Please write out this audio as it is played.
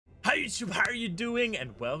Hi YouTube, how are you doing?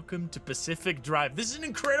 And welcome to Pacific Drive. This is an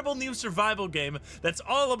incredible new survival game that's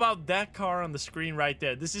all about that car on the screen right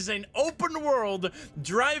there. This is an open world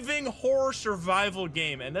driving horror survival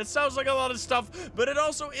game, and that sounds like a lot of stuff, but it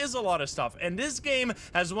also is a lot of stuff. And this game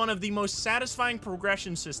has one of the most satisfying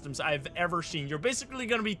progression systems I've ever seen. You're basically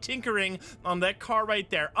going to be tinkering on that car right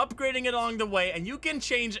there, upgrading it along the way, and you can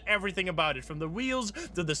change everything about it, from the wheels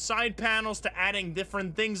to the side panels to adding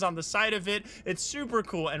different things on the side of it. It's super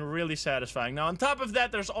cool and really satisfying. Now, on top of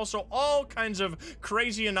that, there's also all kinds of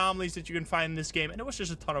crazy anomalies that you can find in this game, and it was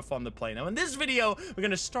just a ton of fun to play. Now, in this video, we're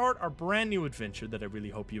going to start our brand new adventure that I really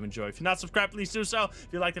hope you enjoy. If you're not subscribed, please do so. If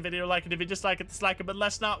you like the video, like it. If you dislike it, dislike it. But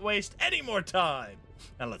let's not waste any more time.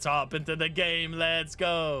 And let's hop into the game. Let's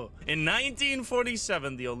go. In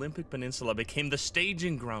 1947, the Olympic Peninsula became the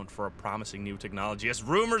staging ground for a promising new technology. As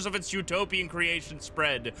rumors of its utopian creation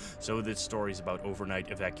spread, so did stories about overnight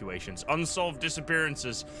evacuations, unsolved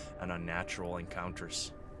disappearances, and unnatural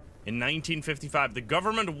encounters. In 1955, the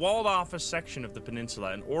government walled off a section of the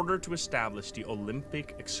peninsula in order to establish the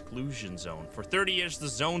Olympic Exclusion Zone. For 30 years, the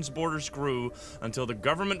zone's borders grew until the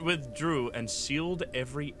government withdrew and sealed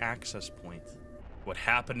every access point. What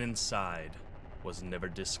happened inside was never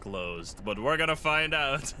disclosed, but we're gonna find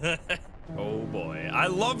out. Oh boy. I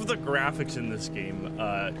love the graphics in this game.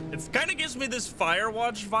 It kind of gives me this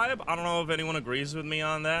Firewatch vibe. I don't know if anyone agrees with me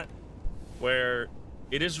on that, where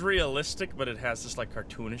it is realistic, but it has this like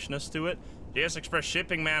cartoonishness to it. JS Express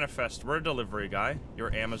Shipping Manifest. We're a delivery guy.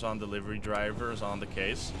 Your Amazon delivery driver is on the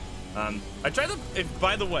case. I tried to,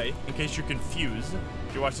 by the way, in case you're confused,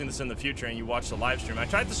 if you're watching this in the future and you watch the live stream, I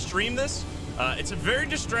tried to stream this. It's a very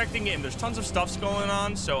distracting game. There's tons of stuffs going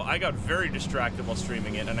on, so I got very distracted while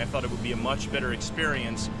streaming it, and I thought it would be a much better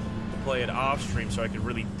experience to play it off stream so I could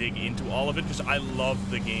really dig into all of it, because I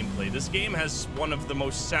love the gameplay. This game has one of the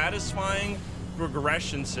most satisfying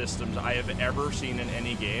progression systems I have ever seen in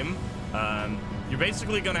any game. You're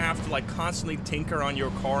basically gonna have to like constantly tinker on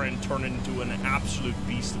your car and turn it into an absolute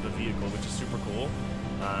beast of a vehicle, which is super cool.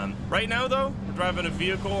 Right now though, we're driving a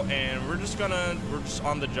vehicle and we're just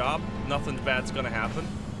on the job. Nothing bad's gonna happen.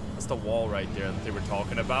 That's the wall right there that they were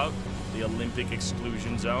talking about. The Olympic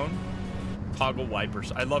Exclusion Zone. Toggle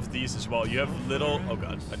wipers. I love these as well. You have little, oh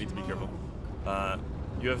god, I need to be careful.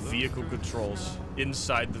 You have vehicle controls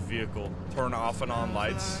inside the vehicle. Turn off and on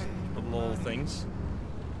lights, the little things.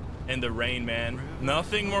 And the rain, man.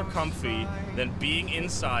 Nothing more comfy than being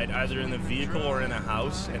inside, either in the vehicle or in a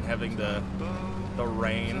house, and having the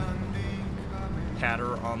rain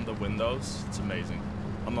patter on the windows. It's amazing.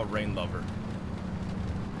 I'm a rain lover.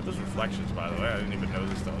 Those reflections, by the way, I didn't even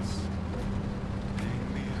notice those.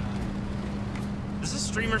 This is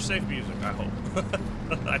streamer safe music, I hope.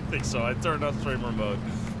 I think so. I turned on streamer mode,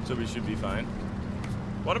 so we should be fine.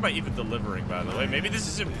 What am I even delivering, by the way? Maybe this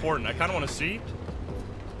is important. I kind of want to see.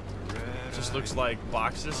 It just looks like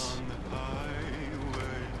boxes.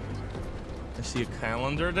 I see a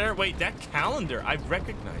calendar there. Wait, that calendar, I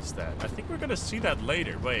recognize that. I think we're gonna see that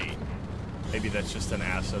later. Wait, maybe that's just an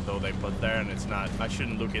asset though they put there, and it's not. I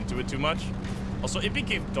shouldn't look into it too much. Also, it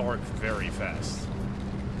became dark very fast.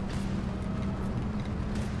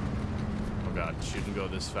 Oh god, shouldn't go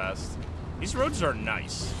this fast. These roads are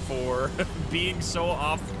nice for being so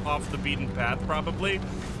off the beaten path, probably.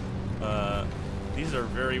 These are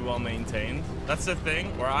very well maintained. That's the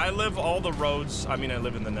thing. Where I live, all the roads, I mean, I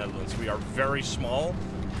live in the Netherlands. We are very small,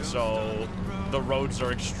 so the roads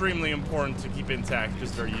are extremely important to keep intact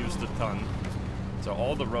because they're used a ton. So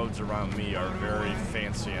all the roads around me are very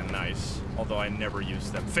fancy and nice, although I never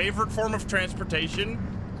use them. Favorite form of transportation?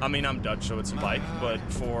 I mean, I'm Dutch, so it's a bike, but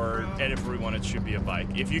for everyone, it should be a bike.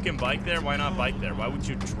 If you can bike there, why not bike there? Why would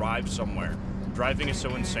you drive somewhere? Driving is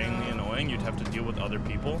so insanely annoying. You'd have to deal with other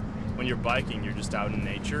people. When you're biking, you're just out in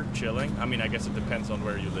nature, chilling. I mean, I guess it depends on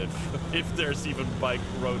where you live, if there's even bike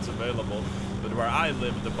roads available. But where I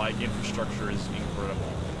live, the bike infrastructure is incredible.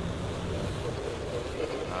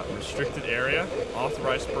 Restricted area,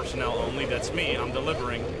 authorized personnel only. That's me. I'm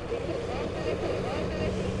delivering.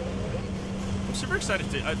 I'm super excited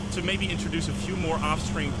to maybe introduce a few more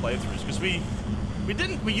off-screen playthroughs, because we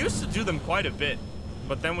used to do them quite a bit,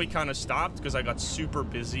 but then we kind of stopped because I got super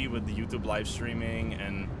busy with the YouTube live streaming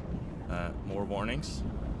and more warnings.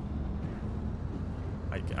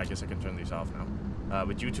 I guess I can turn these off now.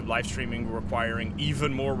 With YouTube live streaming requiring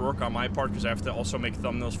even more work on my part, because I have to also make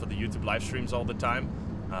thumbnails for the YouTube live streams all the time.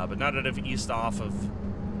 But now that I've eased off of,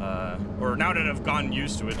 or now that I've gotten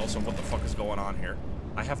used to it, also, what the fuck is going on here?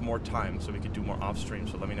 I have more time, so we could do more off stream,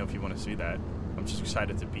 so let me know if you want to see that. I'm just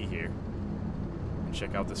excited to be here and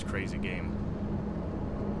check out this crazy game.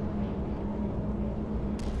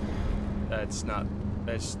 That's not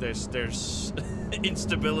There's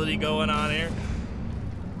instability going on here.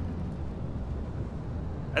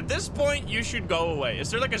 At this point, you should go away. Is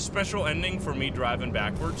there like a special ending for me driving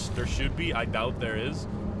backwards? There should be. I doubt there is.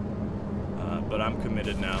 But I'm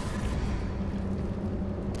committed now.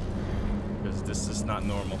 Because this is not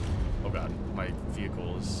normal. Oh god, my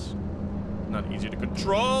vehicle is not easy to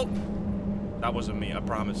control. That wasn't me, I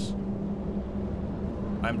promise.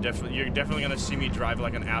 You're definitely gonna see me drive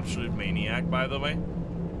like an absolute maniac, by the way.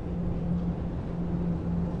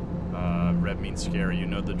 Red means scary, you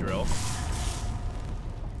know the drill.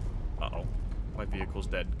 Uh-oh, my vehicle's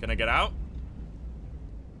dead. Can I get out?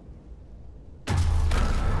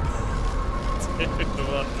 Dude,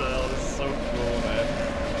 what the hell? This is so cool, man.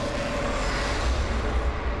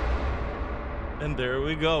 And there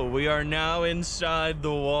we go. We are now inside the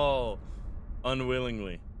wall.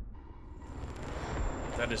 Unwillingly.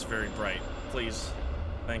 That is very bright. Please.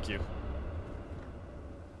 Thank you.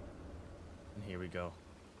 And here we go.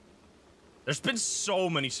 There's been so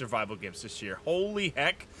many survival games this year. Holy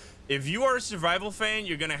heck. If you are a survival fan,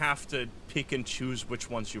 you're gonna have to pick and choose which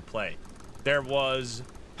ones you play. There was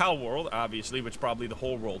Pal World, obviously, which probably the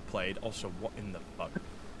whole world played. Also, what in the fuck? This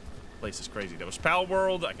place is crazy. There was Pal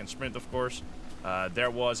World. I can sprint, of course. There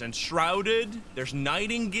was Enshrouded. There's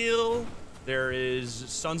Nightingale. There is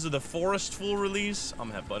Sons of the Forest full release.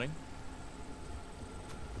 I'm headbutting.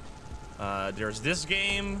 There's this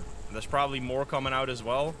game. There's probably more coming out as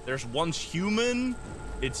well. There's Once Human.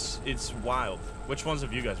 It's wild. Which ones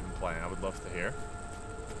have you guys been playing? I would love to hear.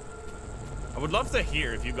 I would love to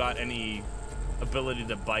hear if you got any ability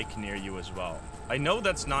to bike near you as well. I know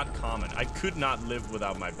that's not common. I could not live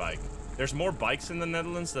without my bike. There's more bikes in the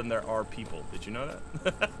Netherlands than there are people. Did you know that?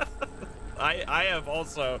 I have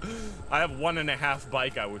 1.5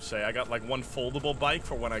 bike, I would say. I got like one foldable bike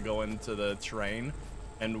for when I go into the train,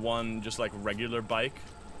 and one just like regular bike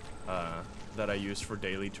that I use for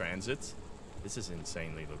daily transit. This is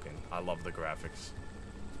insanely looking. I love the graphics.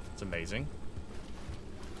 It's amazing.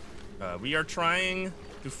 We are trying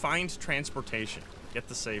to find transportation, get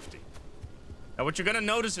to safety. Now, what you're gonna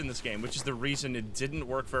notice in this game, which is the reason it didn't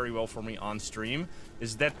work very well for me on stream,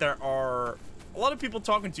 is that there are a lot of people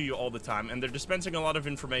talking to you all the time, and they're dispensing a lot of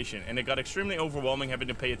information, and it got extremely overwhelming having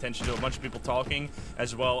to pay attention to a bunch of people talking,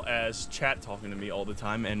 as well as chat talking to me all the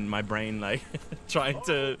time, and my brain, like, trying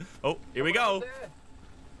to... Oh, here we go!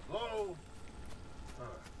 Hello?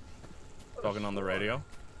 Talking on the radio.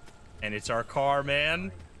 And it's our car,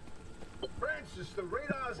 man. Francis, the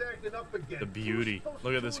radar's acting up again. The beauty.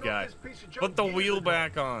 Look at this guy. Put the wheel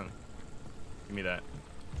back on. Give me that.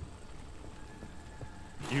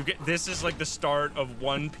 You get this is like the start of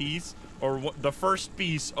one piece, or the first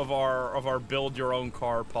piece of our build your own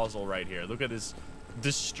car puzzle right here. Look at this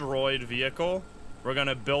destroyed vehicle. We're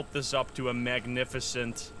gonna build this up to a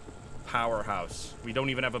magnificent powerhouse. We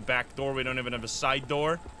don't even have a back door. We don't even have a side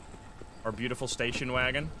door. Our beautiful station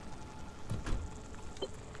wagon.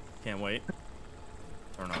 Can't wait.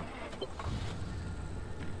 Turn on.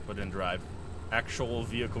 Put in drive. Actual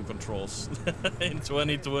vehicle controls in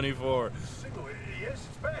 2024. Yes,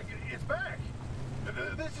 it's back. It's back.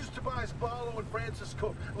 This is Tobias Barlow and Francis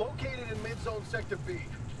Cook, located in mid-zone sector B.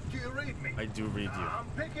 Do you read me? I do read you. I'm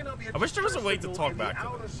picking up your I wish there was a way to talk back to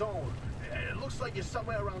outer zone. It looks like you're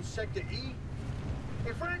somewhere around sector E.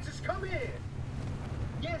 Hey, Francis, come here.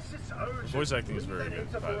 Yes, it's urgent. Voice acting is very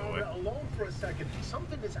good, by the way. Alone for a second.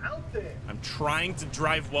 Something is out there. I'm trying to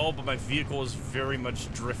drive well, but my vehicle is very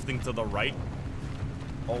much drifting to the right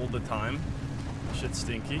all the time. Shit's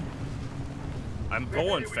stinky. I'm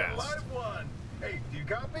going fast. Live one. Hey, do you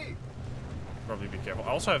copy? Probably be careful. I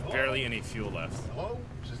also have barely any fuel left. Hello?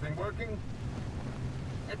 Is this thing working?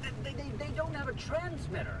 They don't have a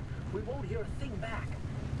transmitter. We won't hear a thing back.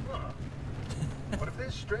 Huh. What if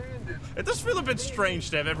they're stranded? It does feel a bit strange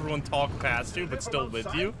to have everyone talk past you, but still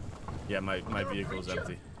with you. Yeah, my vehicle is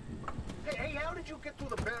empty. Hey, how did you get through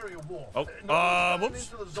the barrier wall? Oh,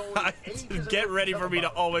 whoops. Get ready for me to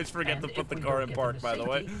always forget to put the car in park, by the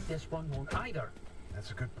way. This one won't either.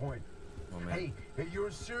 That's a good point. Oh, man. Hey, you're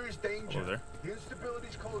in serious danger. Hello there. The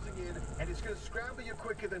instability's closing in, and it's gonna scramble you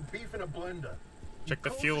quicker than beef in a blender. Check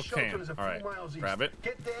the fuel can. All right, grab it.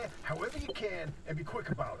 Get there however you can, and be quick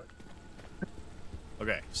about it.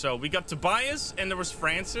 Okay, so we got Tobias, and there was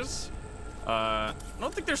Francis. I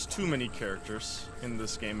don't think there's too many characters in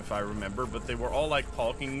this game, if I remember, but they were all, like,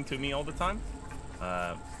 talking to me all the time.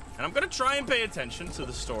 And I'm gonna try and pay attention to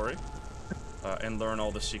the story and learn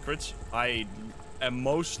all the secrets. I am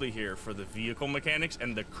mostly here for the vehicle mechanics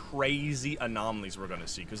and the crazy anomalies we're gonna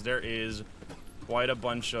see, because there is quite a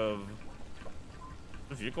bunch of...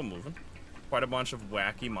 The vehicle moving. Quite a bunch of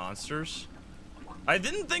wacky monsters I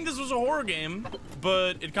didn't think this was a horror game,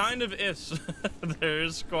 but it kind of is.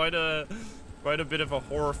 There's quite a bit of a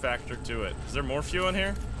horror factor to it. Is there more fuel in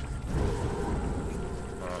here?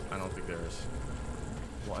 I don't think there is.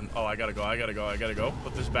 One. Oh, I gotta go.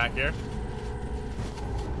 Put this back here.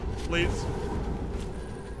 Please.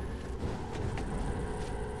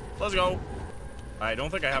 Let's go. I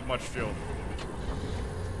don't think I have much fuel.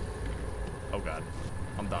 Oh god.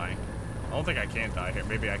 I'm dying. I don't think I can die here.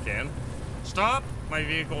 Maybe I can. Stop! My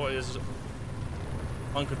vehicle is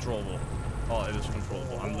uncontrollable. Oh, it is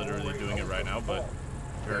controllable. I'm literally doing it right now, but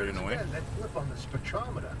very annoying. That flip on the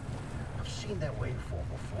spectrometer. I've seen that waveform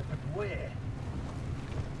before, but where?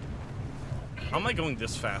 How am I going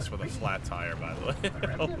this fast with a flat tire, by the way?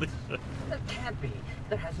 Holy shit. That can't be.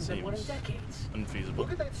 There hasn't been one in decades. Unfeasible.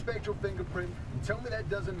 Look at that spectral fingerprint and tell me that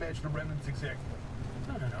doesn't match the remnants exactly.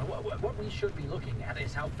 No. What we should be looking at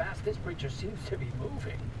is how fast this creature seems to be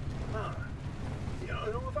moving. Huh.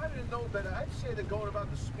 You know, if I didn't know better, I'd say they're going about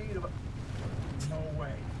the speed of a... No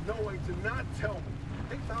way. No way. Do not tell me.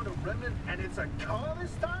 They found a remnant and it's a car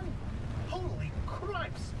this time? Holy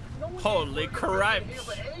cripes. No one Holy cripes. Here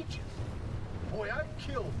for ages. Boy, I'd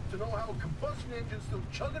kill to know how a combustion engine's still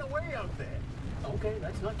chugging away out there. Okay,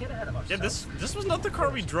 let's not get ahead of ourselves. Yeah, this was not the car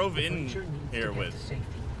we drove in here with. Safety.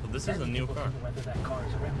 Well, this is a new car. Whether that car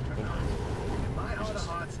is a remnant or not. In my heart of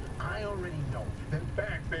hearts, I already know. They're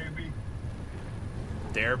back, baby.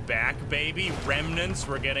 They're back, baby. Remnants.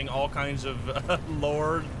 We're getting all kinds of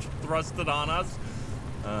lore thrusted on us.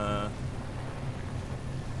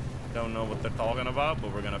 Don't know what they're talking about,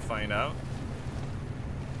 but we're gonna find out.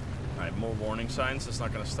 Alright, more warning signs. That's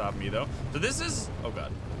not gonna stop me though. So this is, oh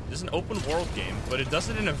god, this is an open world game, but it does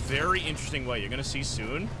it in a very interesting way. You're gonna see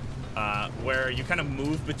soon, where you kind of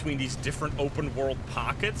move between these different open world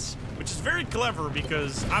pockets, which is very clever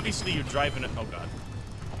because obviously you're driving it. Oh god,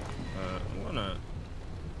 I'm gonna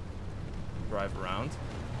drive around.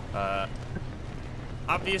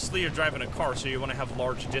 Obviously you're driving a car, so you want to have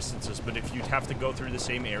large distances, but if you'd have to go through the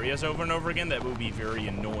same areas over and over again, that would be very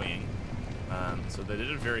annoying. So they did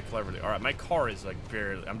it very cleverly. All right, my car is like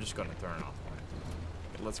barely, I'm just gonna turn it off.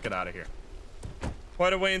 Okay, let's get out of here.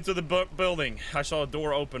 Quite a way into the building. I saw a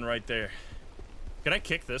door open right there. Can I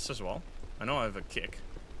kick this as well? I know I have a kick.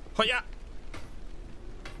 Oh yeah.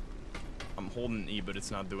 I'm holding E, but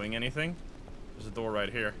it's not doing anything. There's a door right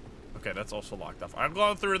here. Okay, that's also locked off. I'll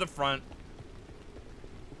go through the front.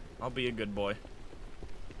 I'll be a good boy.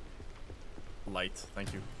 Light,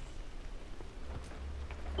 thank you.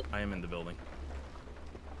 I am in the building.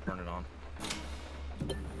 Turn it on.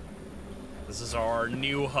 This is our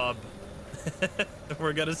new hub.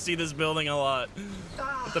 We're gonna see this building a lot.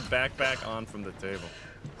 Put the backpack on from the table.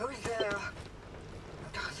 Who's there?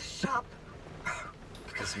 The shop.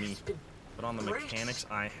 It's me. Put on the mechanics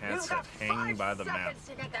eye headset hanging by the map.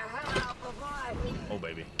 Oh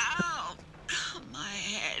baby. Ow! My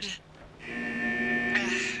head.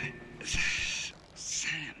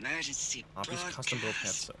 Emergency Oppie's custom built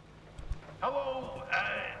headset. Hello,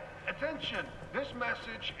 attention. This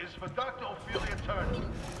message is for Dr. Ophelia Turner.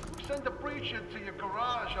 We sent a breach into your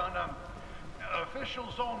garage on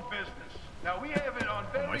official zone business. Now, we have it on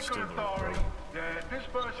very good authority that this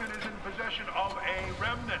person is in possession of a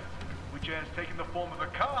remnant, which has taken the form of a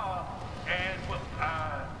car, and, well,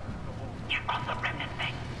 Get off the remnant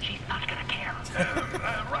thing. She's not gonna care.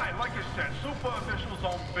 right, like I said, super official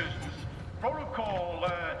zone business. Protocol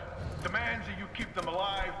demands that you keep them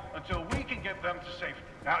alive until we can get them to safety.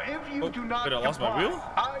 Now, if you do not comply,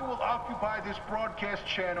 I will occupy this broadcast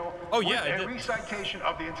channel with a recitation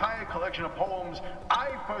of the entire collection of poems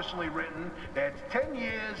I've personally written. That's 10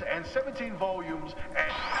 years and 17 volumes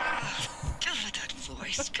and... That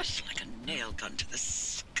voice goes like a nail gun to the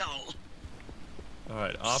skull.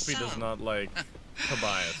 Alright, Oppie does not like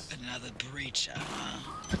Tobias. Another breacher,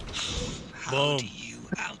 huh? How do you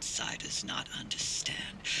outsiders not understand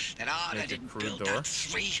that Arda didn't build that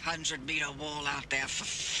 300-meter wall out there for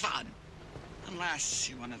fun? Unless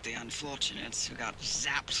you're one of the unfortunates who got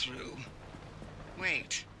zapped through.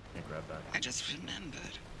 Wait. Can't grab that. I just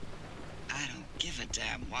remembered. I don't give a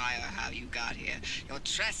damn why or how you got here. You're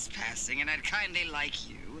trespassing, and I'd kindly like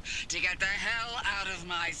you to get the hell out of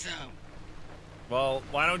my zone. Well,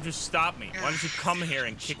 why don't you stop me? Why don't you come here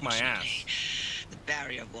and kick my ass? The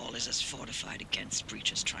barrier wall is as fortified against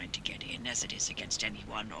breachers trying to get in as it is against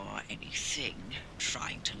anyone or anything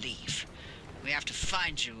trying to leave. We have to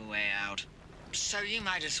find you a way out. So you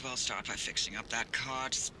might as well start by fixing up that car.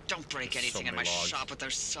 Just don't break anything in my shop with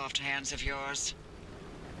those soft hands of yours.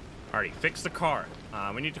 Alrighty, fix the car.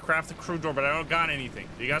 We need to craft a crew door, but I don't got anything.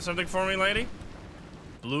 You got something for me, lady?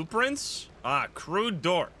 Blueprints? Crew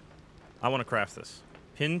door. I want to craft this.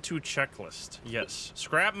 Pin to checklist. Yes.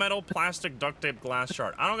 Scrap metal, plastic, duct tape, glass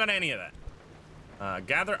shard. I don't got any of that.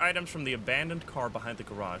 Gather items from the abandoned car behind the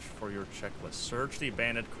garage for your checklist. Search the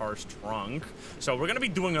abandoned car's trunk. So we're going to be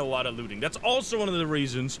doing a lot of looting. That's also one of the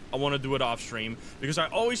reasons I want to do it off stream, because I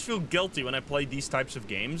always feel guilty when I play these types of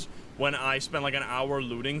games. When I spend like an hour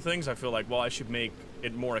looting things, I feel like, well, I should make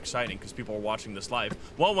it more exciting because people are watching this live.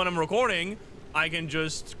 Well, when I'm recording, I can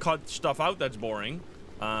just cut stuff out that's boring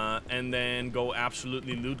and then go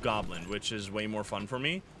absolutely loot goblin, which is way more fun for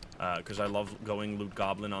me. Because I love going loot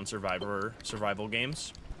goblin on survival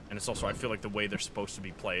games. And it's also, I feel like, the way they're supposed to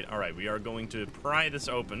be played. Alright, we are going to pry this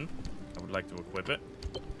open. I would like to equip it.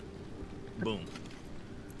 Boom.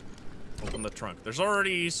 Open the trunk. There's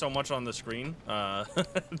already so much on the screen.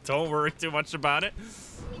 Don't worry too much about it.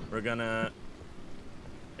 We're gonna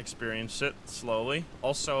experience it slowly.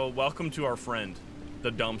 Also, welcome to our friend,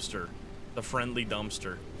 the dumpster. The friendly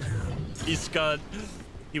dumpster.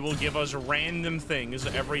 He will give us random things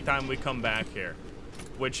every time we come back here,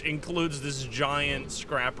 which includes this giant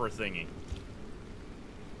scrapper thingy.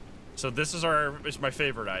 So this is my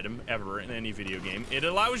favorite item ever in any video game. It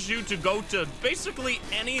allows you to go to basically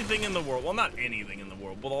anything in the world. Well, not anything in the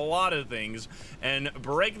world, but a lot of things, and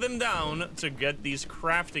break them down to get these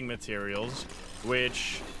crafting materials,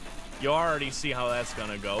 which you already see how that's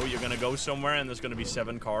gonna go. You're gonna go somewhere and there's gonna be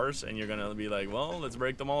 7 cars, and you're gonna be like, well, let's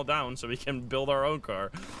break them all down so we can build our own car.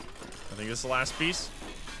 I think this is the last piece.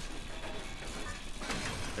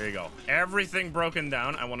 There you go. Everything broken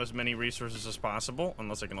down. I want as many resources as possible,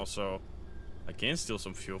 unless I can also... I can steal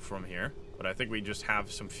some fuel from here, but I think we just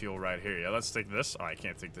have some fuel right here. Yeah, let's take this. Oh, I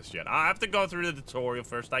can't take this yet. I have to go through the tutorial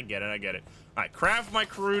first. I get it. All right, craft my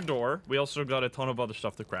crew door. We also got a ton of other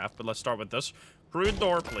stuff to craft, but let's start with this. Crew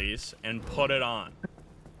door, please, and put it on.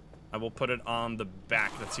 I will put it on the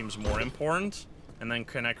back. That seems more important. And then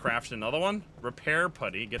can I craft another one? Repair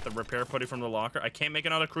putty. Get the repair putty from the locker. I can't make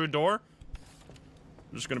another crew door.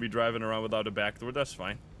 I'm just going to be driving around without a back door. That's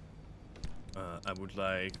fine. I would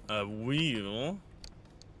like a wheel.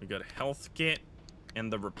 We got a health kit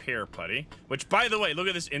and the repair putty. Which, by the way, look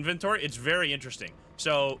at this inventory. It's very interesting.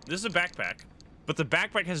 So, this is a backpack. But the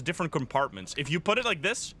backpack has different compartments. If you put it like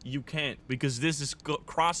this, you can't, because this is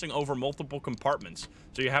crossing over multiple compartments.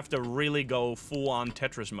 So you have to really go full-on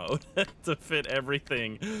Tetris mode to fit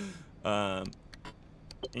everything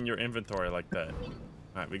in your inventory like that. All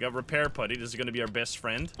right, we got repair putty. This is going to be our best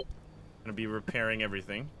friend. Going to be repairing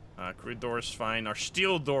everything. Crew door is fine. Our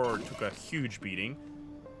steel door took a huge beating.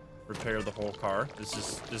 Repair the whole car.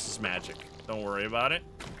 This is magic. Don't worry about it.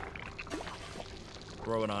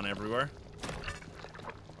 Throw it on everywhere.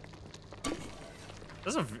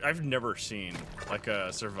 I've never seen like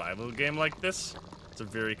a survival game like this. It's a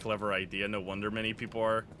very clever idea. No wonder many people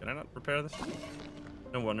are... Can I not repair this?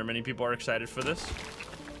 No wonder many people are excited for this.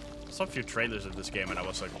 I saw a few trailers of this game and I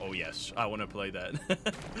was like, oh yes, I want to play that.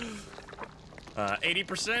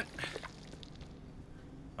 80%.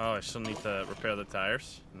 Oh, I still need to repair the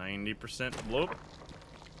tires. 90%. Bloop.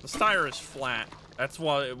 This tire is flat. That's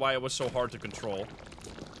why it was so hard to control.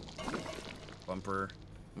 Bumper.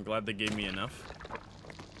 I'm glad they gave me enough.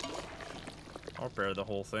 I'll repair the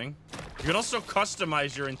whole thing. You can also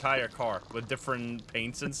customize your entire car with different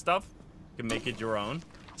paints and stuff. You can make it your own.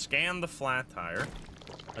 Scan the flat tire.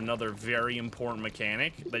 Another very important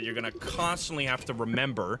mechanic that you're gonna constantly have to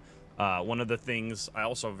remember. One of the things I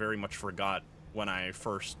also very much forgot when I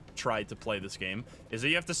first tried to play this game is that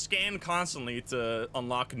you have to scan constantly to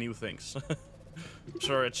unlock new things.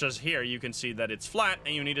 So it says here, you can see that it's flat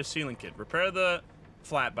and you need a sealing kit. Repair the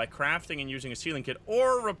flat by crafting and using a sealing kit,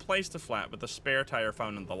 or replace the flat with a spare tire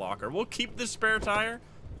found in the locker. We'll keep this spare tire.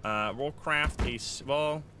 We'll craft a...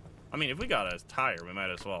 Well, I mean, if we got a tire, we might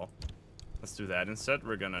as well. Let's do that instead.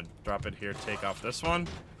 We're gonna drop it here, take off this one.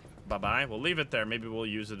 Bye-bye. We'll leave it there. Maybe we'll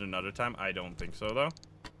use it another time. I don't think so, though.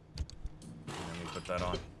 Let me put that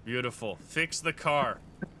on. Beautiful. Fix the car.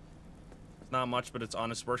 It's not much, but it's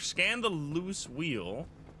honest work. Scan the loose wheel.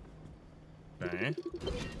 Okay.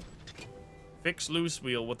 Fix loose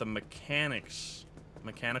wheel with a mechanical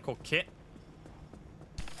kit.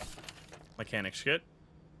 Mechanics kit.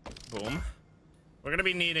 Boom. We're gonna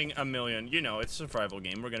be needing a million. You know, it's a survival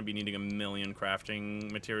game. We're gonna be needing a million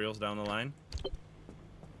crafting materials down the line.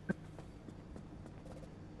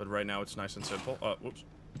 But right now it's nice and simple. Whoops.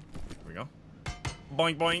 Here we go.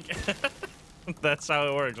 Boink, boink. That's how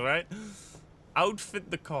it works, right?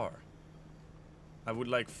 Outfit the car. I would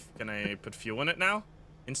like... Can I put fuel in it now?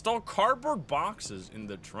 Install cardboard boxes in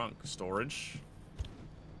the trunk. Storage.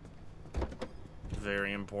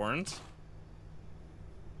 Very important.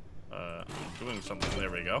 I'm doing something. There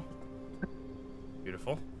we go.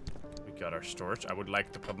 Beautiful. We got our storage. I would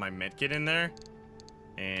like to put my medkit in there.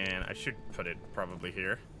 And I should put it probably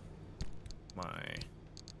here.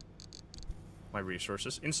 My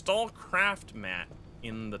resources. Install craft mat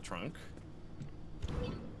in the trunk.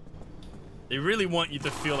 They really want you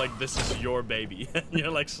to feel like this is your baby.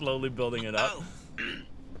 You're like slowly building it up. Oh,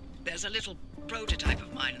 there's a little prototype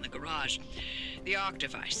of mine in the garage. The ARC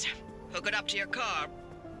device. Hook it up to your car,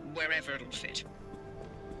 wherever it'll fit.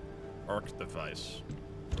 ARC device.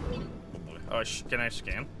 Oh boy. Oh, can I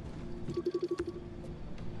scan?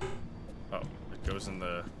 Oh, it goes in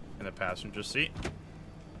the passenger seat.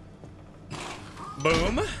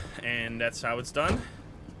 Boom, and that's how it's done.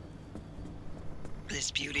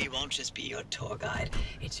 This beauty won't just be your tour guide.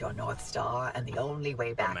 It's your North Star and the only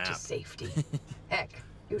way back to safety. Heck,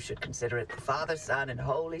 you should consider it the Father, Son, and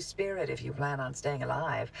Holy Spirit if you plan on staying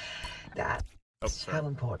alive. That's how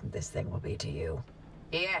important this thing will be to you.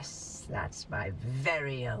 Yes, that's my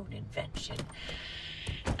very own invention.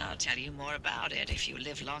 I'll tell you more about it if you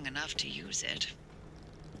live long enough to use it.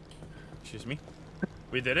 Excuse me.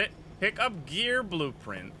 We did it. Pick up gear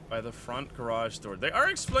blueprint by the front garage door. They are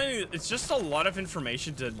explaining it. It's just a lot of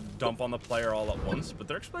information to dump on the player all at once, but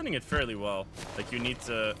they're explaining it fairly well. Like, you need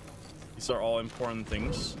to... These are all important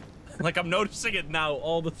things. Like, I'm noticing it now,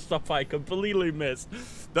 all the stuff I completely missed.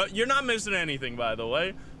 You're not missing anything, by the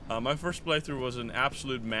way. My first playthrough was an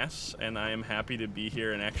absolute mess, and I am happy to be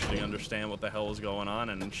here and actually understand what the hell is going on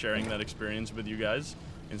and sharing that experience with you guys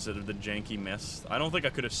instead of the janky mess. I don't think I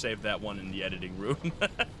could have saved that one in the editing room.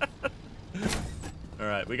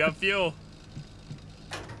 Alright, we got fuel.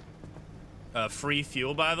 Free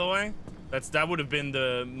fuel, by the way. That would have been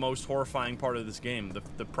the most horrifying part of this game,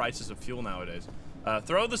 the prices of fuel nowadays.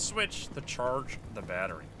 Throw the switch to charge the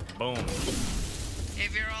battery. Boom.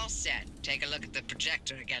 If you're all set, take a look at the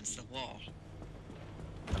projector against the wall.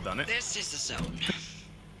 I've done it. This is the zone.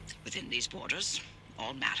 Within these borders,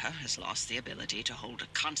 all matter has lost the ability to hold a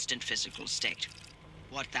constant physical state.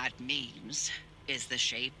 What that means is the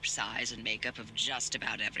shape, size, and makeup of just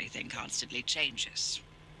about everything constantly changes.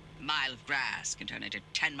 A mile of grass can turn into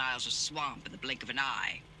 10 miles of swamp in the blink of an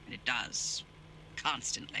eye, and it does.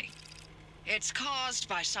 Constantly. It's caused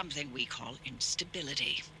by something we call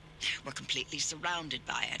instability. We're completely surrounded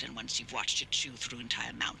by it, and once you've watched it chew through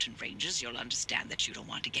entire mountain ranges, you'll understand that you don't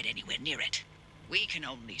want to get anywhere near it. We can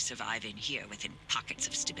only survive in here within pockets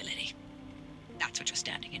of stability. That's what you're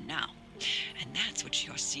standing in now. And that's what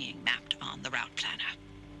you're seeing mapped on the route planner.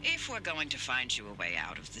 If we're going to find you a way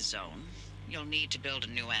out of the zone, you'll need to build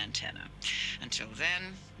a new antenna. Until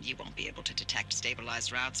then, you won't be able to detect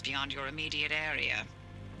stabilized routes beyond your immediate area.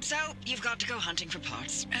 So, you've got to go hunting for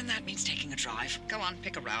parts, and that means taking a drive. Go on,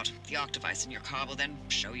 pick a route. The ARC device in your car will then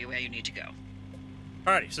show you where you need to go.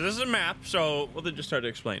 Alrighty, so this is a map. So what they just started to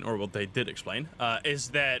explain, or what they did explain, is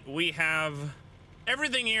that we have...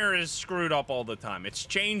 Everything here is screwed up all the time. It's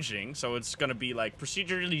changing, so it's going to be like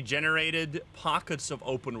procedurally generated pockets of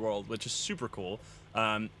open world, which is super cool.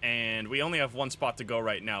 And we only have one spot to go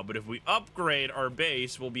right now, but if we upgrade our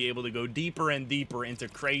base, we'll be able to go deeper and deeper into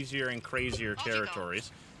crazier and crazier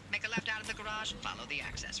territories. Make a left out of the garage and follow the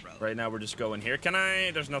access road. Right now, we're just going here. Can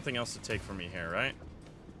I... There's nothing else to take from me here, right?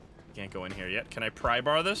 Can't go in here yet. Can I pry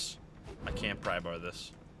bar this? I can't pry bar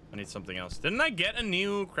this. I need something else. Didn't I get a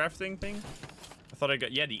new crafting thing? I thought I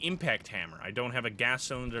got... Yeah, the impact hammer. I don't have a gas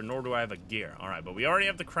cylinder, nor do I have a gear. All right, but we already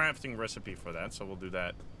have the crafting recipe for that, so we'll do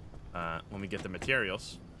that when we get the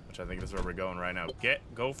materials, which I think is where we're going right now.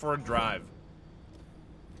 Go for a drive.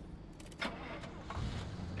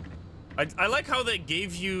 I like how they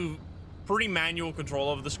gave you pretty manual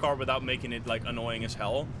control of this car without making it, like, annoying as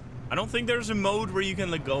hell. I don't think there's a mode where you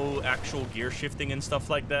can, like, go actual gear shifting and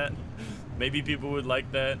stuff like that. Maybe people would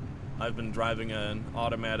like that. I've been driving an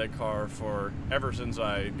automatic car ever since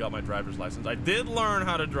I got my driver's license. I did learn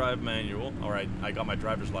how to drive manual. All right, I got my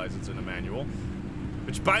driver's license in a manual.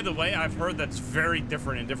 Which, by the way, I've heard that's very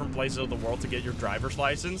different in different places of the world to get your driver's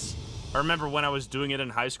license. I remember when I was doing it in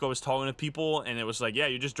high school, I was talking to people, and it was like, yeah,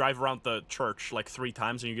 you just drive around the church like 3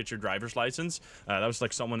 times and you get your driver's license. That was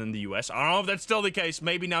like someone in the US. I don't know if that's still the case.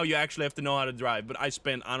 Maybe now you actually have to know how to drive, but I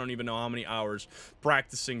spent, I don't even know how many hours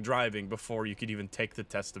practicing driving before you could even take the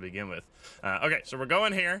test to begin with. Okay, so we're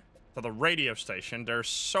going here to the radio station. There's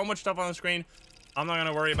so much stuff on the screen. I'm not going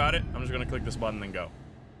to worry about it. I'm just going to click this button and go.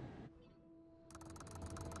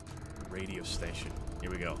 Radio station.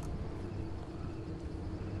 Here we go.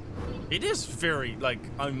 It is very, like,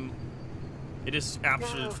 it is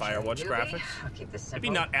absolute Firewatch graphics. Maybe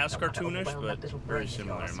not as cartoonish, but very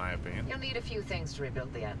similar in my opinion. You'll need a few things to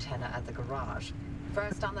rebuild the antenna at the garage.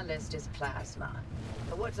 First on the list is plasma.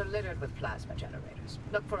 The woods are littered with plasma generators.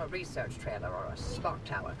 Look for a research trailer or a spark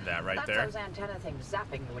tower. That right That's there? those antenna things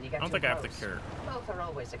zapping you when you get I don't too think I have close. to care. Both are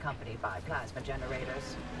always accompanied by plasma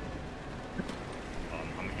generators.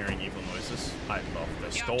 I'm hearing evil noises. I love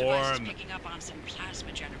the Your device is storm. picking up on some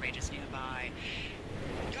plasma generators nearby.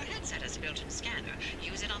 Your headset has a built-in scanner.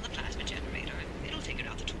 Use it on the plasma generator. It'll figure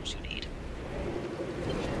out the tools you need.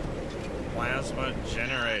 Plasma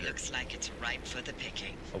generator. Looks like it's ripe for the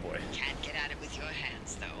picking. Oh boy. Can't get at it with your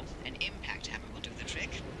hands, though. An impact hammer will do the trick.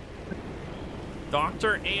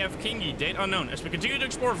 Dr. A.F. Kingy, date unknown. As we continue to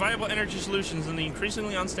explore viable energy solutions in the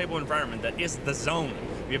increasingly unstable environment that is the zone,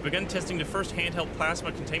 we have begun testing the first handheld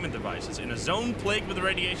plasma containment devices. In a zone plagued with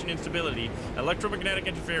radiation instability, electromagnetic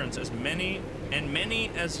interference, as many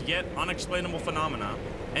as yet unexplainable phenomena,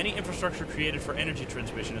 any infrastructure created for energy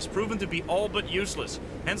transmission has proven to be all but useless.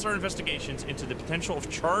 Hence our investigations into the potential of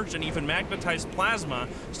charged and even magnetized plasma,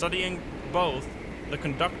 studying both the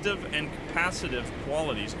conductive and capacitive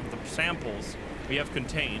qualities of the samples we have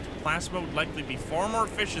contained. Plasma would likely be far more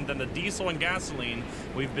efficient than the diesel and gasoline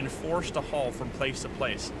we've been forced to haul from place to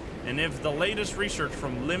place. And if the latest research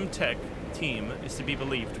from LimTech team is to be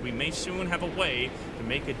believed, we may soon have a way to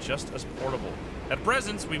make it just as portable. At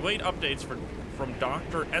present, we wait updates from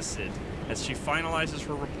Dr. Essid as she finalizes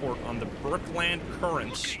her report on the Brookland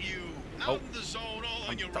currents. Look at you, out in the zone all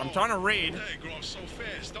on your own. I'm trying to raid. They grow up so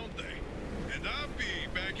fast, don't they? And I'll be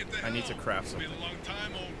back at the I need to craft something. Been a long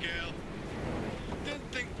time, old gal.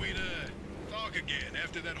 Didn't think we'd talk again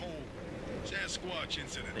after that whole Sasquatch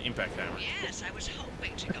incident. The impact hammer. Yes, I was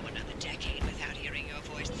hoping to go another decade without hearing your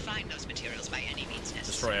voice. Find those materials by any means necessary.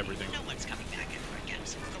 Destroy everything. No one's coming back ever again,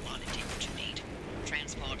 so go on and take what you need.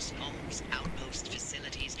 Transports, homes, outpost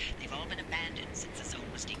facilities, they've all been abandoned since the zone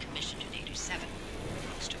was decommissioned in 87.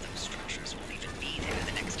 Most of those structures won't even be there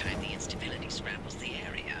the next time the instability scrambles the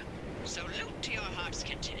area. So loot to your heart's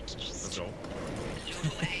content. Just Let's go.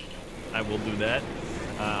 loot away. I will do that.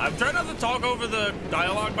 I'm trying not to talk over the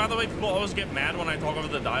dialogue, by the way. People always get mad when I talk over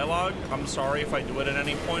the dialogue. I'm sorry if I do it at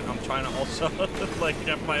any point. I'm trying to also, like,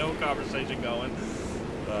 get my own conversation going.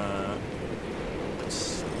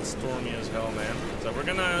 It's stormy as hell, man. So we're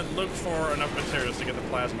gonna look for enough materials to get the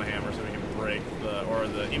plasma hammer so we can break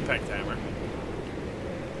the impact hammer.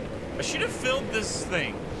 I should have filled this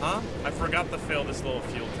thing, huh? I forgot to fill this little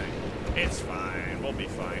fuel tank. It's fine. We'll be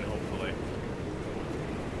fine, hopefully.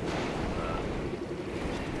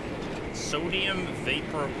 Sodium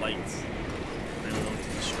vapor light. We're going to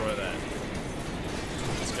destroy that.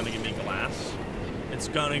 It's gonna give me glass. It's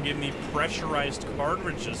gonna give me pressurized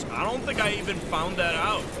cartridges. I don't think I even found that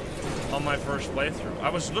out on my first playthrough. I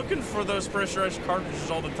was looking for those pressurized cartridges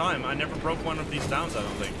all the time. I never broke one of these down, I don't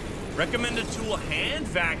think. Recommended tool, hand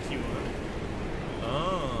vacuum.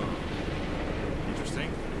 Oh. Interesting.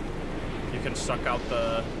 You can suck out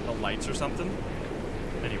the lights or something.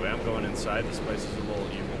 Anyway, I'm going inside. This place is a little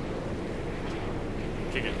evil.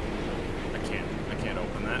 Kick it. I can't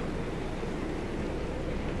open that.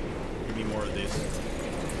 Give me more of these.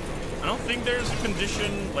 I don't think there's a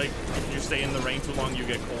condition, like, if you stay in the rain too long, you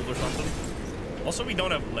get cold or something. Also, we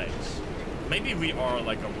don't have legs. Maybe we are,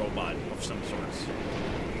 like, a robot of some sorts.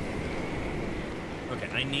 Okay,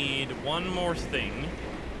 I need one more thing,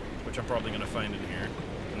 which I'm probably going to find in here.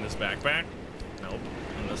 In this backpack. Nope.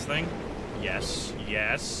 In this thing. Yes.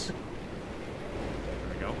 Yes.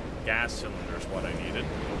 There we go. Gas cylinder is what I needed.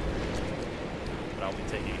 But I'll be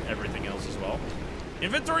taking everything else as well.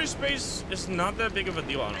 Inventory space is not that big of a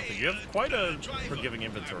deal, I don't think. You have quite a forgiving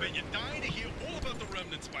inventory. I bet you're dying to hear all about the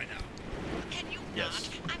remnants by now. Can you Yes.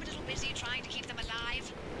 not? I'm a little busy trying to keep them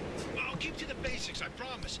alive. I'll keep to the basics, I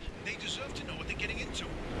promise. They deserve to know what they're getting into.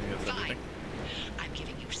 That's Fine. everything. I'm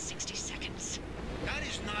giving you 60 seconds. That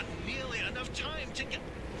is not nearly enough time to get...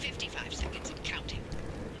 55 seconds and counting.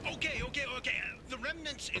 Okay. The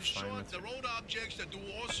remnants, in fine short, with they're old objects that do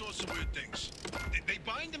all sorts of weird things. They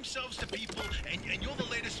bind themselves to people, and you're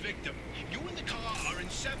the latest victim. You and the car are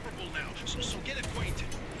inseparable now, so get acquainted.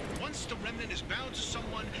 Once the remnant is bound to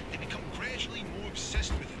someone, they become gradually more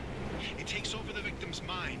obsessed with it. It takes over the victim's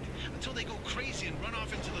mind until they go crazy and run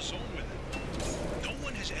off into the zone with it. No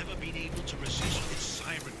one has ever been able to resist its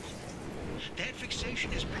siren call. That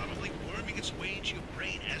fixation is probably worming its way into your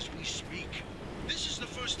brain as we speak. This is the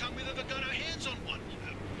first time we've ever got our hands on one.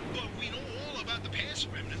 But we know all about the past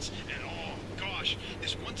remnants, and oh gosh,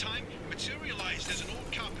 this one time materialized as an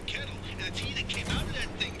old copper kettle, and the tea that came out of that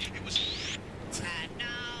thing, it was... And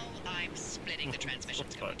now I'm splitting the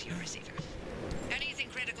transmissions going to your receiver. Anything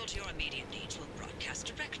critical to your immediate needs will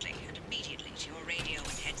broadcast directly and immediately to your radio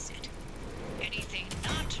and headset. Anything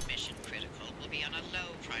not mission critical will be on a low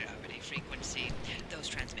priority frequency.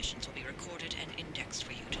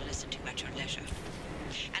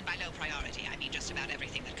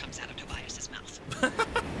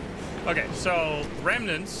 Okay, so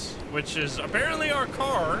remnants, which is apparently our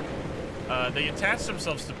car, they attach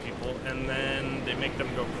themselves to people and then they make them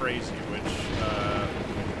go crazy, which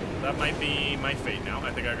that might be my fate now.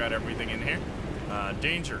 I think I got everything in here.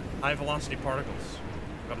 Danger, high velocity particles.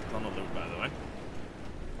 Got a ton of loot, by the way.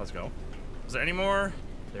 Let's go. Is there any more?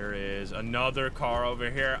 There is another car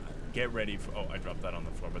over here. Get ready for... Oh, I dropped that on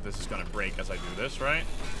the floor, but this is gonna break as I do this, right?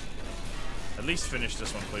 At least finish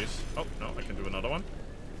this one, please. Oh, no, I can do another one.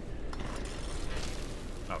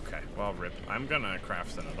 Okay, well, rip. I'm gonna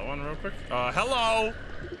craft another one real quick. Hello!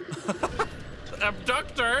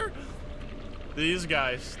 Abductor! These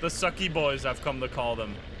guys, the sucky boys, I've come to call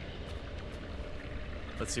them.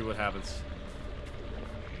 Let's see what happens.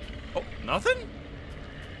 Oh, nothing?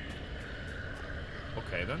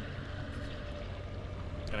 Okay, then.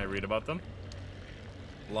 Can I read about them?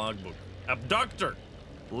 Logbook. Abductor!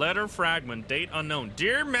 Letter fragment, date unknown.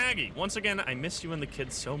 Dear Maggie, once again, I miss you and the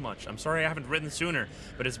kids so much. I'm sorry I haven't written sooner,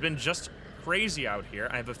 but it's been just crazy out here.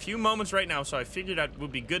 I have a few moments right now, so I figured it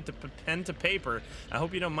would be good to put pen to paper. I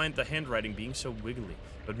hope you don't mind the handwriting being so wiggly.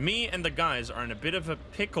 But me and the guys are in a bit of a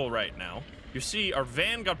pickle right now. You see, our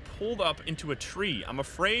van got pulled up into a tree. I'm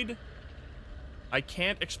afraid I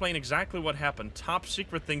can't explain exactly what happened, top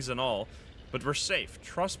secret things and all. But we're safe.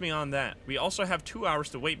 Trust me on that. We also have 2 hours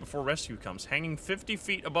to wait before rescue comes, hanging 50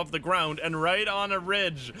 feet above the ground and right on a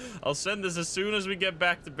ridge. I'll send this as soon as we get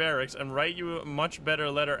back to barracks and write you a much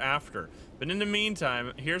better letter after. But in the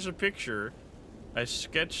meantime, here's a picture I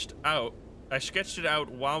sketched it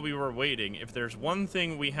out while we were waiting. If there's one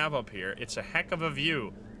thing we have up here, it's a heck of a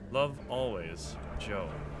view. Love always, Joe.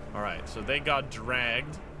 All right, so they got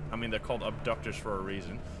dragged. I mean, they're called abductors for a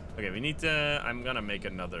reason. Okay, we need to... I'm gonna make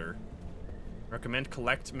another... Recommend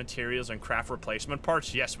collect materials and craft replacement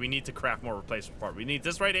parts. Yes, we need to craft more replacement parts. We need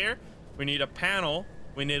this right here. We need a panel.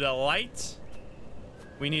 We need a light.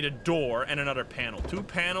 We need a door and another panel. 2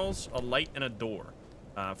 panels, a light, and a door.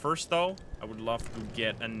 First, though, I would love to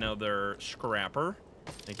get another scrapper.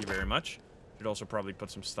 Thank you very much. Should also probably put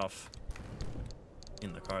some stuff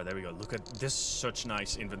in the car. There we go. Look at this. Such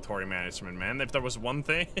nice inventory management, man. If there was one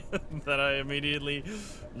thing that I immediately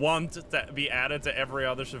want to be added to every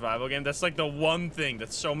other survival game, that's like the one thing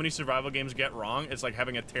that so many survival games get wrong. It's like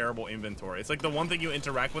having a terrible inventory. It's like the one thing you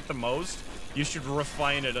interact with the most. You should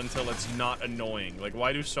refine it until it's not annoying. Like,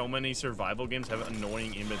 why do so many survival games have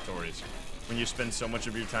annoying inventories when you spend so much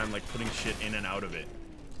of your time like putting shit in and out of it?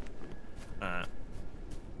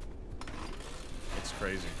 It's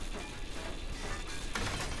crazy.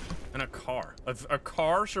 And a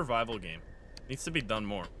car survival game needs to be done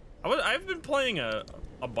more. I've been playing a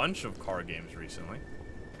bunch of car games recently.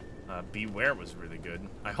 Beware was really good.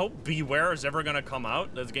 I hope Beware is ever gonna come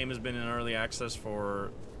out. This game has been in early access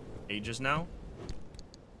for ages now.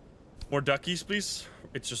 More duckies, please.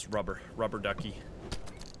 It's just rubber ducky.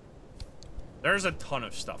 There's a ton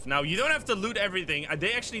of stuff. Now, you don't have to loot everything.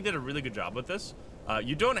 They actually did a really good job with this.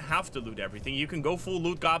 You don't have to loot everything. You can go full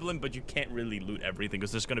loot goblin, but you can't really loot everything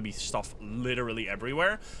because there's going to be stuff literally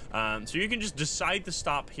everywhere. So you can just decide to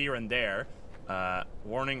stop here and there.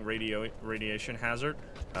 Warning, radiation hazard.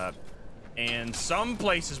 And some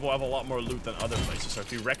places will have a lot more loot than other places. So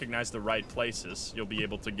if you recognize the right places, you'll be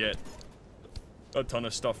able to get a ton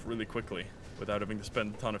of stuff really quickly without having to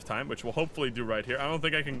spend a ton of time, which we'll hopefully do right here. I don't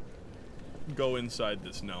think I can go inside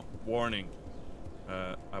this. No. Warning.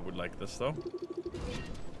 I would like this, though.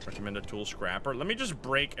 Recommended tool scrapper. Let me just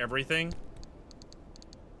break everything.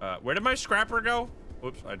 Where did my scrapper go?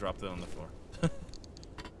 Whoops, I dropped it on the floor.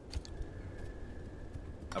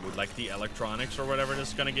 I would like the electronics or whatever this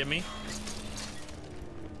is gonna give me.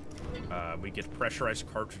 We get pressurized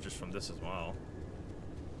cartridges from this as well.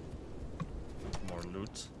 More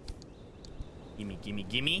loot. Gimme, gimme,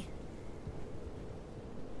 gimme.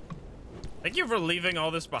 Thank you for leaving all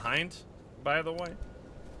this behind, by the way.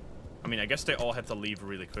 I mean, I guess they all had to leave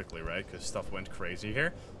really quickly, right? Because stuff went crazy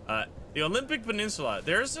here. The Olympic Peninsula.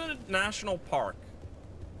 There's a national park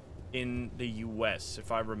in the US,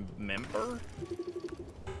 if I remember.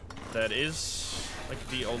 That is like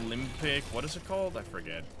the Olympic... What is it called? I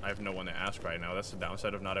forget. I have no one to ask right now. That's the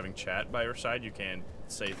downside of not having chat by your side. You can't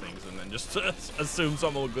say things and then just assume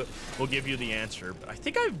someone will give you the answer. But I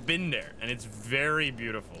think I've been there, and it's very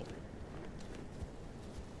beautiful.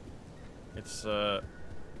 It's, I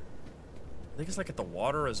think it's like at the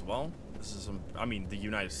water as well. This is some, I mean, the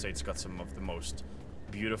United States got some of the most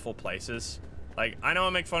beautiful places. Like, I know I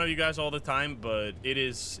make fun of you guys all the time, but it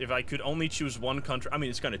is, if I could only choose one country, I mean,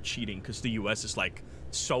 it's kind of cheating because the US is like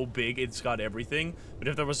so big, it's got everything. But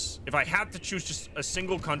if I had to choose just a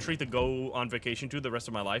single country to go on vacation to the rest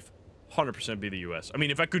of my life, 100% be the US. I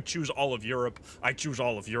mean, if I could choose all of Europe, I'd choose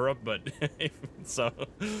all of Europe, but so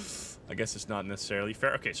I guess it's not necessarily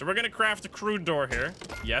fair. Okay, so we're gonna craft a crude door here.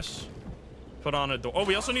 Yes. Put on a door. Oh,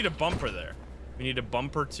 we also need a bumper there. We need a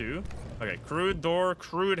bumper too. Okay, crude door,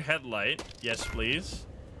 crude headlight. Yes, please.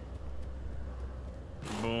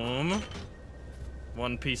 Boom.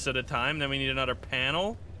 One piece at a time. Then we need another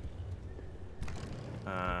panel.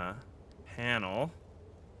 Panel.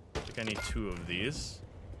 I think I need 2 of these.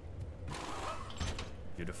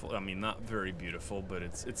 Beautiful. I mean, not very beautiful, but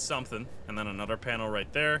it's something. And then another panel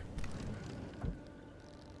right there.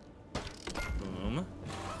 Boom.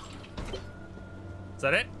 Is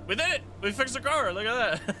that it? We did it! We fixed the car! Look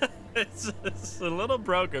at that! it's a little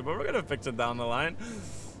broken, but we're gonna fix it down the line.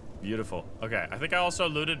 Beautiful. Okay, I think I also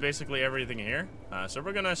looted basically everything here. So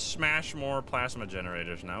we're gonna smash more plasma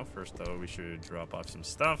generators now. First, though, we should drop off some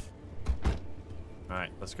stuff.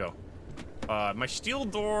 Alright, let's go. My steel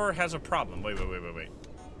door has a problem. Wait.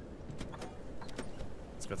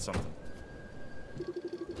 Let's get something.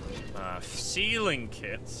 Sealing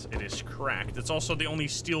kit. It is cracked. It's also the only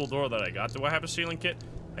steel door that I got. Do I have a sealing kit?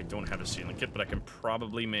 I don't have a sealing kit, but I can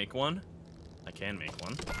probably make one. I can make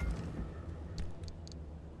one.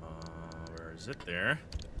 Where is it? There.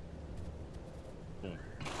 Boom.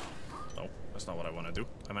 Oh, that's not what I want to do.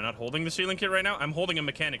 Am I not holding the sealing kit right now? I'm holding a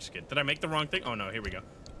mechanic's kit. Did I make the wrong thing? Oh, no. Here we go.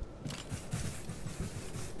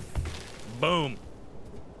 Boom.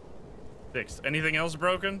 Fixed. Anything else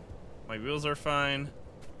broken? My wheels are fine.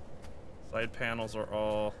 Side panels are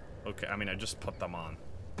all okay. I mean, I just put them on.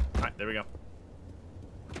 All right, there we go.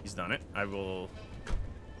 He's done it. I will...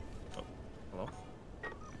 Oh, hello? All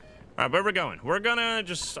right, where we're going? We're gonna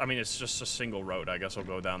just... I mean, it's just a single road. I guess I'll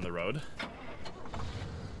go down the road.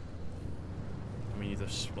 We need to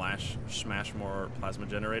smash more plasma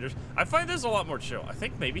generators. I find this a lot more chill. I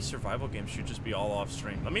think maybe survival games should just be all off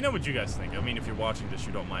stream. Let me know what you guys think. I mean, if you're watching this,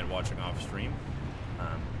 you don't mind watching off stream.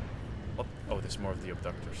 Oh, there's more of the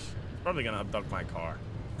abductors. Probably gonna abduct my car.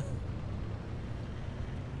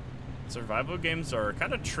 Survival games are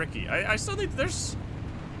kind of tricky. I still think there's...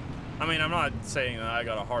 I mean, I'm not saying that I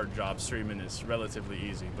got a hard job. Streaming is relatively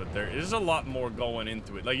easy, but there is a lot more going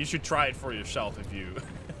into it. Like, you should try it for yourself if you...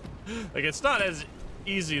 Like, it's not as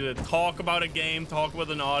easy to talk about a game, talk with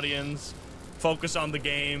an audience, focus on the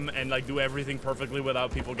game, and, like, do everything perfectly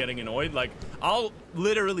without people getting annoyed. Like, I'll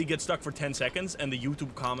literally get stuck for 10 seconds, and the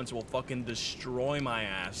YouTube comments will fucking destroy my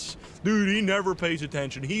ass. Dude, he never pays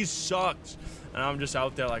attention. He sucks. And I'm just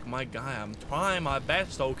out there like, my guy, I'm trying my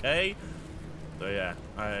best, okay? So, yeah,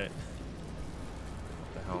 what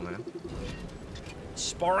the hell, man?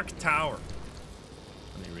 Spark Tower.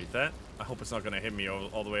 Let me read that. I hope it's not going to hit me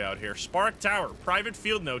all the way out here. Spark Tower. Private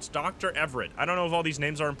field notes. Dr. Everett. I don't know if all these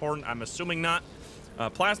names are important. I'm assuming not.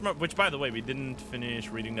 Plasma, which, by the way, we didn't finish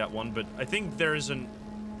reading that one, but I think there's an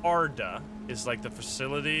ARDA is like the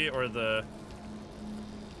facility or the...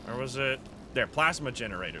 Where was it? There, plasma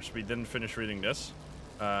generators. We didn't finish reading this.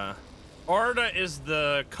 ARDA is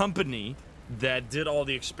the company that did all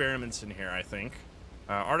the experiments in here, I think.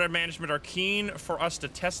 ARDA management are keen for us to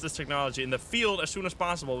test this technology in the field as soon as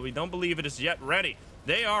possible, but we don't believe it is yet ready.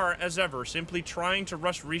 They are, as ever, simply trying to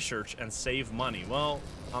rush research and save money. Well,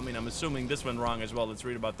 I mean, I'm assuming this went wrong as well. Let's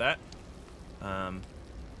read about that.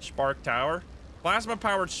 Spark Tower.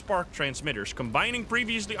 Plasma-powered spark transmitters, combining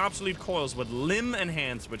previously obsolete coils with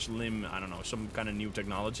limb-enhanced, which limb, I don't know, some kind of new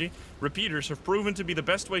technology. Repeaters have proven to be the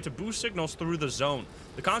best way to boost signals through the zone.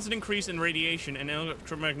 The constant increase in radiation and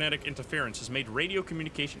electromagnetic interference has made radio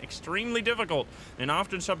communication extremely difficult and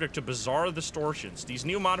often subject to bizarre distortions. These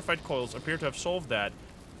new modified coils appear to have solved that.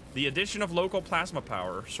 The addition of local plasma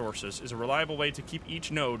power sources is a reliable way to keep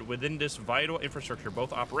each node within this vital infrastructure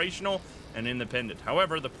both operational and independent.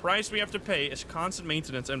 However, the price we have to pay is constant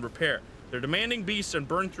maintenance and repair. They're demanding beasts and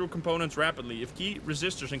burn through components rapidly. If key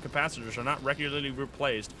resistors and capacitors are not regularly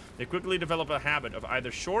replaced, they quickly develop a habit of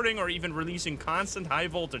either shorting or even releasing constant high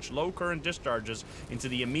voltage, low current discharges into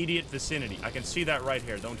the immediate vicinity. I can see that right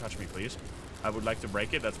here. Don't touch me, please. I would like to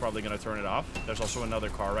break it. That's probably going to turn it off. There's also another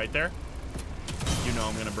car right there. You know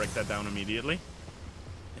I'm going to break that down immediately.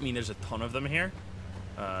 I mean, there's a ton of them here.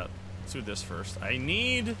 Let's do this first. I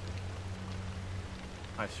need...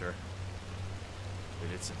 Hi, sir.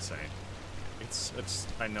 Dude, it's insane. It's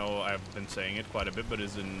I know I've been saying it quite a bit, but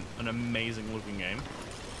it's an amazing looking game.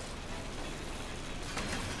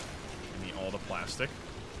 I need all the plastic.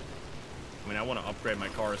 I mean, I want to upgrade my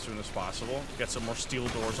car as soon as possible. Get some more steel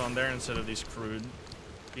doors on there instead of these crude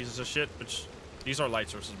pieces of shit, which... These are light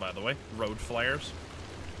sources, by the way. Road flares.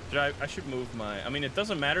 I should move my... I mean, it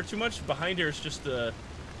doesn't matter too much. Behind here is just the...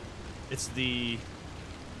 It's the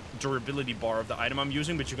durability bar of the item I'm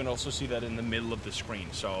using, but you can also see that in the middle of the screen.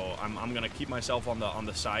 So I'm gonna keep myself on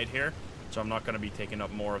the side here, so I'm not gonna be taking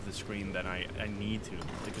up more of the screen than I need to,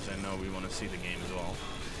 because I know we want to see the game as well.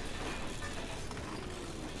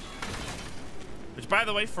 Which, by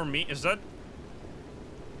the way, for me, is that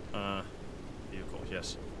vehicle?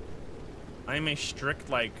 Yes. I'm a strict,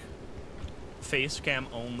 like, face cam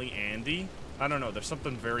only Andy. I don't know, there's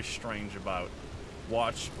something very strange about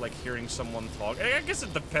hearing someone talk. I guess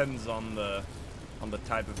it depends on the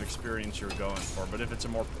type of experience you're going for, but if it's a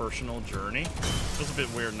more personal journey, it feels a bit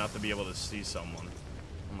weird not to be able to see someone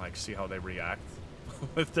and, like, see how they react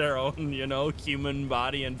with their own, you know, human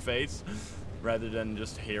body and face, rather than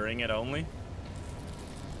just hearing it only.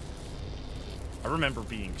 I remember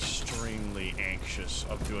being extremely anxious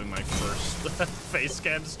of doing my first face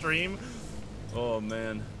cam stream. Oh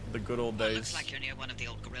man, the good old days. Well, looks like you're near one of the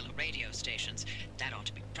old Gorilla radio stations. That ought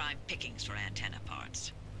to be prime pickings for antenna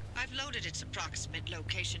parts. I've loaded its approximate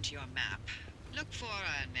location to your map. Look for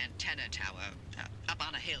an antenna tower up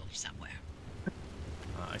on a hill somewhere.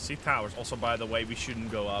 I see towers. Also, by the way, we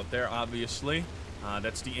shouldn't go out there, obviously.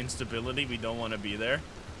 That's the instability. We don't want to be there.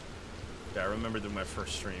 Yeah, I remember doing my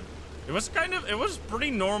first stream. It was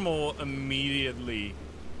pretty normal immediately.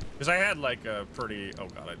 Because I had like a pretty, oh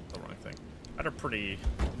god, I did the wrong thing. I had a pretty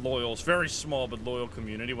loyal, very small but loyal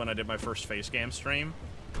community when I did my first face cam stream.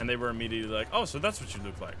 And they were immediately like, oh, so that's what you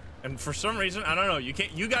look like. And for some reason, I don't know,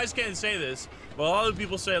 you guys can't say this, but a lot of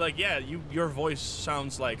people say like, yeah, your voice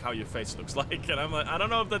sounds like how your face looks like. And I'm like, I don't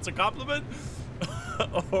know if that's a compliment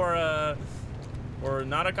or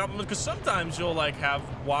not a compliment, because sometimes you'll like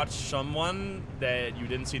watch someone that you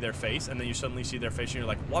didn't see their face, and then you suddenly see their face and you're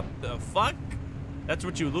like, what the fuck? That's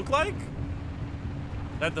what you look like?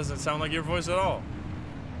 That doesn't sound like your voice at all.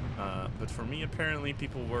 But for me, apparently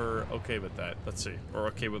people were okay with that. Let's see, or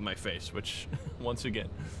okay with my face, which once again,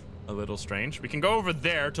 a little strange. We can go over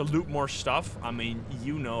there to loot more stuff. I mean,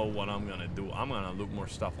 you know what I'm gonna do. I'm gonna loot more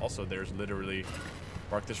stuff. Also, there's literally,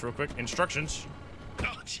 mark this real quick, instructions.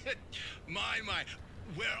 Oh, shit. My.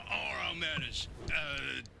 Where are our manners?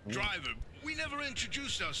 Driver, we never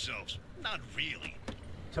introduced ourselves. Not really.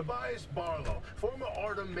 Tobias Barlow, former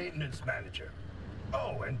Artem maintenance manager.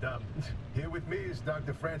 Oh, and here with me is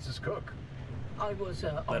Dr. Francis Cook. I was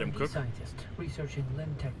a R&D scientist researching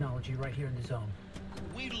limb technology right here in the zone.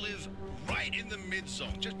 We live right in the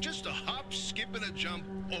mid-zone. Just a hop, skip, and a jump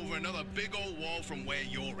over another big old wall from where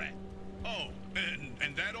you're at. Oh,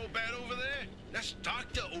 and that old bat over there? That's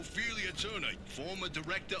Dr. Ophelia Turner, former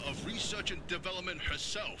director of research and development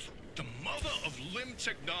herself. The mother of limb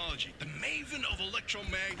technology, the maven of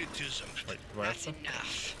electromagnetism. Wait, that's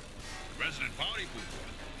enough. Resident party pooper.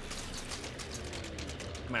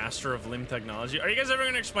 Master of limb technology. Are you guys ever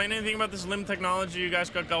going to explain anything about this limb technology you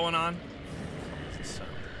guys got going on?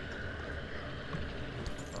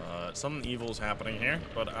 Something evil is happening here,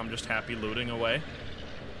 but I'm just happy looting away.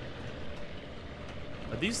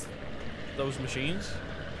 Are these those machines?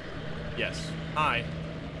 Yes. Hi.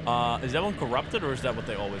 Is that one corrupted, or is that what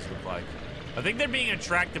they always look like? I think they're being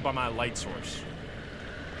attracted by my light source.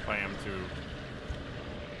 If I am to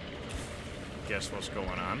guess what's going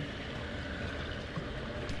on.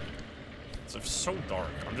 It's so dark.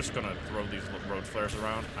 I'm just gonna throw these road flares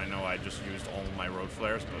around. I know I just used all of my road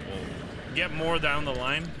flares, but we'll get more down the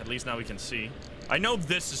line. At least now we can see. I know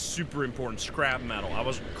this is super important, scrap metal. I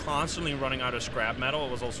was constantly running out of scrap metal.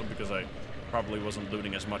 It was also because I probably wasn't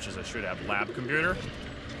looting as much as I should have. Lab computer.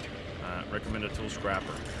 Recommended tool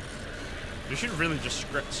scrapper. You should really just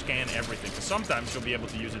scan everything, because sometimes you'll be able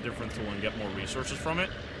to use a different tool and get more resources from it.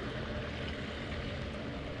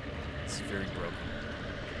 It's very broken.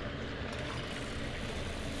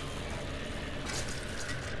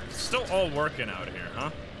 It's still all working out here,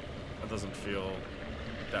 huh? That doesn't feel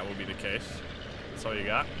that will be the case. That's all you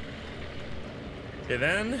got? Okay,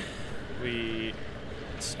 then I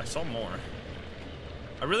saw more.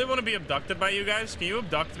 I really want to be abducted by you guys. Can you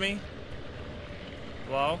abduct me?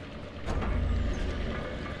 Hello?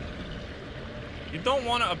 You don't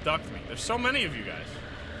want to abduct me. There's so many of you guys.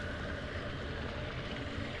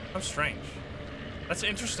 How strange. That's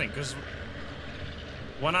interesting, because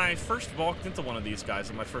when I first walked into one of these guys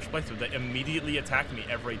in my first playthrough, they immediately attacked me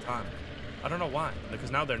every time. I don't know why,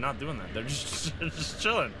 because now they're not doing that. They're just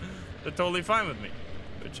chilling. They're totally fine with me,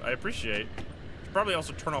 which I appreciate. Should probably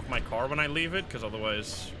also turn off my car when I leave it, because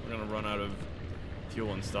otherwise we're gonna run out of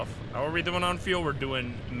fuel and stuff. How are we doing on fuel? We're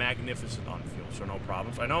doing magnificent on fuel, so no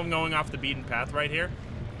problems. I know I'm going off the beaten path right here,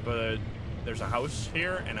 but there's a house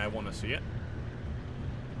here, and I want to see it.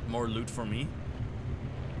 More loot for me.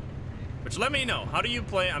 Which, let me know. How do you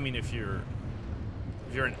play? I mean, if you're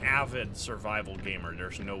If you're an avid survival gamer,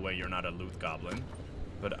 there's no way you're not a loot goblin.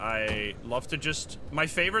 But I love to just... My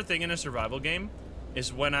favorite thing in a survival game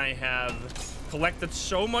is when I have collected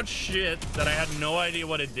so much shit that I had no idea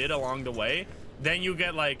what it did along the way. Then you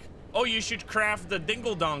get like, oh, you should craft the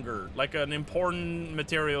dingle-donger, like an important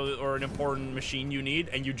material or an important machine you need,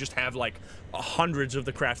 and you just have like hundreds of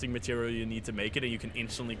the crafting material you need to make it, and you can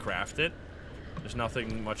instantly craft it. There's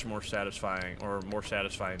nothing much more satisfying, or more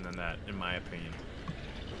satisfying than that, in my opinion.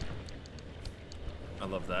 I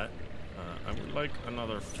love that. I would like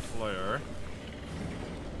another flare.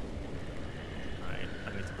 Alright,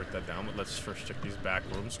 I need to break that down, but let's first check these back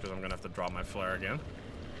rooms, because I'm gonna have to draw my flare again.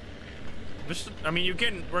 Just, I mean,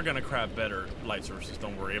 we're gonna craft better light sources,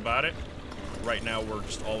 don't worry about it. Right now, we're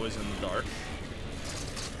just always in the dark.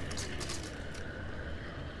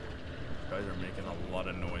 Guys are making a lot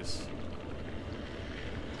of noise.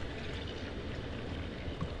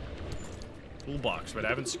 Toolbox, but I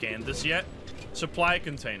haven't scanned this yet. Supply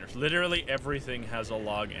containers. Literally everything has a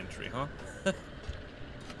log entry, huh?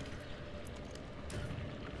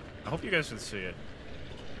 I hope you guys can see it.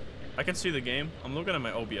 I can see the game. I'm looking at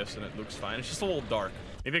my OBS and it looks fine. It's just a little dark.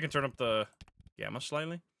 Maybe I can turn up the gamma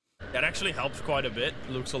slightly. That actually helps quite a bit.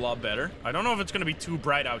 It looks a lot better. I don't know if it's going to be too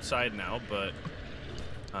bright outside now, but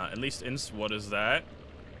at least what is that?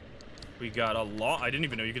 We got a lot. I didn't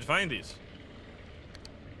even know you could find these.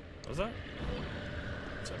 What was that?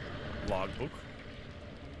 It's a logbook.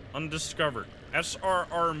 Undiscovered.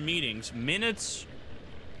 SRR meetings. Minutes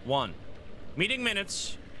 1. Meeting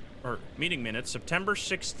minutes, September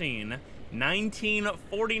 16,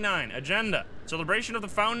 1949. Agenda. Celebration of the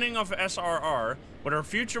founding of SRR. What our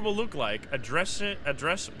future will look like.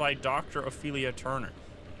 Addressed by Dr. Ophelia Turner.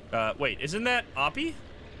 Wait, isn't that Oppie?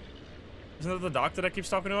 Isn't that the doctor that keeps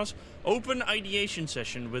talking to us? Open ideation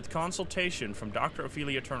session with consultation from Dr.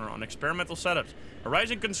 Ophelia Turner on experimental setups,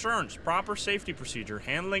 arising concerns, proper safety procedure,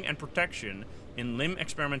 handling and protection in limb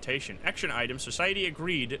experimentation. Action item, society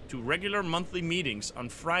agreed to regular monthly meetings on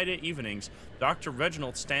Friday evenings. Dr.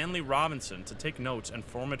 Reginald Stanley Robinson to take notes and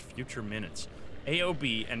format future minutes.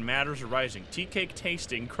 AOB and matters arising. Tea cake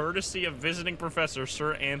tasting, courtesy of visiting professor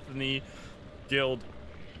Sir Anthony Guild,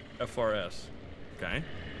 FRS. Okay.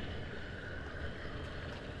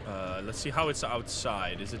 Let's see how it's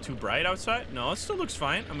outside. Is it too bright outside? No, it still looks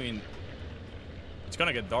fine. I mean, it's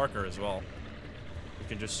gonna get darker as well. You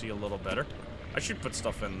can just see a little better. I should put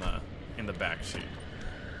stuff in the back seat.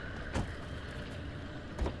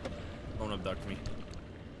 Don't abduct me.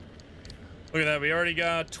 Look at that. We already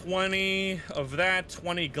got 20 of that,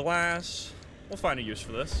 20 glass. We'll find a use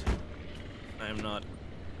for this. I am not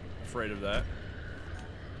afraid of that.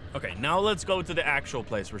 Okay, now let's go to the actual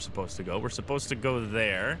place we're supposed to go. We're supposed to go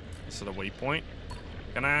there. This is the waypoint.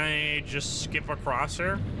 Can I just skip across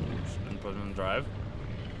here? And put it in drive.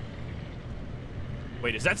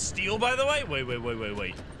 Wait, is that steel, by the way?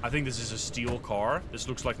 Wait. I think this is a steel car. This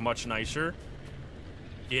looks like much nicer.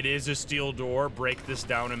 It is a steel door. Break this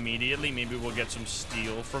down immediately. Maybe we'll get some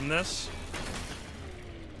steel from this.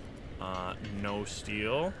 No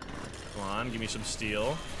steel. Come on, give me some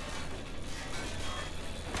steel.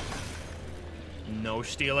 No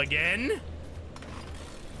steel again.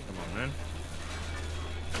 Come on, man.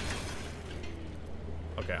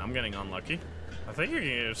 Okay, I'm getting unlucky. I think you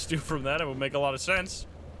can get steel from that. It would make a lot of sense.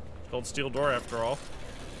 It's called steel door after all.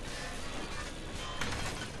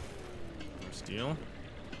 No steel.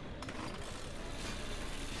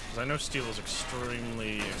 Because I know steel is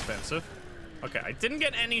extremely expensive. Okay, I didn't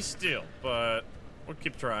get any steel, but we'll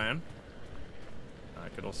keep trying. I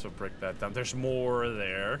could also break that down. There's more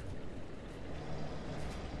there.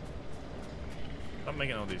 Stop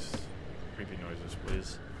making all these creepy noises,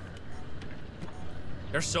 please.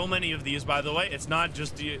 There's so many of these, by the way. It's not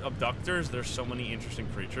just the abductors. There's so many interesting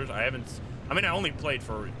creatures. I only played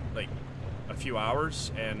for, like, a few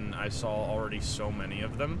hours, and I saw already so many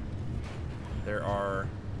of them. There are...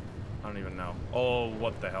 I don't even know. Oh,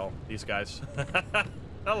 what the hell? These guys.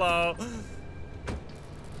 Hello.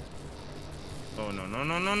 Oh,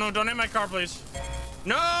 no. Don't hit my car, please.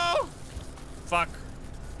 No! Fuck.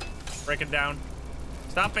 Break it down.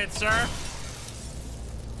 Stop it, sir.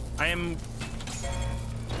 I am... What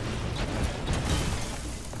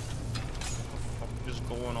the fuck is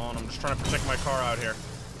going on? I'm just trying to protect my car out here.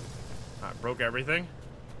 I broke everything.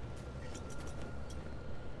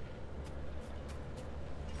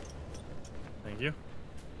 Thank you.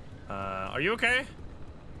 Are you okay?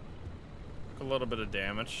 A little bit of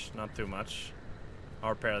damage, not too much. I'll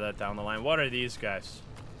repair that down the line. What are these guys?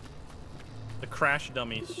 The crash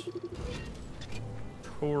dummies.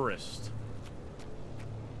 Tourist.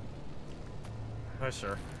 Hi,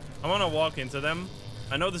 sir. I want to walk into them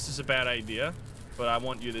I know this is a bad idea, but I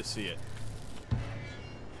want you to see it.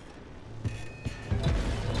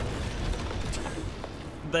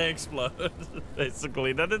 They explode,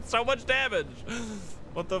 basically. That did so much damage.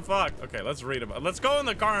 What the fuck? Okay, let's read about. Let's go in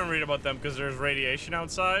the car and read about them because there's radiation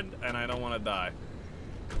outside, and I don't want to die.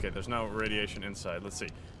 Okay, there's no radiation inside. Let's see.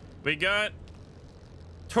 We got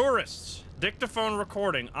tourists. Dictaphone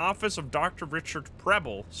recording. Office of Dr. Richard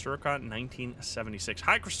Preble, circa 1976.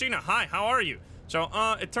 Hi, Christina. Hi, how are you? So,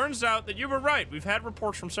 it turns out that you were right. We've had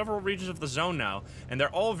reports from several regions of the zone now, and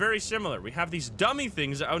they're all very similar. We have these dummy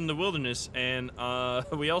things out in the wilderness, and,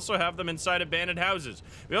 we also have them inside abandoned houses.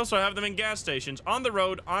 We also have them in gas stations, on the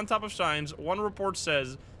road, on top of signs. One report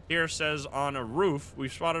says on a roof,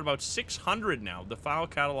 we've spotted about 600 now. The file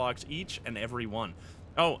catalogs each and every one.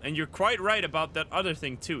 Oh, and you're quite right about that other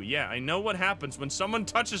thing, too. Yeah, I know what happens when someone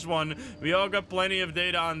touches one. We all got plenty of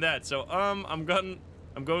data on that. So, I'm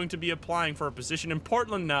going to be applying for a position in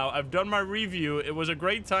Portland now. I've done my review. It was a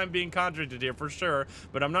great time being contracted here for sure,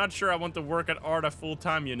 but I'm not sure I want to work at ARDA full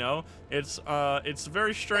time, you know? It's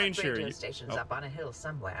very strange here. Radio station's up on a hill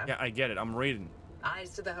somewhere. Yeah, I get it. I'm reading. Eyes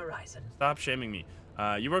to the horizon. Stop shaming me.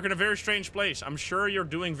 You work in a very strange place. I'm sure you're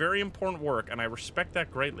doing very important work, and I respect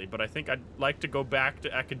that greatly, but I think I'd like to go back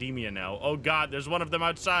to academia now. Oh god, there's one of them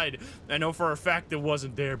outside. I know for a fact it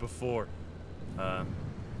wasn't there before.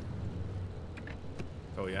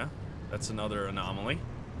 Oh yeah, that's another anomaly.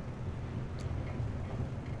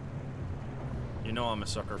 You know I'm a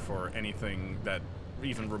sucker for anything that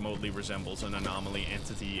even remotely resembles an anomaly,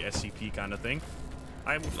 entity, SCP kind of thing.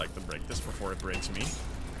 I would like to break this before it breaks me.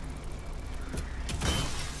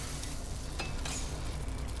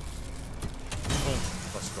 Boom,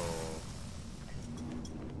 let's go.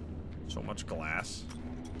 So much glass.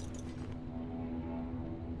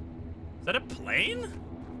 Is that a plane?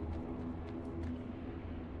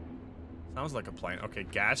 Sounds like a plane. Okay,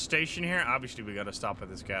 gas station here. Obviously, we gotta stop at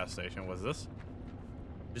this gas station. What's this?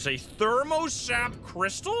 There's a thermosap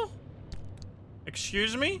crystal?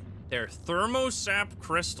 Excuse me? They're thermosap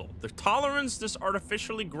crystal. The tolerance this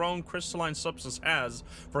artificially grown crystalline substance has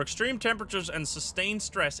for extreme temperatures and sustained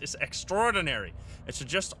stress is extraordinary. It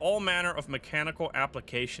suggests all manner of mechanical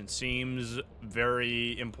application. Seems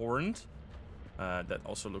very important. That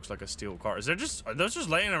also looks like a steel car. Are those just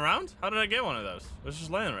laying around? How did I get one of those? Those just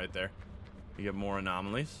laying right there. You get more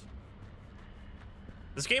anomalies.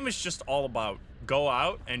 This game is just all about go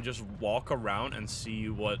out and just walk around and see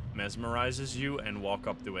what mesmerizes you and walk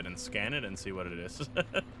up to it and scan it and see what it is.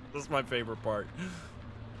 That's my favorite part.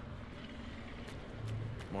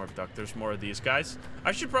 More abductors, more of these guys.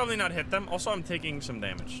 I should probably not hit them. Also, I'm taking some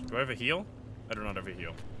damage. Do I have a heal? I do not have a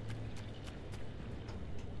heal.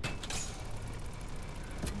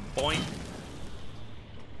 Boing.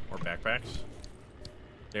 More backpacks.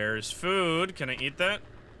 There's food. Can I eat that?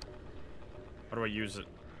 How do I use it?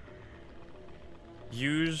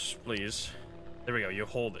 Use, please. There we go. You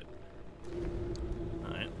hold it.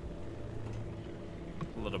 Alright.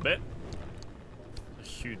 A little bit.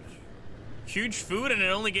 Huge food, and it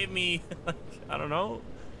only gave me, like, I don't know,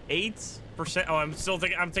 8%. Oh,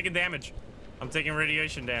 I'm taking damage. I'm taking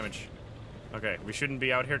radiation damage. Okay, we shouldn't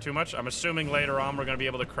be out here too much. I'm assuming later on we're gonna be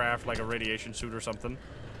able to craft like a radiation suit or something.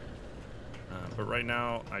 But right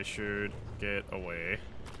now, I should get away.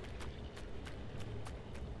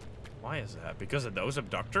 Why is that? Because of those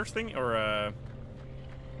abductor thing or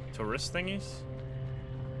tourist thingies?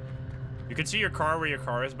 You can see your car where your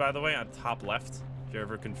car is, by the way, at top left. If you're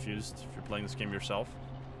ever confused, if you're playing this game yourself.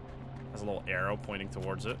 Has a little arrow pointing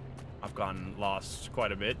towards it. I've gotten lost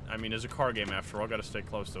quite a bit. I mean, it's a car game after all. Gotta stay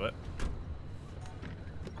close to it.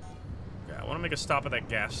 Okay, I want to make a stop at that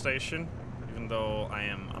gas station. Even though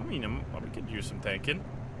I could use some tanking.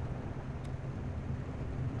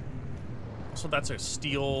 So that's a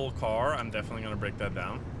steel car. I'm definitely gonna break that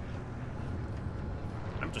down.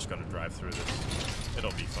 I'm just gonna drive through this.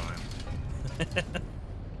 It'll be fine.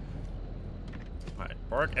 Alright,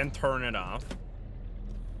 park and turn it off.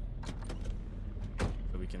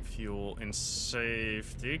 So we can fuel in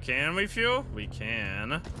safety. Can we fuel? We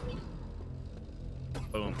can.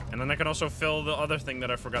 Boom. And then I can also fill the other thing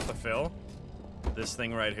that I forgot to fill. This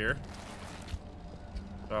thing right here.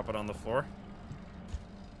 Drop it on the floor.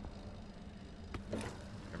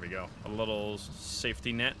 There we go. A little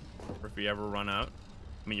safety net for if we ever run out.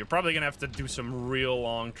 I mean, you're probably gonna have to do some real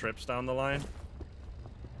long trips down the line,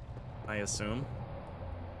 I assume.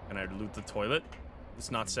 Can I loot the toilet? It's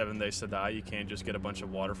not 7 Days to Die. You can't just get a bunch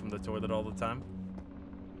of water from the toilet all the time.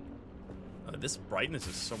 This brightness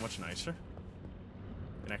is so much nicer.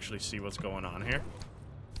 You can actually see what's going on here.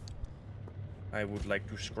 I would like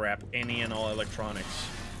to scrap any and all electronics.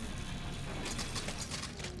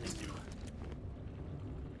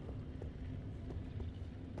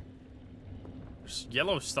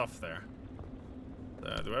 yellow stuff there.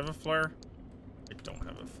 Do I have a flare? I don't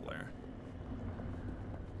have a flare.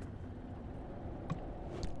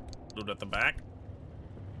 Loot at the back.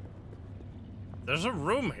 There's a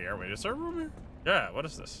room here. Wait, is there a room here? Yeah, what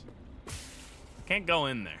is this? Can't go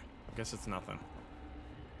in there. I guess it's nothing.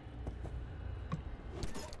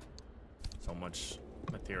 So much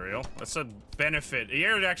material. That's a benefit.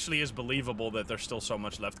 Here it actually is believable that there's still so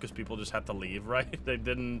much left because people just had to leave, right? They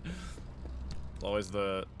didn't. It's always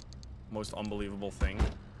the most unbelievable thing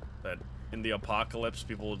that in the apocalypse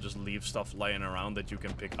people will just leave stuff laying around that you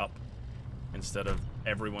can pick up instead of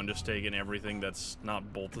everyone just taking everything that's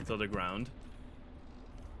not bolted to the ground.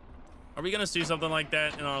 Are we gonna see something like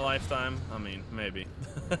that in our lifetime? I mean, maybe.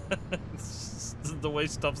 The way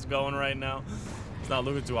stuff's going right now, it's not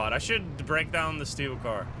looking too hot. I should break down the steel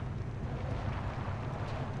car.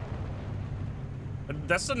 But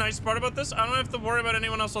that's the nice part about this. I don't have to worry about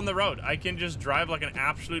anyone else on the road. I can just drive like an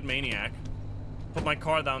absolute maniac, put my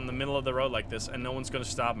car down in the middle of the road like this, and no one's gonna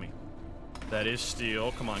stop me. That is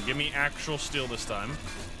steel. Come on, give me actual steel this time.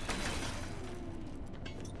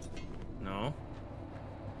 No.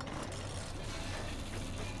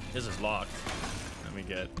 This is locked. Let me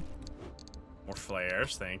get more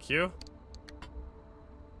flares. Thank you.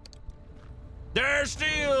 There's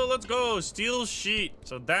steel. Let's go. Steel sheet.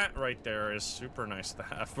 So that right there is super nice to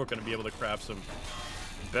have. We're going to be able to craft some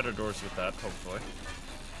better doors with that, hopefully.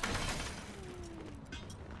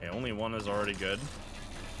 Okay, only one is already good.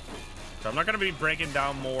 So I'm not going to be breaking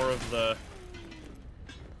down more of the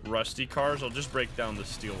rusty cars. I'll just break down the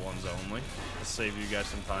steel ones only to save you guys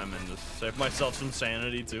some time and just save myself some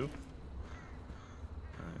sanity too.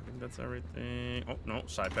 I think that's everything. Oh no,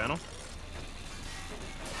 side panel.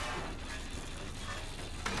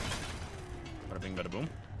 Bada bing, bada boom.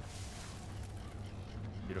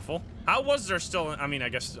 Beautiful. How was there still? I mean, I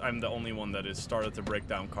guess I'm the only one that has started to break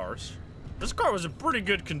down cars. This car was in pretty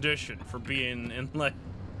good condition for being in, like,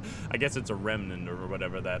 I guess it's a remnant or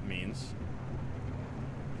whatever that means.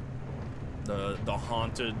 The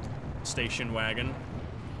haunted station wagon.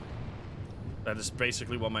 That is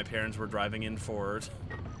basically what my parents were driving in for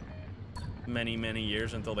many, many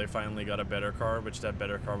years until they finally got a better car, which that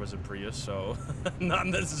better car was a Prius, so not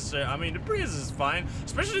necessarily. I mean, the Prius is fine,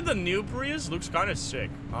 especially the new Prius looks kind of sick,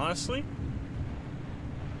 honestly.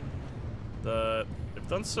 They've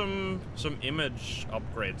done some image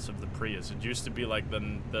upgrades of the Prius. It used to be like the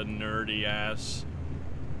nerdy ass,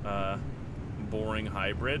 boring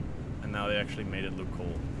hybrid. And now they actually made it look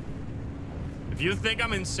cool. If you think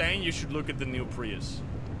I'm insane, you should look at the new Prius.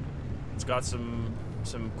 It's got some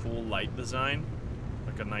cool light design,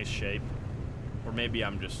 like a nice shape. Or maybe I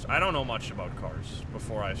don't know much about cars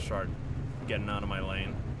before I start getting out of my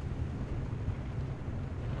lane.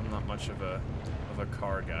 I'm not much of a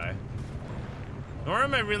car guy. Nor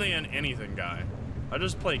am I really an anything guy. I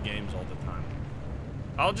just play games all the time.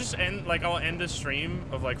 I'll end the stream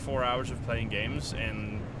of like 4 hours of playing games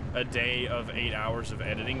and a day of 8 hours of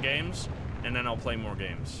editing games, and then I'll play more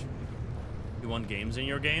games. You want games in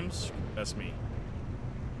your games? That's me.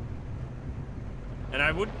 And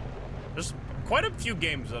there's quite a few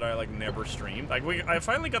games that I like never streamed. Like I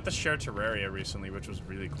finally got to share Terraria recently, which was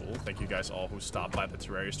really cool. Thank you guys all who stopped by the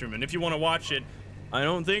Terraria stream. And if you want to watch it, I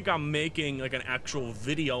don't think I'm making like an actual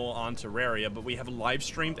video on Terraria, but we have live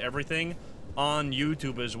streamed everything on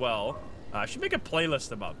YouTube as well. I should make a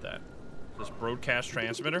playlist about that. This broadcast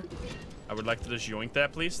transmitter. I would like to just yoink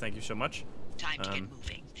that, please. Thank you so much. Time to get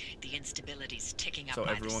moving. The instability's ticking up. So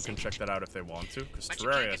everyone can check that out if they want to, because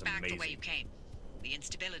Terraria is amazing. The way you came. The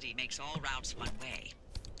instability makes all routes one way,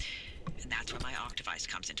 and that's where my arc device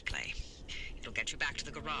comes into play. It'll get you back to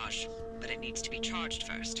the garage, but it needs to be charged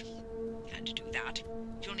first. And to do that,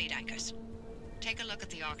 you'll need anchors. Take a look at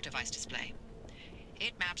the arc device display.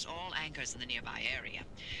 It maps all anchors in the nearby area.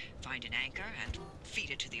 Find an anchor and feed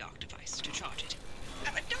it to the arc device to charge it.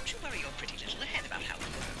 But don't you worry your pretty little head about how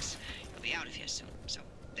it works. You'll be out of here soon, so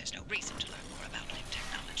there's no reason to learn more about limb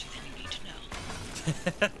technology than you need to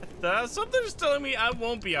know. Something's telling me I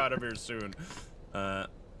won't be out of here soon.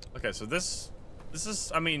 Okay, so this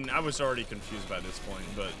is, I mean, I was already confused by this point,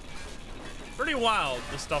 but pretty wild,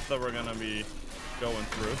 the stuff that we're gonna be going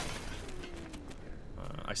through.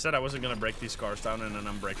 I said I wasn't gonna break these cars down, and then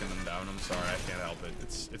I'm breaking them down. I'm sorry, I can't help it.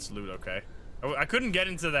 It's loot, okay? I couldn't get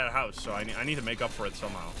into that house, so I need to make up for it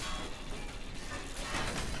somehow.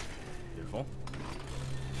 Beautiful.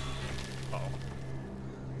 Uh-oh.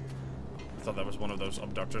 I thought that was one of those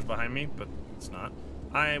abductors behind me, but it's not.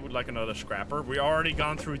 I would like another scrapper. We already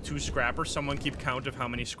gone through 2 scrappers. Someone keep count of how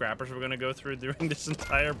many scrappers we're gonna go through during this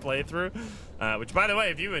entire playthrough. Which, by the way,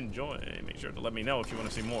 if you enjoy, make sure to let me know if you want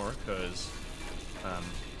to see more, because I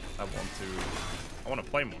want to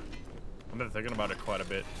play more. I've been thinking about it quite a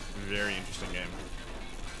bit. Very interesting game.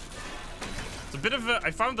 It's a bit of a,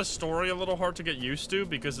 I found the story a little hard to get used to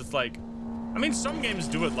because it's like, I mean, some games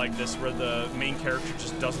do it like this where the main character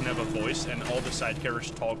just doesn't have a voice and all the side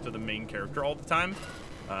characters talk to the main character all the time.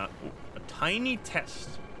 A tiny test.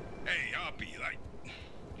 Hey, Hoppy,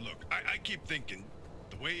 look, I keep thinking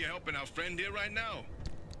the way you're helping our friend here right now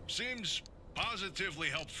seems positively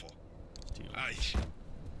helpful.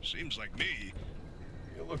 Seems like me.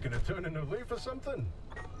 You're looking to turn a new leaf or something?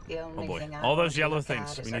 The only thing I all those want to yellow look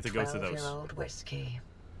things. at We is need to go through a those. 12-year-old whiskey.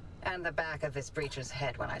 And the back of this breacher's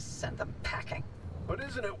head when I send them packing. But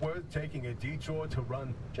isn't it worth taking a detour to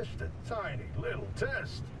run just a tiny little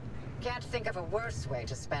test? Can't think of a worse way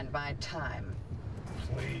to spend my time.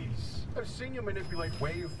 Please. I've seen you manipulate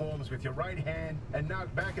waveforms with your right hand and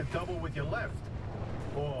knock back a double with your left.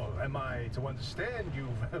 Or am I to understand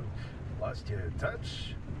you've lost your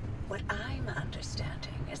touch? What I'm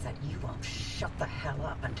understanding is that you won't shut the hell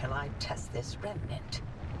up until I test this remnant.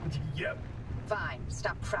 Yep. Fine,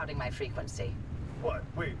 stop crowding my frequency. What?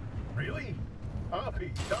 Wait, really?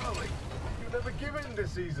 Hoppy, darling, you never give in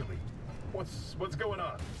this easily. What's going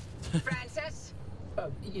on? Francis?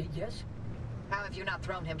 Yes? How have you not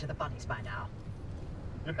thrown him to the bunnies by now?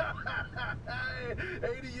 80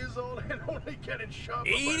 years old and only getting sharper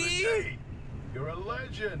 80? by the day. You're a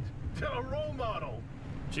legend. A role model.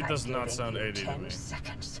 She does not sound 80 to 10 me.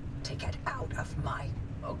 seconds to get out of my...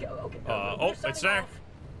 Okay. Oh, it's there.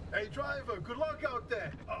 Hey, driver, good luck out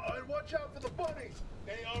there. And watch out for the bunnies.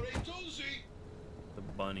 They are a doozy. The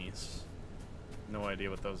bunnies. No idea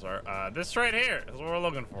what those are. This right here is what we're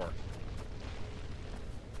looking for.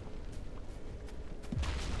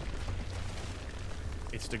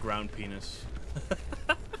 It's the ground penis.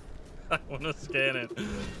 I want to scan it.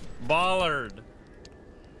 Bollard.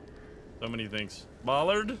 So many things.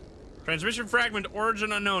 Bollard. Transmission fragment,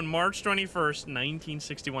 origin unknown, March 21st,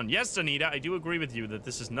 1961. Yes, Anita, I do agree with you that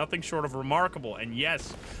this is nothing short of remarkable. And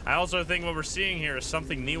yes, I also think what we're seeing here is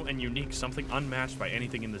something new and unique, something unmatched by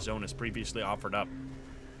anything in the zone as previously offered up.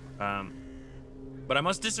 But I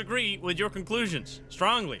must disagree with your conclusions.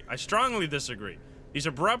 Strongly. I strongly disagree. These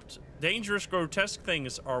abrupt, dangerous, grotesque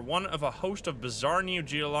things are one of a host of bizarre new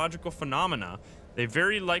geological phenomena. They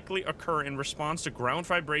very likely occur in response to ground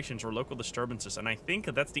vibrations or local disturbances, and I think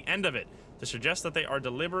that's the end of it. To suggest that they are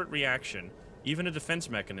deliberate reaction, even a defense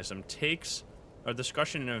mechanism, takes a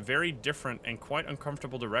discussion in a very different and quite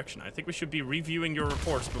uncomfortable direction. I think we should be reviewing your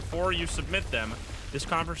reports before you submit them. This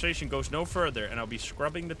conversation goes no further, and I'll be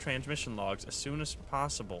scrubbing the transmission logs as soon as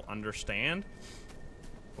possible. Understand?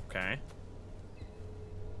 Okay.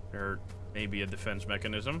 There may be a defense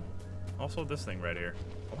mechanism. Also, this thing right here.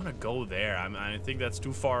 I want to go there. I think that's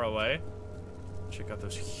too far away. Check out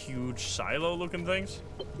those huge silo-looking things.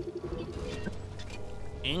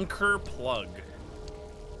 Anchor plug.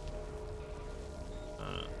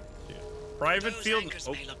 Yeah. Private Those field. anchors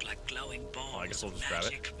may look like glowing balls I guess I'll just of grab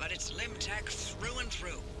it. magic, but it's Limtech through and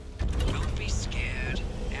through. Don't be scared.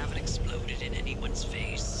 Haven't exploded in anyone's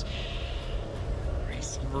face.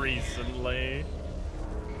 Recently.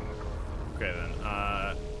 Okay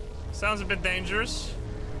then. Sounds a bit dangerous.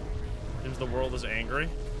 Seems the world is angry.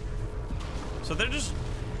 So they're just...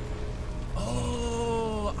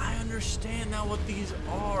 Oh, I understand now what these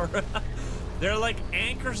are. They're like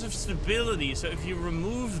anchors of stability. So if you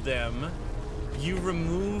remove them, you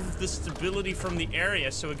remove the stability from the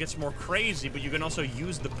area so it gets more crazy, but you can also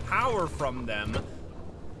use the power from them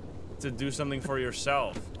to do something for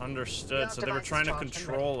yourself. Understood. So they were trying to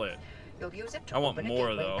control it. You'll use it to I want open more,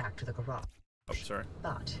 a gateway though. back to the garage. Oh, sorry.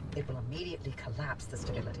 But it will immediately collapse the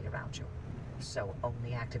stability around you. So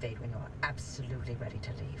only activate when you're absolutely ready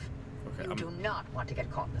to leave. Okay, You do not want to get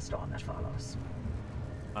caught in the storm that follows.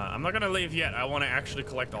 I'm not gonna leave yet. I want to actually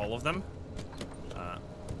collect all of them.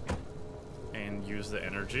 And use the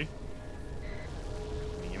energy.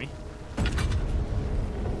 Gimme.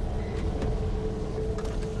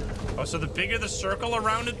 Oh, so the bigger the circle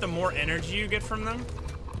around it, the more energy you get from them?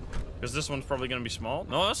 Because this one's probably gonna be small.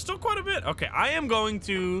 No, that's still quite a bit. Okay, I am going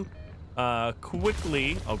to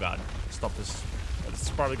quickly... Oh god, stop this. This is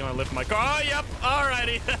probably gonna lift my car. Oh, yep,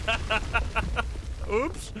 alrighty.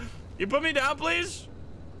 Oops. You put me down, please?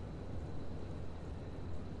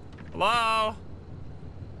 Hello?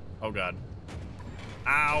 Oh god.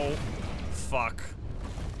 Ow. Fuck.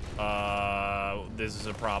 This is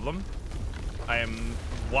a problem. I am...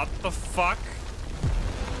 What the fuck?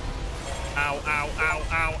 Ow, ow, ow,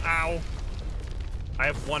 ow, ow. I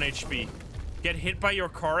have 1 HP. Get hit by your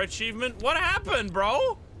car achievement? What happened,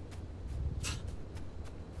 bro?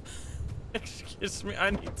 Excuse me,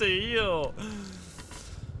 I need to heal.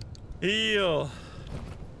 Heal.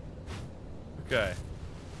 Okay.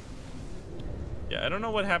 Yeah, I don't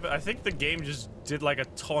know what happened. I think the game just did like a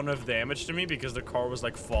ton of damage to me because the car was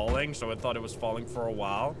like falling, so I thought it was falling for a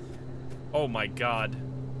while. Oh my god.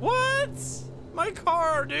 What? My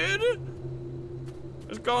car, dude?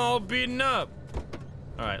 It's gone all beaten up.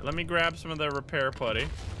 All right, let me grab some of the repair putty.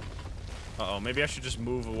 Uh-oh, maybe I should just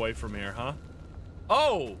move away from here, huh?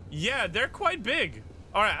 Oh, yeah, they're quite big.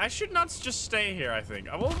 All right, I should not just stay here, I think.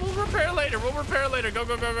 We'll repair later. We'll repair later. Go,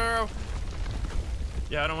 go, go, go, go.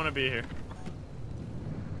 Yeah, I don't want to be here.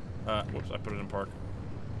 Whoops, I put it in park.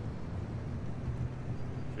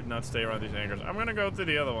 Should not stay around these anchors. I'm gonna go to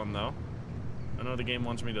the other one, though. I know the game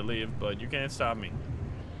wants me to leave, but you can't stop me.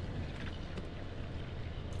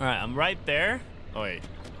 All right, I'm right there. Oh, wait.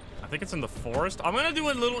 I think it's in the forest. I'm gonna do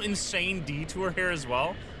a little insane detour here as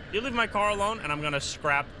well. You leave my car alone, and I'm gonna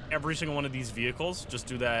scrap every single one of these vehicles. Just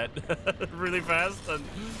do that really fast, and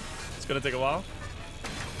it's gonna take a while.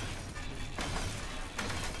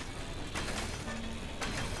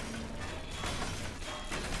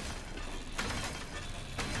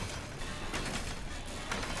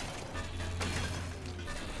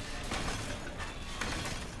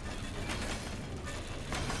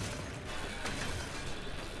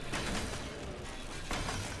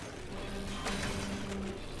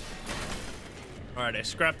 Alright, I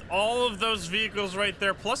scrapped all of those vehicles right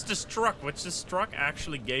there, plus this truck, which this truck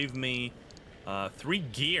actually gave me 3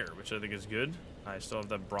 gear, which I think is good. I still have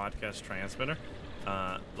the broadcast transmitter.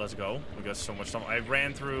 Let's go. We got so much stuff. I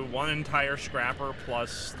ran through one entire scrapper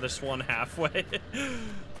plus this one halfway.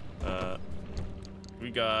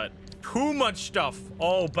 We got too much stuff.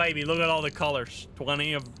 Oh, baby, look at all the colors.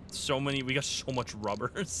 20 of so many. We got so much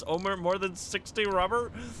rubber. So more than 60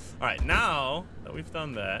 rubber. All right, now that we've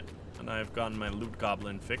done that, and I've gotten my loot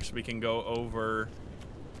goblin fixed, we can go over.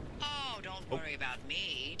 Oh, don't worry about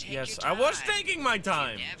me. Take yes, your time. I was taking my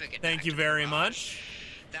time. Thank you very much.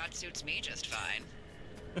 That suits me just fine.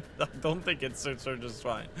 I don't think it suits her just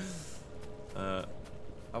fine. I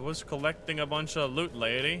was collecting a bunch of loot,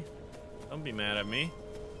 lady. Don't be mad at me.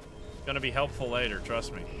 It's gonna be helpful later,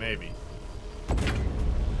 trust me. Maybe. Oh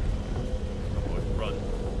boy, run.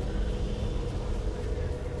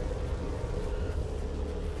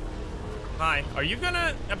 Hi, are you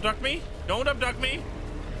gonna abduct me? Don't abduct me.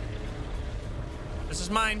 This is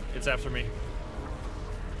mine. It's after me.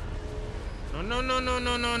 No, no, no, no,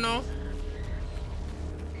 no, no, no.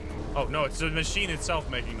 Oh, no, it's the machine itself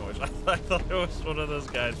making noise. I thought it was one of those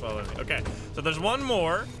guys following me. Okay, so there's one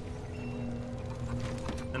more.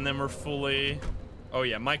 And then we're fully... Oh,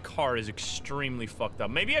 yeah, my car is extremely fucked up.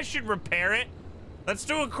 Maybe I should repair it. Let's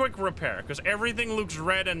do a quick repair, because everything looks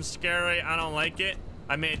red and scary. I don't like it.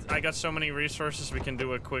 I got so many resources, we can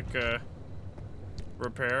do a quick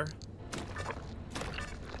repair.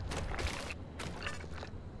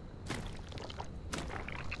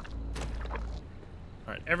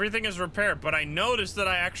 Alright, everything is repaired, but I noticed that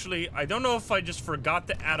I don't know if I just forgot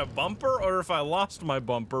to add a bumper or if I lost my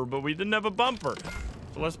bumper, but we didn't have a bumper.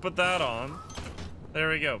 So let's put that on. There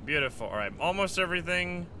we go, beautiful. Alright, almost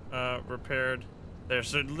everything repaired.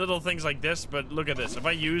 There's little things like this, but look at this. If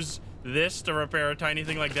I use this to repair a tiny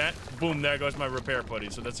thing like that, boom, there goes my repair putty.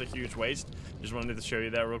 So that's a huge waste. Just wanted to show you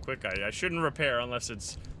that real quick. I shouldn't repair unless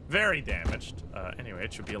it's very damaged. Anyway,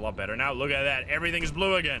 it should be a lot better. Now, look at that. Everything is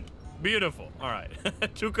blue again. Beautiful. All right.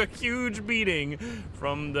 Took a huge beating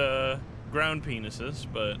from the ground penises,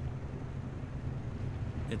 but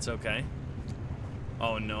it's okay.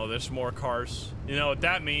 Oh, no, there's more cars. You know what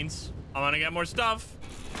that means. I'm gonna get more stuff.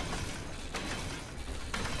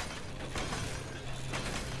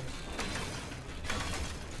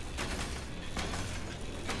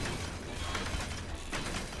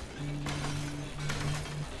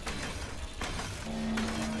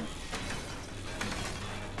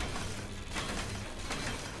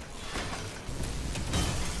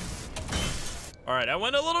 All right, I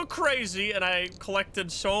went a little crazy and I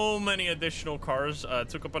collected so many additional cars,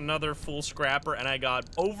 took up another full scrapper, and I got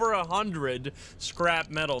over 100 scrap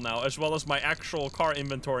metal now, as well as my actual car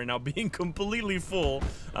inventory now being completely full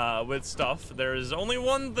with stuff. There is only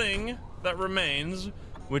one thing that remains,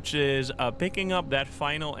 which is picking up that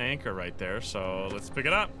final anchor right there. So let's pick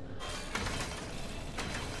it up.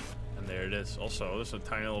 And there it is. Also, there's a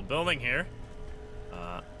tiny little building here.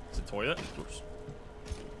 It's a toilet. Oops.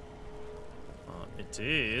 It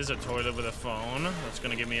is a toilet with a phone. That's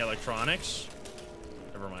gonna give me electronics.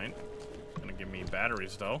 Never mind. It's gonna give me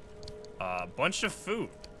batteries though. A bunch of food.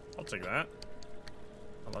 I'll take that.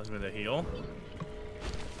 Allows me to heal.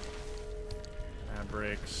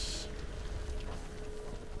 Fabrics.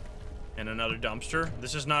 And another dumpster.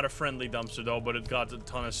 This is not a friendly dumpster though, but it got a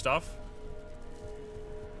ton of stuff.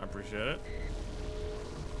 appreciate it.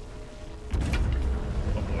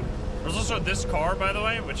 Oh boy. There's also this car, by the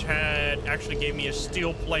way, which actually gave me a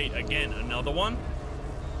steel plate. Again, another one.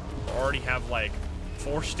 I already have like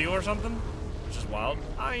 4 steel or something, which is wild.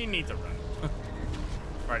 I need to run.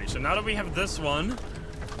 Alrighty, so now that we have this one,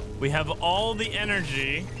 we have all the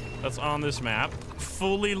energy that's on this map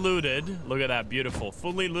fully looted. Look at that, beautiful.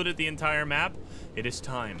 Fully looted the entire map. It is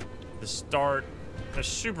time to start a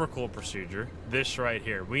super cool procedure. This right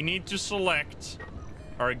here. We need to select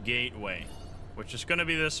our gateway, which is going to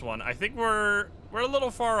be this one. I think we're a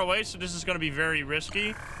little far away, so this is going to be very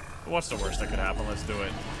risky. But what's the worst that could happen? Let's do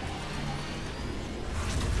it.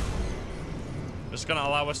 It's going to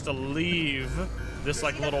allow us to leave this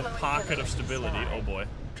like little pocket of stability. Oh boy.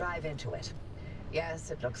 Drive into it.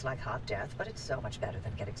 Yes, it looks like hot death, but it's so much better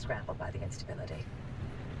than getting scrambled by the instability.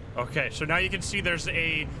 Okay, so now you can see there's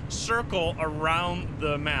a circle around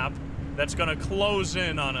the map that's gonna close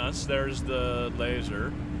in on us. There's the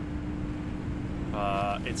laser.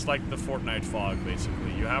 It's like the Fortnite fog,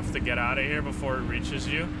 basically. You have to get out of here before it reaches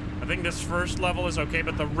you. I think this first level is okay,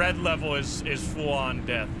 but the red level is full-on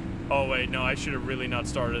death. Oh wait, no, I should have really not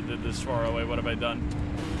started it this far away. What have I done?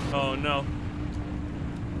 Oh no.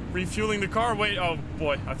 Refueling the car. Wait, oh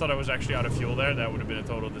boy, I thought I was actually out of fuel there. That would have been a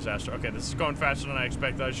total disaster. Okay, this is going faster than I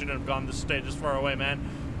expected. I shouldn't have gone this stage this far away, man.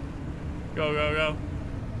 Go, go, go.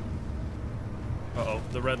 Uh-oh,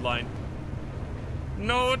 the red line.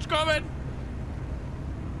 No, it's coming!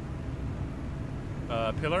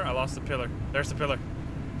 Pillar? I lost the pillar. There's the pillar.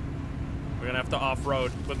 We're gonna have to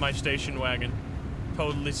off-road with my station wagon.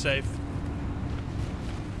 Totally safe.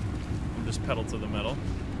 And just pedal to the metal.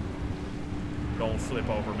 Don't flip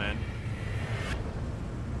over, man.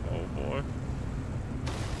 Oh boy.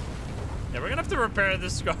 Yeah, we're gonna have to repair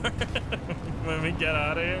this car when we get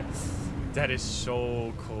out of here. That is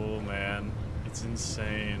so cool, man. It's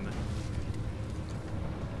insane.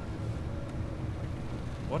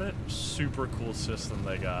 What a super cool system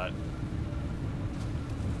they got.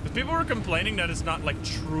 Because people were complaining that it's not like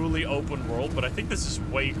truly open world, but I think this is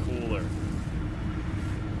way cooler.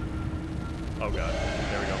 Oh god,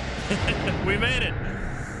 there we go. We made it.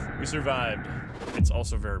 We survived. It's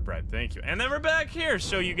also very bright, thank you. And then we're back here,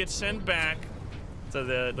 so you get sent back to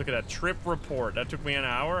the, look at that, trip report. That took me an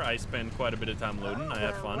hour. I spent quite a bit of time looting. I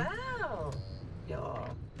had fun. Wow, you're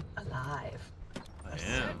alive. I am.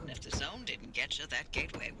 Certain if the zone didn't get you, that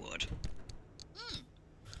gateway would.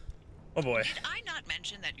 Oh boy. Did I not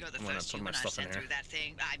mention that you're the first human I sent through that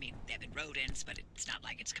thing? I mean, there have been rodents, but it's not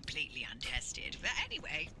like it's completely untested. But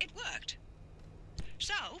anyway, it worked.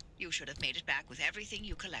 So, you should have made it back with everything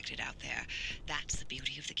you collected out there. That's the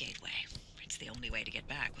beauty of the gateway. It's the only way to get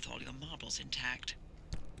back with all your marbles intact.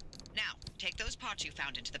 Now, take those parts you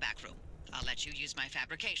found into the back room. I'll let you use my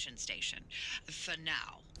fabrication station. For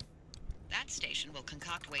now. That station will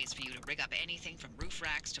concoct ways for you to rig up anything from roof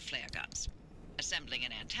racks to flare guns. Assembling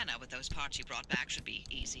an antenna with those parts you brought back should be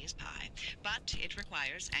easy as pie. But it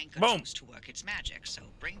requires anchor juice to work its magic, so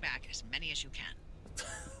bring back as many as you can.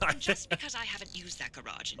 And just because I haven't used that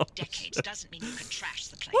garage in decades doesn't mean you can trash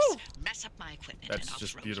the place. Woo! Mess up my equipment and I'll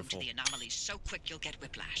throw you into the anomalies so quick you'll get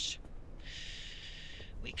whiplash.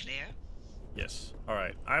 We clear? Yes.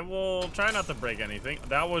 Alright. I will try not to break anything.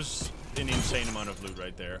 That was an insane amount of loot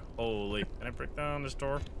right there. Holy. Can I break down this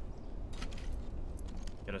door?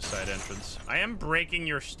 Get a side entrance. I am breaking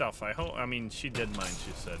your stuff. I mean, she did mine,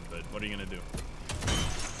 she said, but what are you gonna do?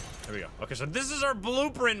 There we go. Okay, so this is our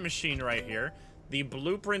blueprint machine right here. The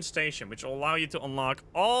blueprint station, which will allow you to unlock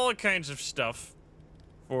all kinds of stuff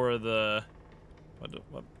for the...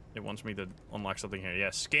 What? It wants me to unlock something here. Yeah,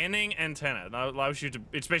 scanning antenna. That allows you to...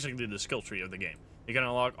 It's basically the skill tree of the game. You can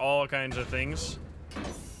unlock all kinds of things.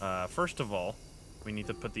 First of all, we need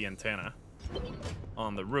to put the antenna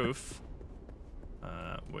on the roof,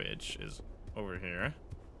 which is over here.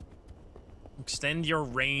 Extend your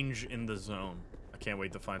range in the zone. I can't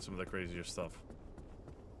wait to find some of the crazier stuff.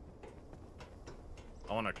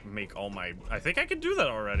 I want to make all my... I think I can do that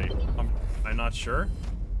already. I'm not sure.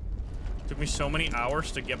 Took me so many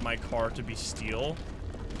hours to get my car to be steel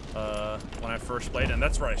when I first played, and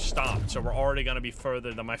that's where I stopped. So we're already going to be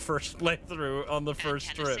further than my first playthrough on the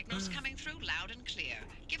first trip. Signals coming through loud and clear.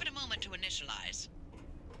 Give it a moment to initialize.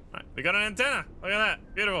 All right, we got an antenna. Look at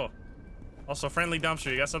that. Beautiful. Also, friendly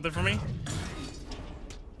dumpster. You got something for me?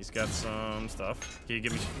 He's got some stuff. Can you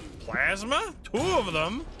give me some plasma? 2 of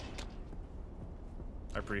them.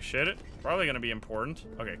 I appreciate it. Probably gonna be important.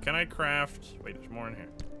 Okay, can I craft... Wait, there's more in here.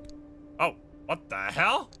 Oh, what the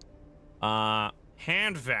hell?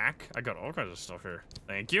 Hand vac. I got all kinds of stuff here.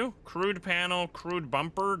 Thank you. Crude panel, crude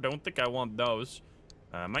bumper. Don't think I want those.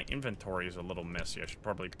 My inventory is a little messy. I should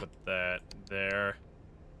probably put that there.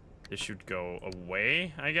 This should go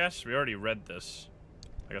away, I guess. We already read this.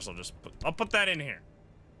 I guess I'll put that in here.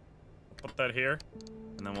 I'll put that here.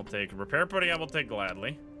 And then we'll take repair putty. I will take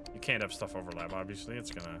gladly. You can't have stuff overlap, obviously.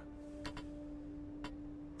 It's gonna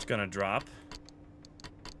drop.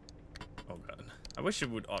 Oh god. I wish it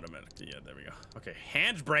would automatically. Yeah, there we go. Okay,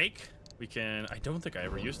 handbrake. I don't think I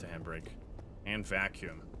ever used a handbrake. Hand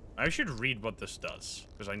vacuum. I should read what this does,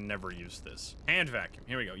 because I never used this. Hand vacuum.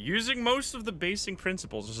 Here we go. Using most of the basic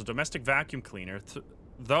principles as a domestic vacuum cleaner,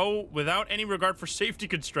 though without any regard for safety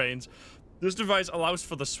constraints, this device allows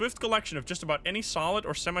for the swift collection of just about any solid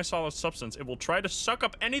or semi-solid substance. It will try to suck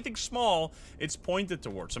up anything small it's pointed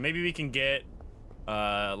towards. So maybe we can get,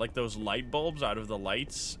 like those light bulbs out of the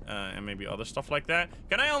lights, and maybe other stuff like that.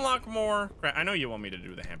 Can I unlock more? I know you want me to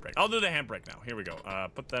do the handbrake. I'll do the handbrake now. Here we go.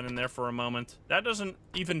 Put that in there for a moment. That doesn't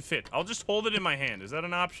even fit. I'll just hold it in my hand. Is that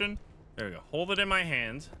an option? There we go. Hold it in my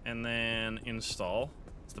hand, and then install.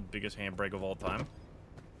 It's the biggest handbrake of all time.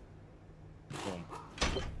 Boom.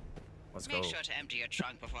 Let's go. Make sure to empty your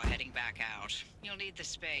trunk before heading back out. You'll need the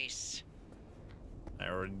space. I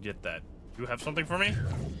already did that. You have something for me?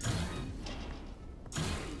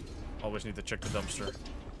 Always need to check the dumpster.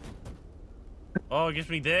 Oh, it gives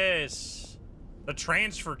me this. The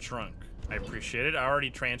transfer trunk. I appreciate it. I already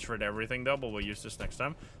transferred everything, though, but we'll use this next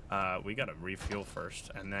time. We gotta refuel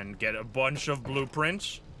first, and then get a bunch of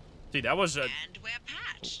blueprints. See, that was a... And we're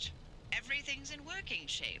patched. Everything's in working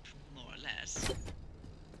shape, more or less.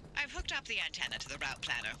 I've hooked up the antenna to the route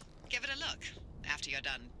planner. Give it a look after you're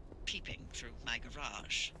done peeping through my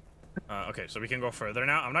garage. Okay, so we can go further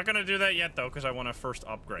now. I'm not gonna do that yet, though, because I want to first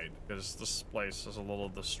upgrade, because this place is a little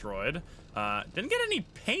destroyed. Didn't get any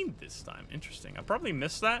paint this time. Interesting. I probably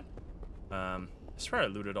missed that. I swear I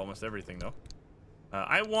looted almost everything, though.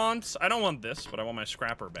 I don't want this, but I want my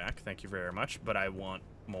scrapper back. Thank you very much, but I want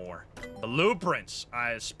more blueprints.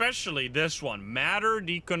 Especially this one, matter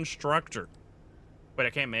deconstructor. Wait, I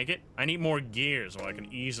can't make it? I need more gears. Well, I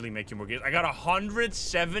can easily make you more gears. I got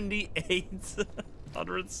 178.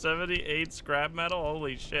 178 scrap metal?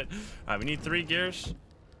 Holy shit. We need 3 gears.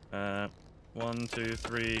 1, 2,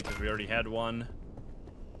 3, because we already had one.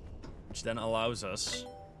 Which then allows us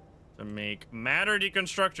to make matter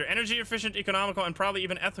deconstructor. Energy efficient, economical, and probably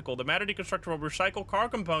even ethical. The matter deconstructor will recycle car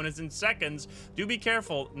components in seconds. Do be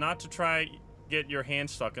careful not to try get your hand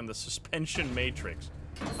stuck in the suspension matrix.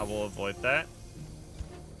 I will avoid that.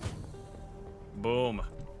 Boom.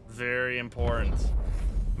 Very important.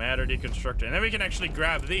 Matter deconstructor. And then we can actually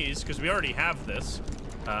grab these, because we already have this.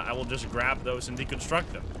 I will just grab those and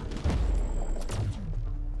deconstruct them.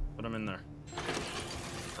 Put them in there.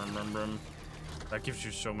 Brum, brum, brum. That gives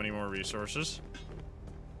you so many more resources.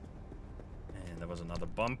 And there was another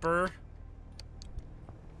bumper.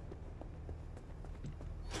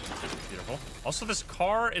 Beautiful. Also, this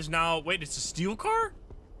car is now... Wait, it's a steel car?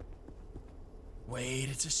 Wait,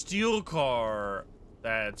 it's a steel car.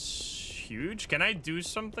 That's huge. Can I do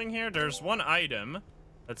something here? There's one item.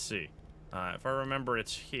 Let's see. If I remember,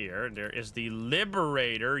 it's here. There is the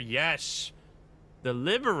Liberator. Yes. The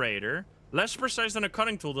Liberator. Less precise than a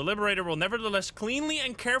cutting tool, the Liberator will nevertheless cleanly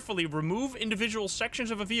and carefully remove individual sections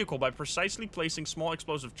of a vehicle by precisely placing small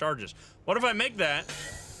explosive charges. What if I make that?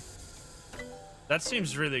 That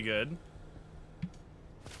seems really good.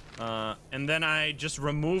 And then I just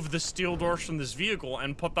remove the steel doors from this vehicle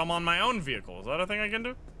and put them on my own vehicle. Is that a thing I can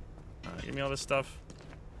do? Give me all this stuff.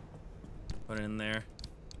 Put it in there.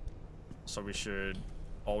 So we should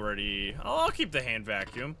already... I'll keep the hand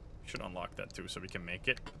vacuum. Should unlock that too, so we can make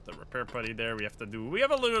it. Put the repair putty there. We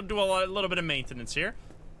have a little bit of maintenance here.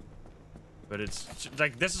 But it's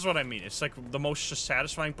like, this is what I mean. It's like the most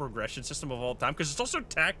satisfying progression system of all time, because it's also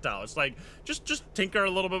tactile. It's like, just tinker a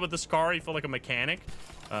little bit with this car. You feel like a mechanic.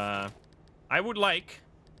 I would like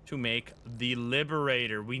to make the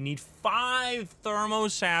Liberator. We need 5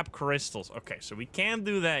 thermosap crystals. Okay, so we can't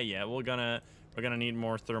do that yet. We're gonna need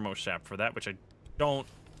more thermosap for that, which I don't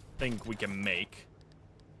think we can make.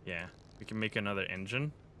 Yeah, we can make another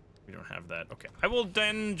engine. We don't have that. Okay, I will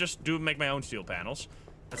then just make my own steel panels.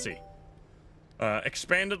 Let's see.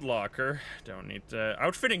 Expanded locker. Don't need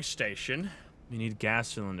outfitting station. We need gas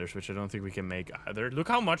cylinders, which I don't think we can make either. Look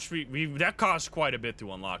how much that costs quite a bit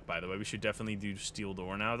to unlock, by the way. We should definitely do steel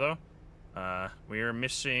door now, though. We are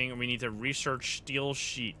missing... We need to research steel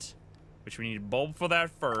sheet, which we need bulb for that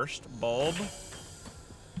first. Bulb.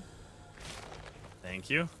 Thank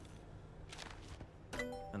you.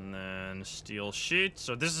 And then steel sheet.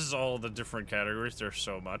 So this is all the different categories. There's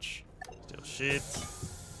so much. Steel sheet.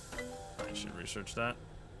 I should research that.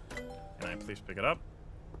 Can I please pick it up?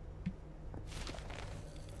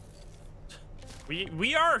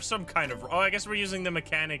 We are some kind of... Oh, I guess we're using the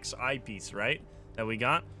mechanic's eyepiece, right? That we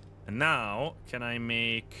got. And now, can I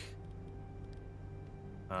make...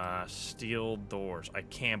 steel doors? I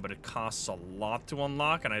can, but it costs a lot to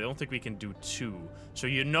unlock, and I don't think we can do 2. So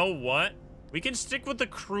you know what? We can stick with the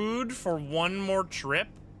crude for one more trip,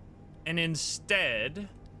 and instead,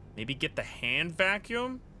 maybe get the hand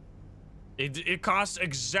vacuum? It costs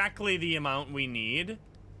exactly the amount we need.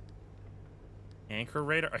 Anchor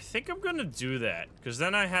radar. I think I'm gonna do that, because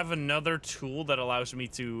then I have another tool that allows me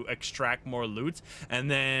to extract more loot,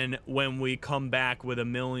 and then when we come back with $1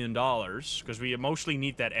 million, because we mostly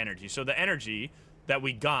need that energy. So the energy that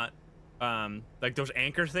we got, like those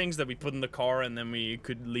anchor things that we put in the car and then we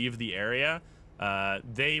could leave the area,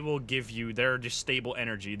 they will give you, they're just stable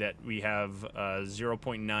energy that we have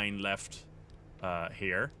 0.9 left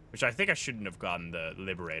here, which I think I shouldn't have gotten the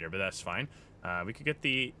Liberator, but that's fine. We could get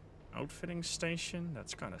the outfitting station.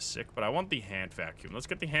 That's kind of sick, but I want the hand vacuum. Let's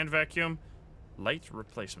get the hand vacuum. Light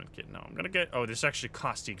replacement kit. No, I'm gonna get... Oh, this actually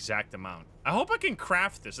costs the exact amount. I hope I can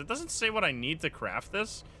craft this. It doesn't say what I need to craft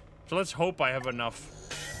this, so let's hope I have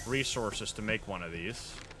enough resources to make one of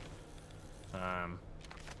these.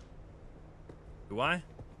 Do I?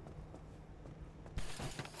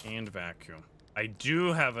 Hand vacuum. I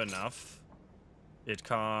do have enough. It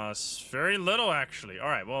costs very little, actually. All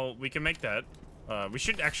right, well, we can make that. We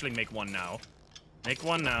should actually make one now. Make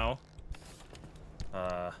one now.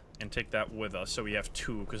 And take that with us, so we have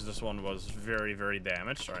 2, because this one was very, very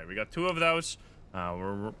damaged. All right, we got 2 of those.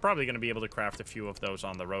 We're probably going to be able to craft a few of those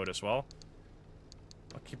on the road as well.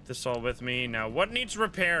 I'll keep this all with me. Now, what needs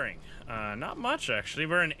repairing? Not much, actually.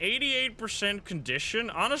 We're in 88% condition.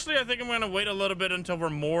 Honestly, I think I'm going to wait a little bit until we're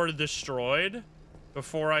more destroyed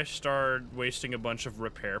before I start wasting a bunch of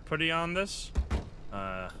repair putty on this.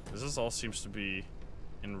 This all seems to be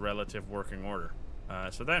in relative working order.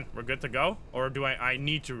 So then, we're good to go? Or do I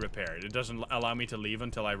need to repair it? It doesn't allow me to leave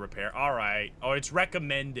until I repair. Alright. Oh, it's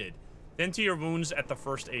recommended. Tend to your wounds at the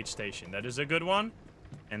first aid station. That is a good one.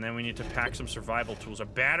 And then we need to pack some survival tools. A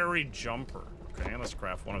battery jumper. Okay, let's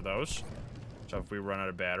craft one of those. So if we run out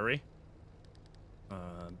of battery.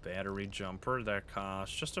 Battery jumper. That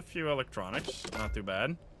costs just a few electronics. Not too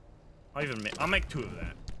bad. I'll make 2 of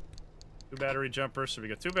that. 2 battery jumpers. So we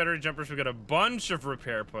got 2 battery jumpers. We got a bunch of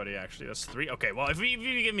repair putty, actually. That's 3. Okay, well, if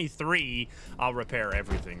you give me 3, I'll repair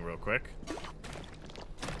everything real quick.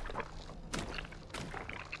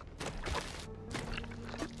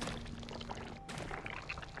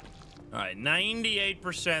 All right,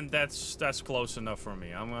 98%. That's close enough for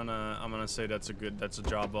me. I'm gonna say that's a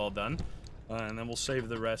job well done. And then we'll save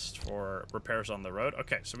the rest for repairs on the road.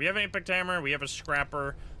 Okay, so we have an impact hammer. We have a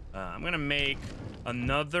scrapper. I'm gonna make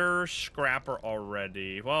another scrapper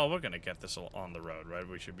already. Well, we're gonna get this on the road, right?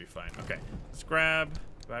 We should be fine. Okay, let's grab.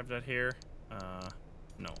 Do I have that here?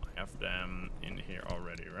 No, I have them in here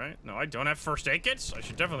already, right? No, I don't have first aid kits. I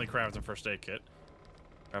should definitely craft a first aid kit.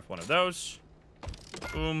 Craft one of those.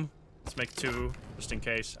 Boom. Let's make 2, just in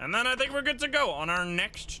case. And then I think we're good to go on our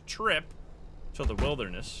next trip to the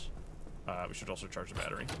wilderness. We should also charge the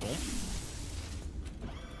battery. Boom.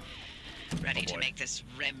 Ready to make this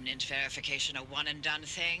remnant verification a one-and-done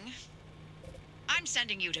thing? I'm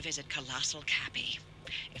sending you to visit Colossal Cappy.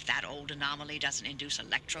 If that old anomaly doesn't induce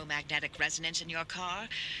electromagnetic resonance in your car,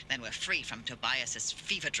 then we're free from Tobias's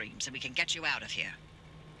fever dreams and we can get you out of here.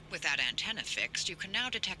 With that antenna fixed, you can now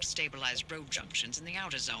detect stabilized road junctions in the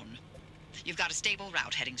outer zone. You've got a stable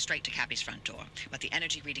route heading straight to Cappy's front door, but the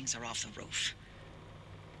energy readings are off the roof.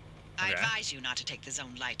 I advise you not to take the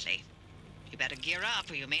zone lightly. You better gear up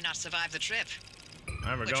or you may not survive the trip. All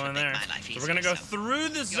right, we're going there. So we're gonna go through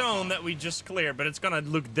the zone that we just cleared, but it's gonna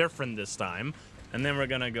look different this time. And then we're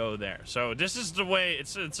gonna go there. So this is the way,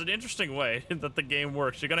 it's an interesting way that the game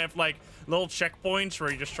works. You're gonna have like little checkpoints where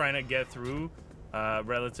you're just trying to get through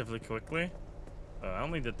relatively quickly. I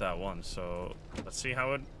only did that once, so let's see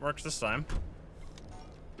how it works this time.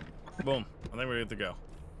 Boom. I think we're good to go.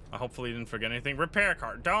 I hopefully didn't forget anything. Repair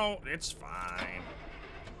car. Don't. It's fine.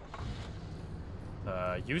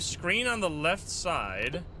 Use screen on the left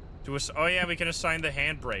side to oh yeah, we can assign the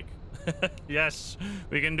handbrake. Yes,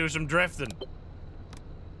 we can do some drifting.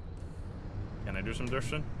 Can I do some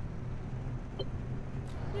drifting?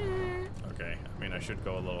 Okay, I mean I should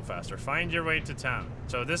go a little faster. Find your way to town.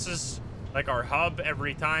 So this is like our hub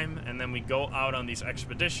every time, and then we go out on these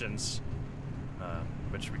expeditions,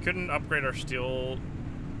 which we couldn't upgrade our steel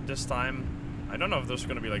this time. I don't know if there's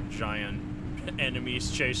gonna be like giant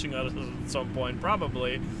enemies chasing us at some point.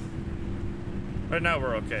 Probably. Right now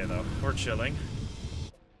we're okay though. We're chilling.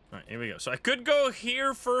 All right, here we go. So I could go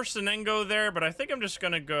here first and then go there, but I think I'm just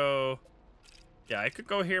gonna go Yeah, I could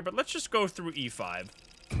go here, but let's just go through E5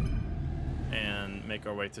 and make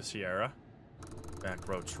our way to Sierra. Back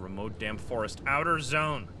roads, remote damp forest, outer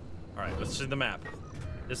zone. All right, let's see the map.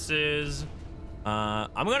 This is,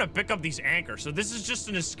 I'm gonna pick up these anchors. So this is just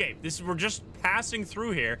an escape. We're just passing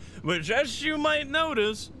through here, which as you might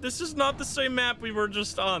notice, this is not the same map we were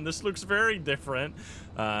just on. This looks very different.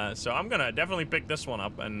 So I'm gonna definitely pick this one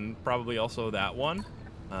up and probably also that one.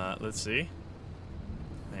 Let's see.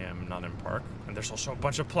 I am not in park. And there's also a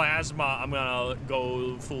bunch of plasma. I'm gonna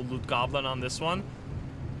go full loot goblin on this one.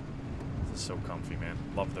 This is so comfy, man.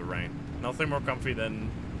 Love the rain. Nothing more comfy than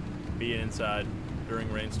being inside during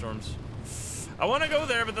rainstorms. I want to go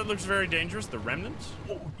there, but that looks very dangerous. The remnants?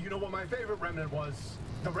 Oh, you know what my favorite remnant was?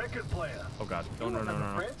 The record player. Oh god. No.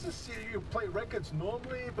 Francis, you play records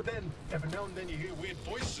normally, but then every now and then you hear Weird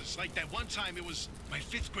voices. Like that one time it was my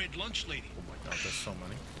 5th grade lunch lady. Oh my god, there's so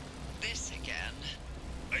many. This again.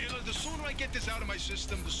 You know, the sooner I get this out of my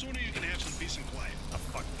system, the sooner you can have some peace and quiet. Oh,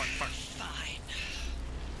 fuck. Fine.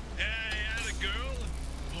 Yeah, the girl.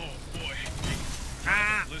 Oh boy.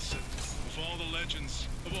 Listen, of all the legends,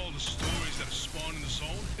 of all the stories that have spawned in the zone,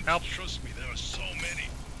 help. Trust me, there are so many.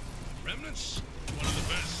 Remnants, one of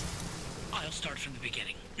the best. I'll start from the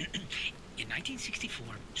beginning. In 1964,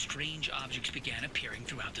 strange objects began appearing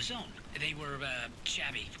throughout the zone. They were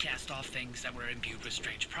shabby, cast-off things that were imbued with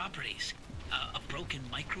strange properties. A broken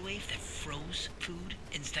microwave that froze food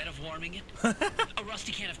instead of warming it. A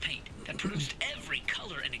rusty can of paint that produced every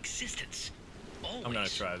color in existence. Always I'm gonna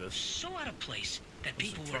try this. So out of place that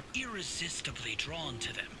people were irresistibly drawn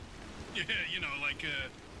to them. Yeah, you know, like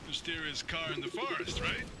a mysterious car in the forest,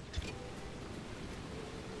 right?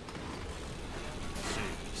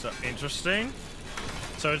 So interesting.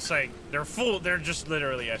 So it's like they're just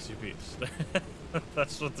literally SCPs.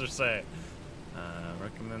 That's what they're saying.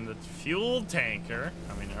 Recommended fuel tanker.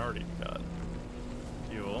 I mean, I already got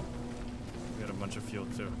fuel. We got a bunch of fuel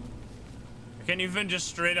too. I can't even just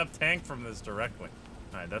straight up tank from this directly.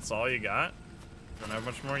 All right, that's all you got. Don't have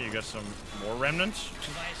much more. You got some more remnants.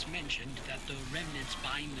 Tobias mentioned that the remnants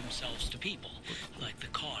bind themselves to people, like the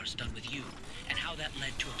cars done with you, and how that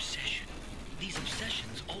led to obsession. These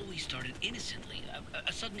obsessions always started innocently,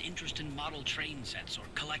 a sudden interest in model train sets or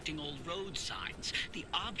collecting old road signs. The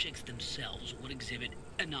objects themselves would exhibit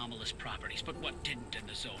anomalous properties, but what didn't in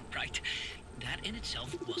the zone, right? That in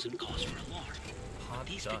itself wasn't cause for alarm. But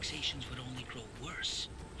these fixations would only grow worse,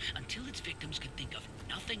 until its victims could think of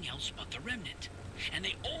nothing else but the remnant. And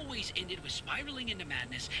they always ended with spiraling into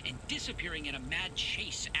madness and disappearing in a mad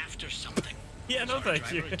chase after something. Yeah, no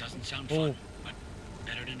thank you. It doesn't sound fun, but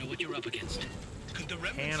better to know what you're up against. Could the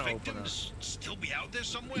remnants' victims still be out there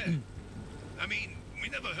somewhere? I mean, we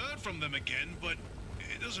never heard from them again, but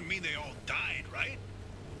it doesn't mean they all died, right?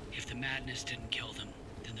 If the madness didn't kill them,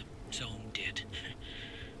 then the zone did.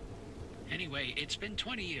 Anyway, it's been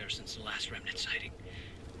 20 years since the last remnant sighting.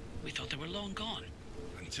 We thought they were long gone.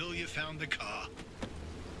 Until you found the car.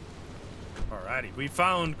 Alrighty, we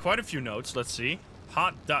found quite a few notes. Let's see.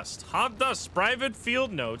 Hot dust. Hot dust. Private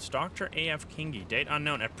field notes. Dr. A.F. Kingy. Date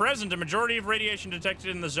unknown. At present, a majority of radiation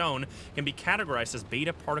detected in the zone can be categorized as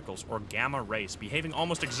beta particles or gamma rays, behaving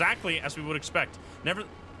almost exactly as we would expect. What's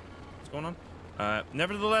going on?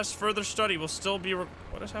 Nevertheless, further study will still be.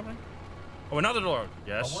 What is happening? Oh, another door.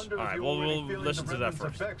 Yes. All right. Well, we'll listen to that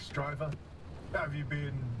first. Effects, driver. Have you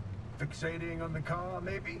been fixating on the car,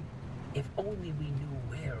 maybe? If only we knew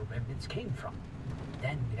where remnants came from.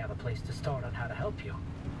 Then we'd have a place to start on how to help you.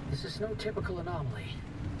 This is no typical anomaly.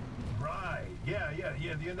 Right. Yeah.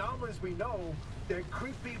 The anomalies we know, they're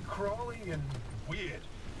creepy, crawling, and weird.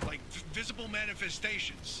 Like visible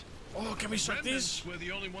manifestations. Oh, can we suck these? Were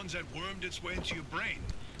the only ones that wormed its way into your brain.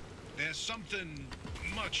 There's something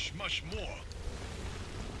much, much more.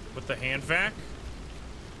 With the hand vac?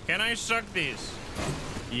 Can I suck these?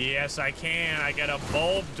 Yes, I can. I get a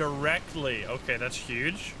bulb directly. Okay, that's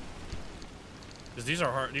huge. Because these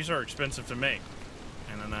are hard. These are expensive to make.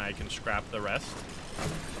 And then I can scrap the rest.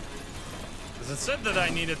 Because it said that I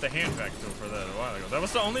needed the hand vac tool for that a while ago. That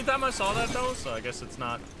was the only time I saw that though, so I guess it's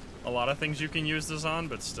not a lot of things you can use this on,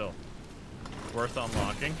 but still. Worth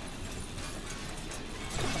unlocking.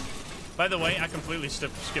 By the way, I completely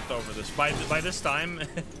skipped over this. By this time,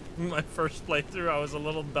 my first playthrough, I was a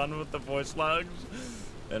little done with the voice logs.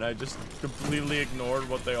 And I just completely ignored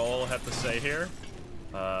what they all had to say here.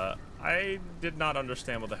 I did not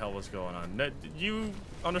understand what the hell was going on. Do you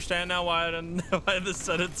understand now why I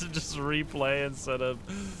decided to just replay instead of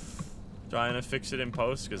trying to fix it in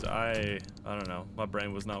post? Because I don't know. My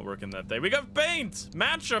brain was not working that day. We got paint!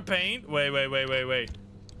 Matcha paint! Wait.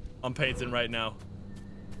 I'm painting right now.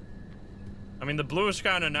 I mean, the blue is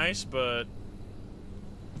kind of nice, but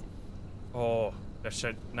Oh, that's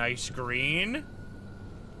a nice green.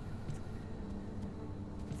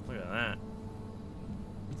 Look at that.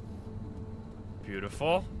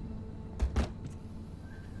 Beautiful.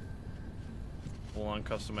 Full-on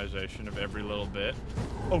customization of every little bit.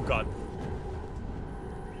 Oh, God.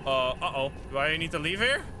 Uh-oh. Do I need to leave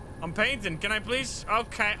here? I'm painting. Can I please?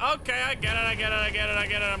 Okay, okay, I get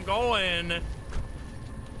it. I'm going.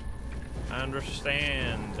 I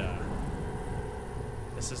understand.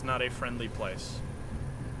 This is not a friendly place.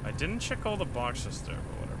 I didn't check all the boxes there,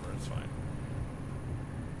 but whatever, it's fine.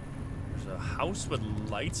 There's a house with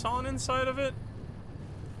lights on inside of it?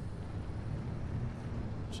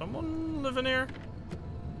 Someone living here?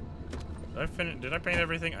 Did I paint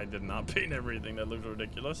everything? I did not paint everything. That looks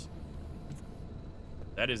ridiculous.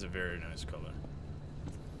 That is a very nice color.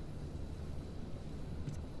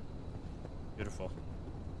 Beautiful.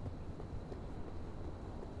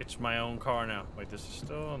 It's my own car now. Wait, this is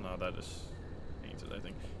still... No, that is painted, I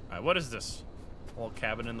think. Alright, what is this? Old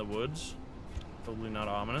cabin in the woods? Totally not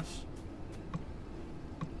ominous.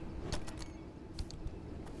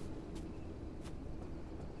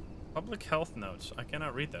 Public health notes. I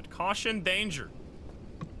cannot read that. Caution, danger.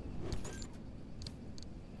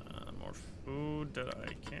 More food that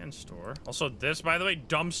I can store. Also, this, by the way,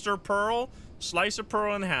 dumpster pearl. Slice a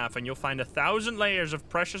pearl in half, and you'll find 1,000 layers of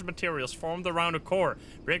precious materials formed around a core.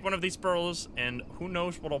 Break one of these pearls, and who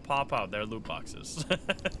knows what'll pop out. They're loot boxes.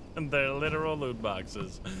 They're literal loot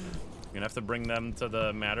boxes. You're gonna have to bring them to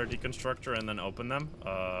the matter deconstructor and then open them.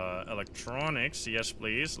 Electronics, yes,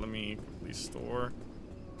 please. Let me please store.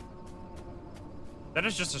 That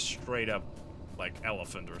is just a straight up, like,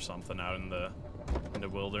 elephant or something out in the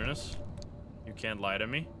wilderness. You can't lie to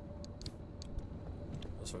me.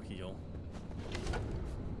 Also heal.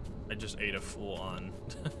 I just ate a full-on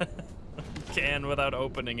can without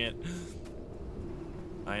opening it.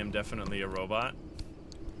 I am definitely a robot.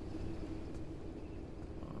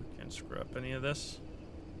 Oh, can't screw up any of this.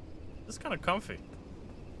 This is kind of comfy.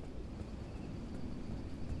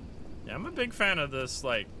 Yeah, I'm a big fan of this,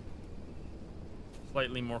 like,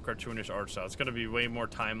 slightly more cartoonish art style. It's gonna be way more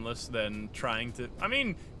timeless than trying to... I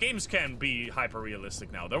mean, games can be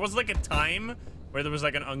hyper-realistic now. There was, like, a time where there was,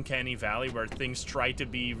 like, an uncanny valley where things try to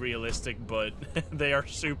be realistic, but they are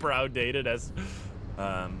super outdated as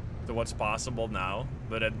to what's possible now.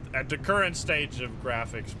 But at the current stage of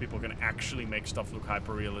graphics, people can actually make stuff look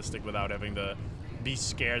hyper-realistic without having to be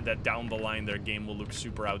scared that down the line their game will look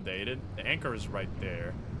super outdated. The anchor is right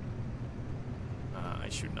there. I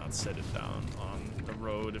should not set it down on the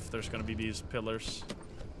road if there's gonna be these pillars.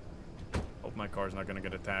 Hope my car's not gonna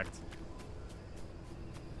get attacked.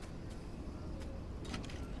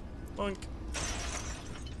 Boink.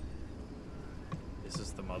 This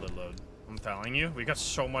is the mother load. I'm telling you, we got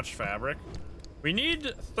so much fabric. We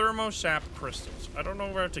need thermosap crystals. I don't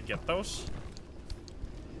know where to get those.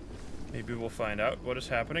 Maybe we'll find out what is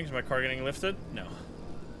happening. Is my car getting lifted? No.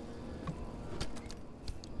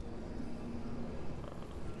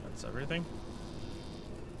 That's everything.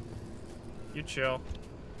 You chill.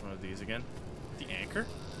 One of these again. The anchor?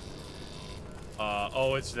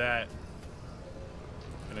 Oh, it's that.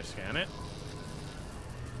 Can I scan it?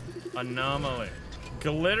 Anomaly.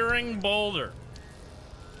 Glittering boulder.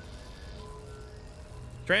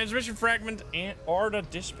 Transmission fragment and Arda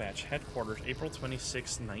Dispatch Headquarters, April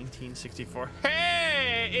 26, 1964.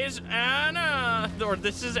 Hey, it's Anna! Or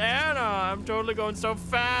this is Anna. I'm totally going so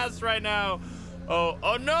fast right now.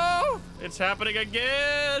 Oh no! It's happening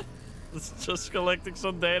again! It's just collecting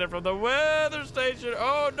some data from the weather station.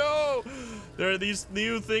 Oh no! There are these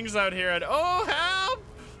new things out here, and oh help!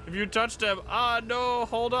 If you touch them, no,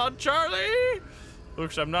 hold on, Charlie!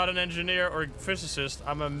 Looks, I'm not an engineer or physicist.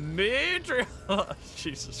 I'm a major.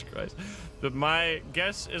 Jesus Christ. But my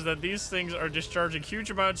guess is that these things are discharging huge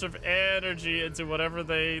amounts of energy into whatever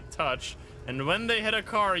they touch. And when they hit a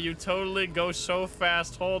car, you totally go so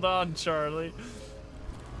fast. Hold on, Charlie.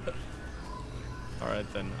 All right,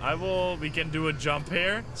 then. We can do a jump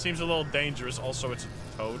here. Seems a little dangerous. Also, it's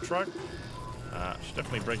a tow truck. Should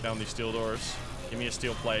definitely break down these steel doors. Give me a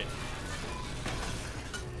steel plate.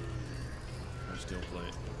 Steel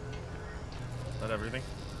plate. Is that everything?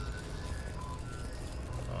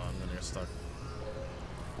 Oh, I'm gonna get stuck.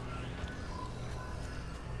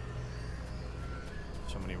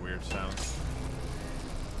 So many weird sounds.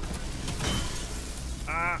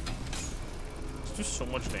 Ah! It's just so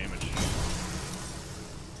much damage.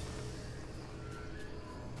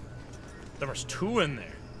 There was 2 in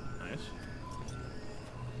there. Nice.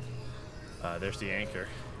 There's the anchor.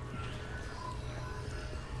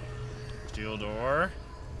 Steel door.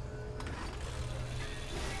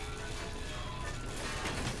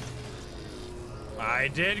 I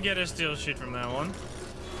did get a steel sheet from that one.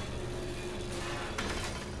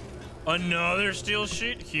 Another steel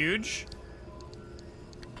sheet, huge.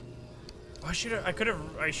 I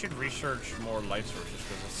should research more light sources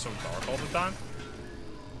because it's so dark all the time.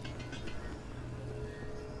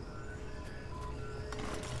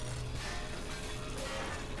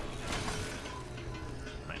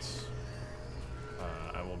 Nice.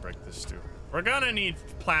 I will break this too. We're gonna need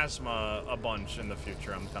plasma a bunch in the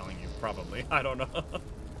future, I'm telling you, probably. I don't know.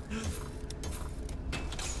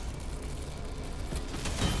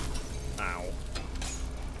 Ow.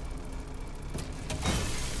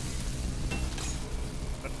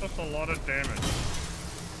 That's a lot of damage.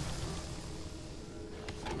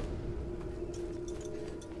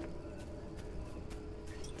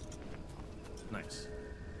 Nice.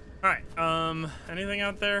 Alright, anything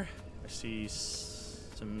out there? I see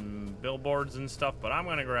some billboards and stuff, but I'm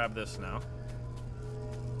gonna grab this now.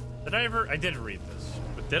 I did read this.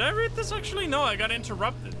 But did I read this actually? No, I got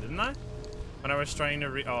interrupted, didn't I? When I was trying to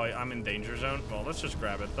read. Oh, I'm in danger zone. Well, let's just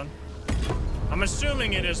grab it then. I'm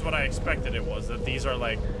assuming it is what I expected it was, that these are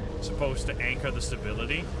like supposed to anchor the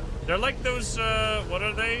stability. They're like those, what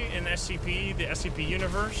are they in SCP, the SCP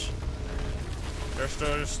universe? There's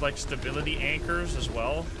those like stability anchors as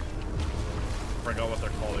well. I forgot what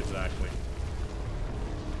they're called exactly.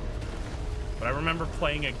 But I remember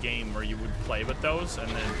playing a game where you would play with those and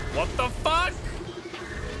then, what the fuck?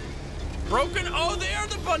 Broken, oh, they are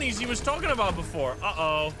the bunnies he was talking about before.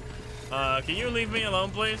 Uh-oh. Can you leave me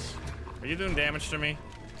alone, please? Are you doing damage to me?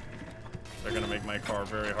 They're gonna make my car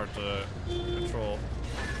very hard to control.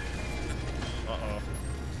 Uh-oh.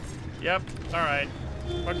 Yep, alright.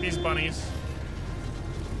 Fuck these bunnies.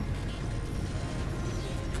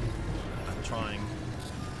 I'm trying.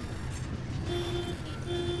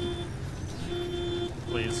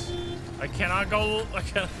 Please. I cannot go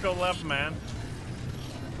left, man.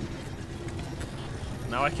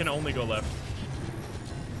 Now I can only go left.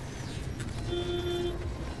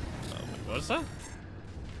 What is that?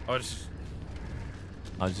 Oh, it's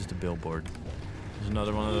just a billboard. There's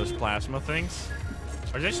another one of those plasma things.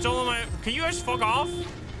 Are they still on my... Can you guys fuck off?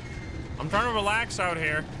 I'm trying to relax out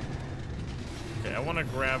here. Okay, I want to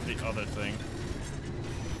grab the other thing.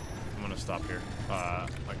 I'm gonna stop here.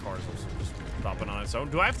 My car is also just stopping on its own.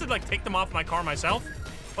 Do I have to, like, take them off my car myself?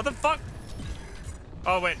 What the fuck?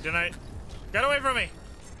 Oh, wait, didn't I... Get away from me!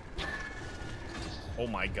 Oh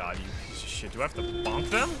my god, you piece of shit. Do I have to bonk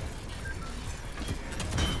them?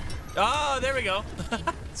 Oh, there we go.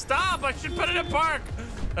 Stop! I should put it in park!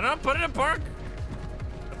 Did I not put it in park?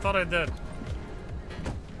 I thought I did.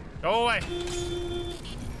 Go away.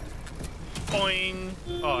 Boing.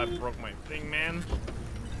 Oh, I broke my thing, man.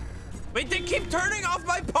 Wait, they keep turning off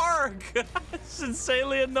my park! It's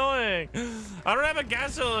insanely annoying. I don't have a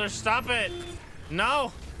gas cylinder. Stop it.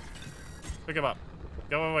 No. Pick him up.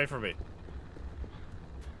 Go away from me.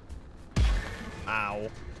 Ow.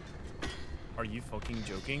 Are you fucking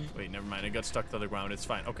joking? Wait, never mind. I got stuck to the ground. It's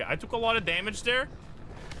fine. Okay, I took a lot of damage there.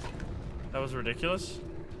 That was ridiculous.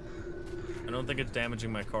 I don't think it's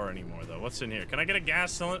damaging my car anymore, though. What's in here? Can I get a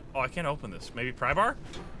gas cylinder? Oh, I can't open this. Maybe pry bar?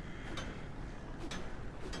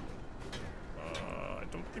 I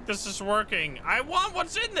don't think this is working. I want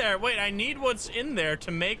what's in there. Wait, I need what's in there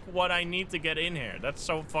to make what I need to get in here. That's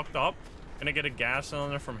so fucked up. Can I get a gas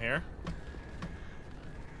cylinder from here?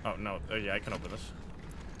 Oh, no. Oh, yeah, I can open this.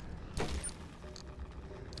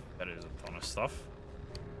 That is a ton of stuff.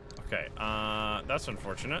 Okay, that's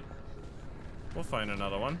unfortunate. We'll find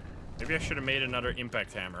another one. Maybe I should have made another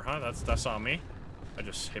impact hammer, huh? That's on me. I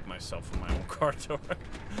just hit myself in my own car door.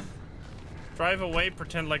 Drive away,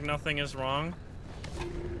 pretend like nothing is wrong.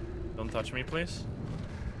 Don't touch me, please.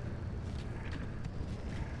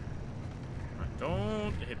 Right,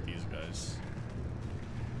 don't hit these guys.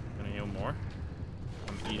 Gonna heal more.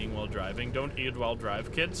 I'm eating while driving. Don't eat while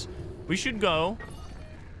drive, kids. We should go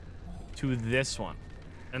to this one.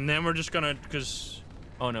 And then we're just gonna, because...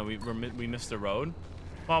 Oh, no, we missed the road.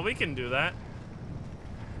 Well, we can do that.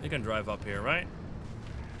 We can drive up here, right?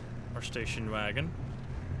 Our station wagon.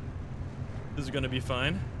 This is gonna be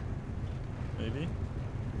fine. Maybe.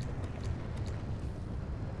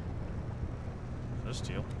 That's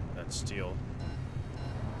steel. That's steel.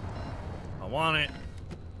 I want it.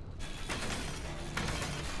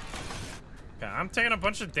 Okay, I'm taking a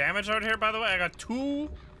bunch of damage out here, by the way. I got 4?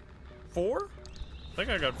 I think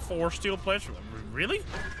I got 4 steel plates. Really?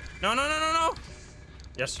 No, no, no, no, no.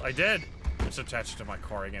 Yes, I did. It's attached to my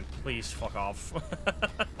car again. Please, fuck off.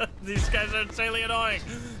 These guys are insanely annoying.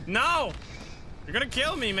 No! You're gonna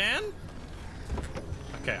kill me, man.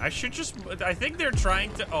 Okay, I should just... I think they're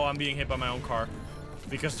trying to... Oh, I'm being hit by my own car.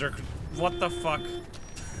 Because they're What the fuck?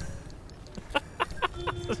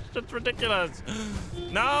 This shit's ridiculous.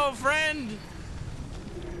 No, friend!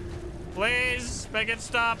 Please, make it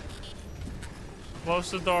stop.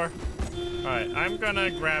 Close the door. Alright, I'm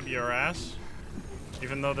gonna grab your ass.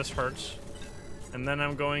 Even though this hurts. And then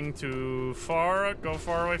I'm going to go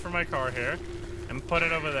far away from my car here. And put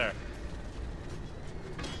it over there.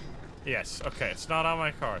 Yes, okay, it's not on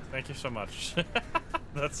my car. Thank you so much.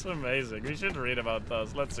 That's amazing. We should read about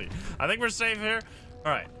those. Let's see. I think we're safe here.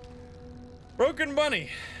 Alright. Broken Bunny.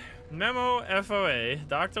 Memo FOA.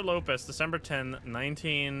 Dr. Lopez, December 10,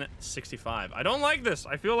 1965. I don't like this.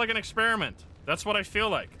 I feel like an experiment. That's what I feel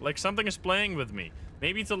like. Like something is playing with me.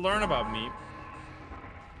 Maybe to learn about me.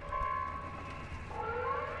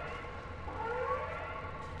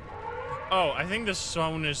 Oh, I think the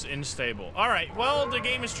zone is unstable. Alright, well, the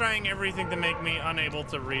game is trying everything to make me unable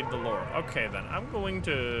to read the lore. Okay, then. I'm going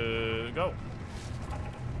to go.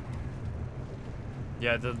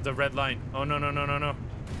 Yeah, the red line. Oh, no, no, no, no, no.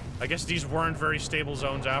 I guess these weren't very stable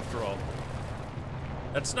zones after all.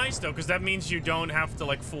 That's nice, though, because that means you don't have to,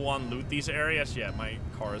 like, full-on loot these areas. Yeah, my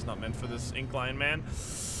car is not meant for this incline, man.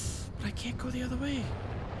 But I can't go the other way.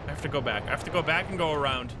 I have to go back. I have to go back and go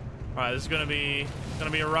around. All right, this is gonna be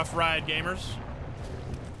a rough ride, gamers.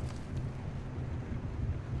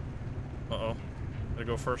 Uh-oh. Gotta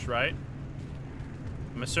go first right.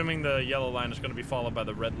 I'm assuming the yellow line is gonna be followed by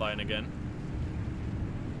the red line again.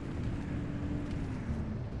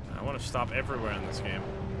 I want to stop everywhere in this game.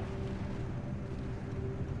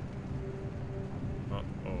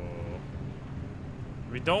 Uh-oh.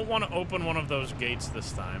 We don't want to open one of those gates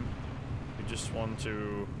this time. We just want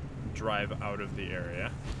to drive out of the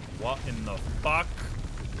area. What in the fuck?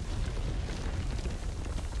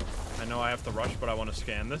 I know I have to rush, but I want to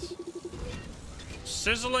scan this.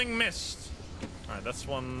 Sizzling mist. Alright, that's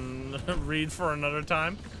one read for another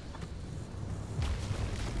time.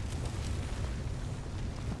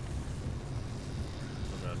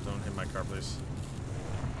 Oh god, don't hit my car, please.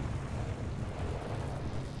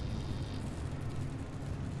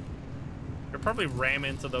 You'll probably ram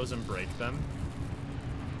into those and break them.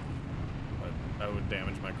 That would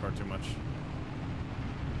damage my car too much.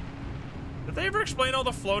 Did they ever explain all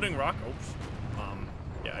the floating rock? Oops.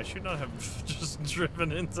 Yeah, I should not have just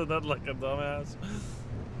driven into that like a dumbass.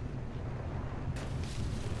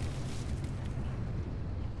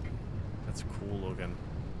 That's cool looking.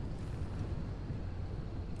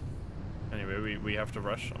 Anyway, we have to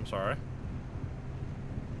rush. I'm sorry.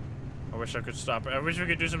 I wish I could stop. I wish we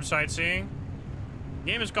could do some sightseeing.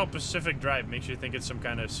 The game is called Pacific Drive. Makes you think it's some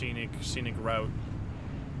kind of scenic route.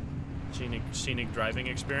 Scenic driving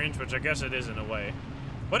experience, which I guess it is in a way.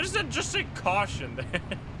 What does that just say? Caution.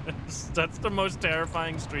 That's the most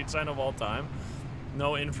terrifying street sign of all time.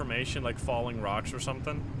 No information like falling rocks or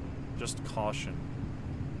something. Just caution.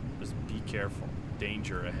 Just be careful.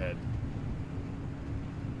 Danger ahead.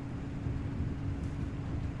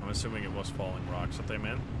 I'm assuming it was falling rocks that they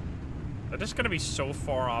meant. That is going to be so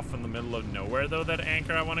far off in the middle of nowhere, though, that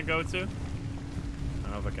anchor I want to go to. I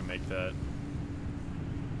don't know if I can make that.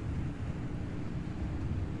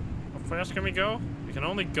 How fast can we go? We can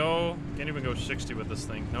only go... Can't even go 60 with this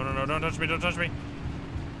thing. No, no, no, don't touch me, don't touch me.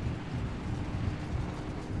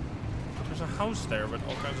 There's a house there, but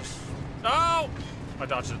all kinds of... Oh! I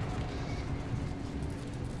dodged it.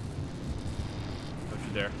 Don't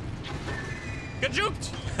you dare. Get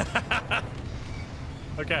juked!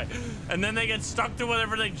 Okay, and then they get stuck to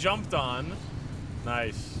whatever they jumped on.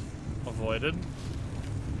 Nice. Avoided.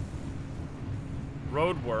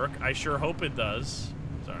 Road work. I sure hope it does.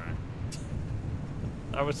 Sorry.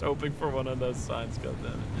 I was hoping for one of those signs,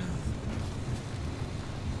 goddammit.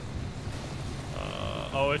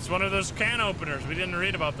 Oh, it's one of those can openers. We didn't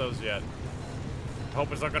read about those yet. I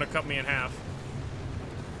hope it's not going to cut me in half.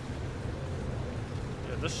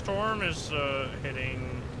 Yeah, this storm is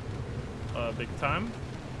hitting big time.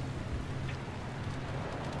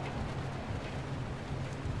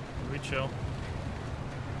 We chill.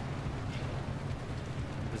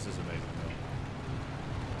 This is amazing though.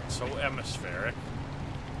 So atmospheric.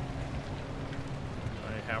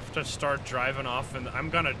 I have to start driving off, and I'm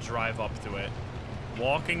gonna drive up to it.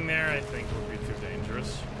 Walking there, I think, would be too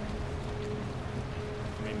dangerous.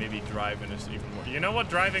 I mean, maybe driving is even more... You know what?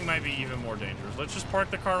 Driving might be even more dangerous. Let's just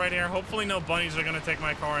park the car right here. Hopefully no bunnies are gonna take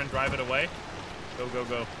my car and drive it away. Go, go,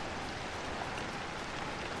 go.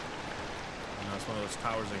 No, it's one of those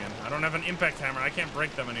towers again. I don't have an impact hammer. I can't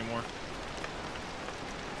break them anymore.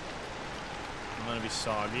 I'm gonna be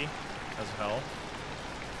soggy as hell.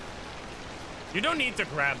 You don't need to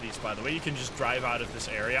grab these, by the way. You can just drive out of this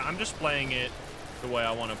area. I'm just playing it the way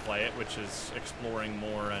I want to play it, which is exploring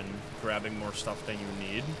more and grabbing more stuff than you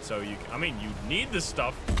need. So I mean, you need the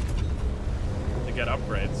stuff to get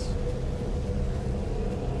upgrades.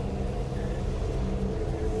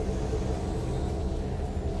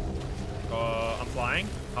 I'm flying.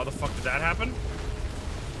 How the fuck did that happen?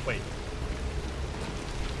 Wait.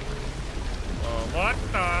 What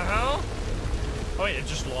the hell? Oh wait, it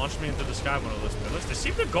just launched me into the sky when it listed. They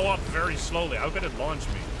seem to go up very slowly. How could it launch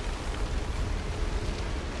me?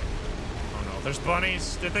 Oh no, there's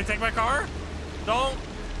bunnies. Did they take my car? Don't.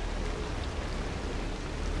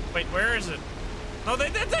 Wait, where is it? No, they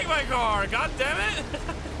did take my car. God damn it.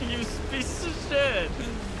 You piece of shit.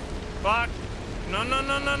 Fuck. No, no,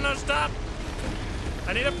 no, no, no, stop.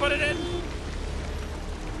 I need to put it in.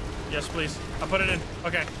 Yes, please. I'll put it in.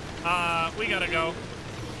 Okay. We gotta go.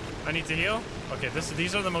 I need to heal. Okay,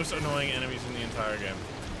 these are the most annoying enemies in the entire game.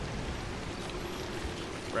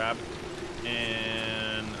 Grab.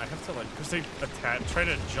 And I have to, like, because they try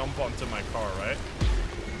to jump onto my car, right?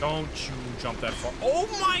 Don't you jump that far. Oh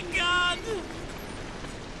my god!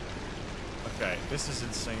 Okay, this is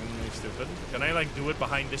insanely stupid. Can I, like, do it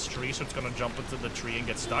behind this tree so it's gonna jump into the tree and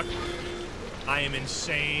get stuck? I am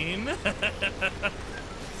insane.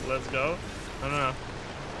 Let's go. No, no, no.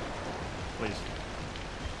 Please.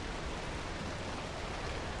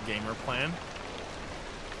 Gamer plan.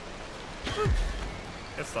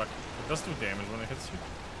 Get stuck. It does do damage when it hits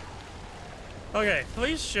you. Okay,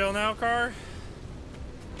 please chill now, car.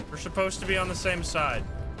 We're supposed to be on the same side.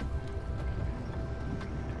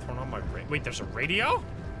 Turn on my radio. Wait, there's a radio?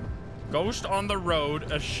 Ghost on the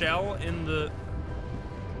road, a shell in the...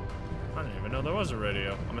 I didn't even know there was a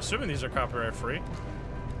radio. I'm assuming these are copyright free.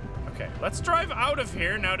 Okay, let's drive out of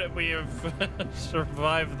here now that we have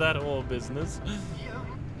survived that whole business.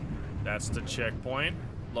 That's the checkpoint.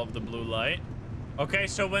 Love the blue light. Okay,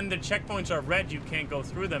 so when the checkpoints are red, you can't go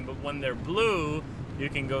through them, but when they're blue, you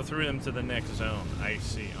can go through them to the next zone. I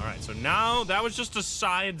see. All right, so now that was just a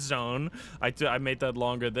side zone. I made that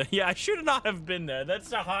longer than... Yeah, I should not have been there.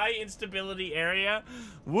 That's a high instability area.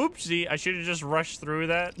 Whoopsie. I should have just rushed through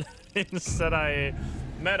that. Instead, I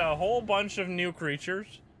met a whole bunch of new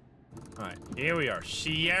creatures. All right, here we are.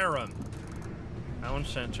 Sierra. Town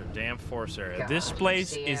center, damn force area. God, this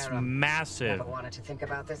place is massive. Never wanted to think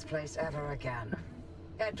about this place ever again.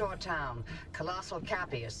 Head toward town. Colossal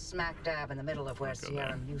Cappy is smack dab in the middle of where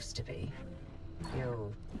Sierra used to be.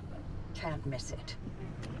 You can't miss it.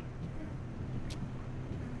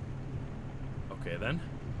 Okay then.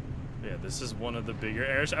 Yeah, this is one of the bigger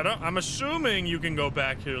areas. I'm assuming you can go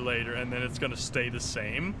back here later and then it's gonna stay the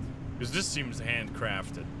same. Because this seems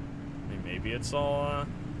handcrafted. I mean, maybe it's all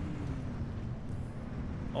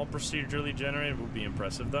procedurally generated. Would be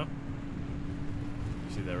impressive though.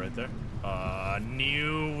 See that right there?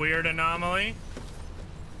 New weird anomaly.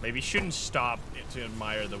 Maybe shouldn't stop to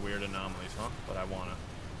admire the weird anomalies, huh? But I wanna.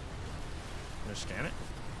 I'm gonna scan it.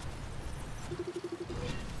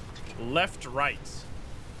 Left, right.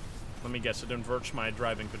 Let me guess, it inverts my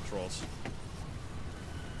driving controls.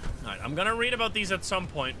 Alright, I'm gonna read about these at some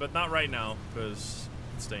point, but not right now, because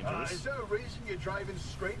it's dangerous. Is there a reason you're driving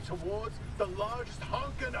straight towards the largest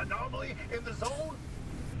honking anomaly in the zone?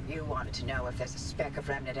 You wanted to know if there's a speck of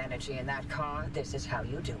remnant energy in that car? This is how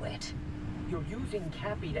you do it. You're using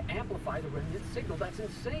Cappy to amplify the remnant signal. That's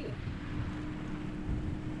insane.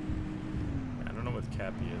 I don't know what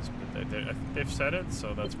Cappy is, but they've said it,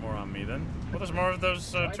 so that's more on me then. Well, there's more of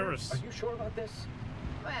those tourists. Are you sure about this?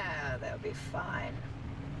 Well, they'll be fine.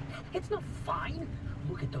 It's not fine.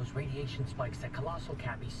 Look at those radiation spikes that Colossal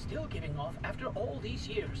Cappy's still giving off after all these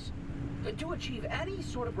years. To achieve any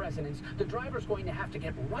sort of resonance, the driver's going to have to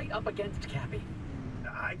get right up against Cappy.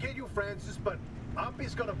 I get you, Francis, but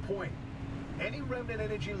Oppie's got a point. Any remnant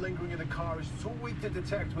energy lingering in the car is too weak to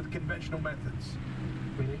detect with conventional methods.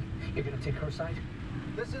 Really? You're gonna take her side?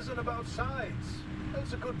 This isn't about sides.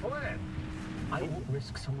 That's a good plan. I won't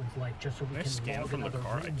risk someone's life just so we can scan from the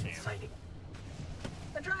car? I can't. Sighting.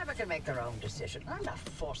 The driver can make their own decision. I'm not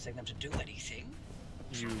Forcing them to do anything.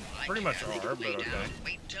 You pretty much are, but okay.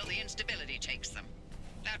 Wait until the instability takes them.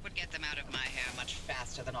 That would get them out of my hair much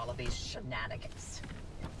faster than all of these shenanigans.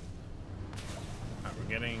 Alright, we're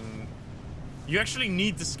getting... You actually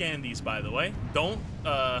need to scan these, by the way. Don't,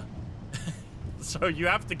 So you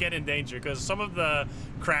have to get in danger, because some of the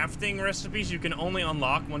crafting recipes you can only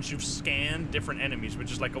unlock once you've scanned different enemies,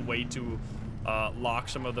 which is like a way to lock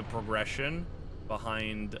some of the progression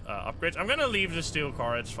behind upgrades. I'm gonna leave the steel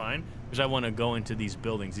car, it's fine, because I want to go into these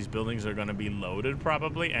buildings. These buildings are gonna be loaded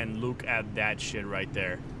probably, and look at that shit right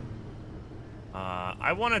there.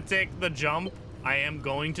 I want to take the jump. I am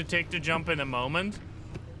going to take the jump in a moment,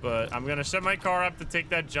 But I'm gonna set my car up to take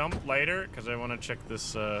that jump later because I want to check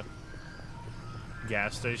this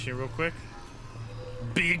gas station real quick.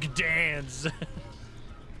 Big dance.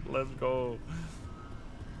 Let's go.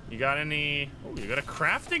 You got any? Oh, you got a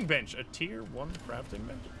crafting bench, a tier 1 crafting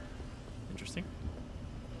bench. Interesting.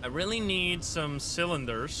 I really need some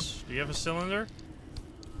cylinders. Do you have a cylinder?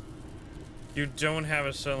 You don't have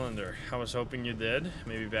a cylinder. I was hoping you did.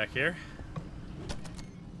 Maybe back here.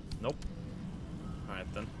 Nope. All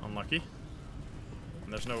right then. Unlucky.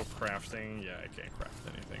 And there's no crafting. Yeah, I can't craft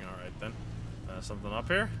anything. All right then. Something up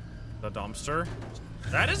here. The dumpster.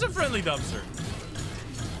 That is a friendly dumpster.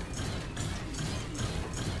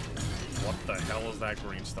 What the hell is that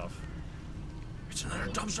green stuff? It's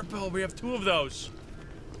another dumpster pill. We have 2 of those.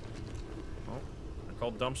 Oh, they're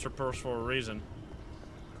called dumpster pearls for a reason.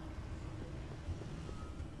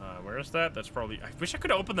 Where is that? That's probably... I wish I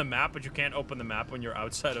could open the map, but you can't open the map when you're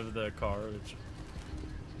outside of the car.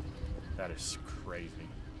 That is crazy.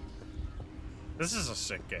 This is a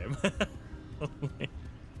sick game.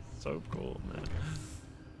 So cool, man.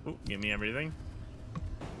 Ooh, give me everything.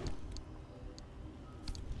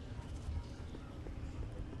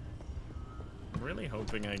 I'm really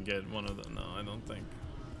hoping I get one of them. No, I don't think.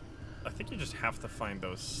 I think you just have to find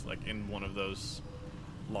those, like, in one of those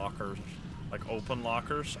lockers. Like, open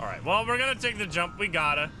lockers. Alright, well, we're gonna take the jump. We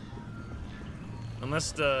gotta.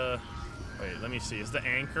 Unless the... Wait, let me see. Is the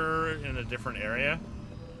anchor in a different area?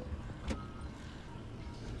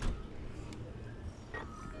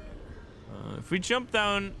 If we jump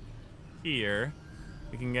down here,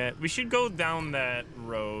 we can get... We should go down that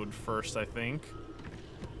road first, I think.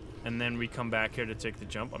 And then we come back here to take the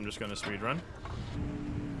jump. I'm just gonna speedrun.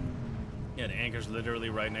 Yeah, the anchor's literally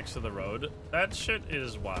right next to the road. That shit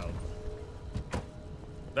is wild.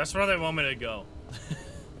 That's where they want me to go.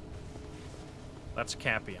 That's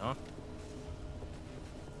Cappy, huh?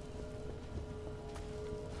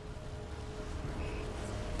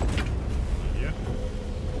 Yeah.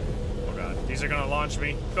 Oh god, these are gonna launch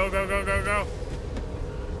me. Go, go, go, go, go.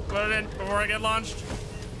 Put it in before I get launched.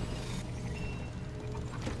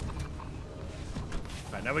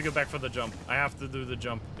 Alright, now we go back for the jump. I have to do the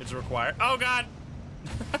jump. It's required. Oh god!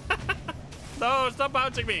 No, stop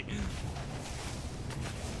bouncing me!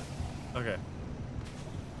 Okay.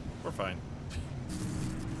 We're fine.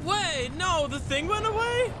 Wait, no, the thing went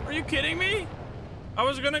away? Are you kidding me? I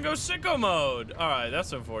was gonna go sicko mode. Alright,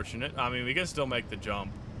 that's unfortunate. I mean, we can still make the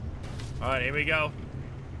jump. Alright, here we go.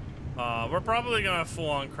 We're probably gonna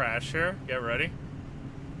full-on crash here. Get ready.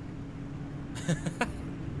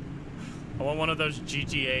 I want one of those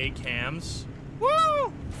GTA cams.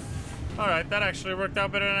 Woo! Alright, that actually worked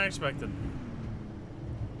out better than I expected.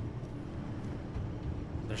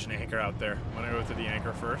 There's an anchor out there. I'm gonna go to the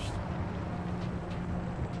anchor first.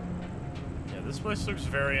 Yeah, this place looks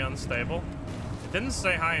very unstable. It didn't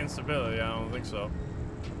say high instability, I don't think so.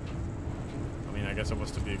 I mean, I guess it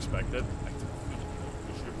was to be expected. I think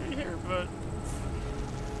we should be here, but...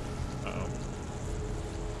 Uh-oh.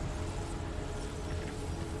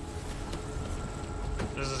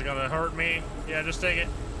 This is gonna hurt me. Yeah, just take it.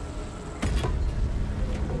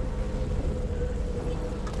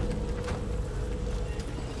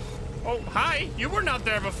 Oh, hi! You were not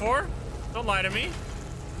there before. Don't lie to me.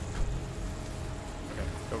 Okay,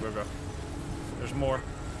 go, go, go. There's more.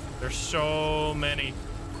 There's so many.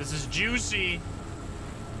 This is juicy.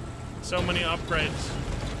 So many upgrades.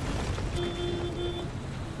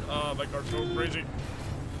 Oh, my car's going crazy.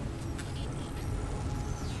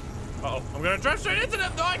 Uh-oh, I'm gonna drive straight into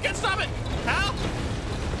them. No, I can't stop it. Help!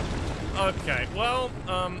 Okay, well,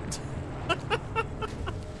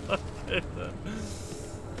 okay, then.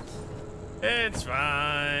 It's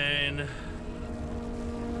fine.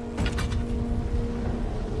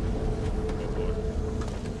 Oh boy.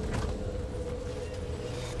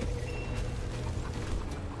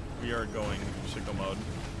 We are going sicko mode.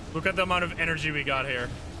 Look at the amount of energy we got here.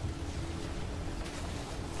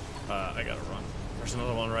 I gotta run. There's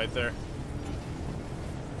another one right there.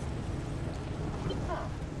 Huh.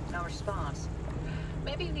 No response.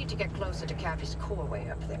 Maybe you need to get closer to Cappy's core way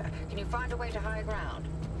up there. Can you find a way to high ground?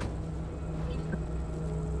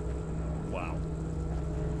 Wow.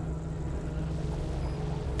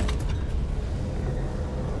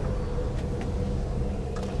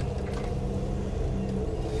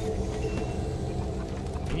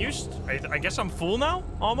 Can you I guess I'm full now,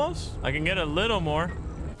 almost? I can get a little more.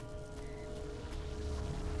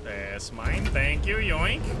 That's mine, thank you,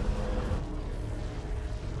 yoink.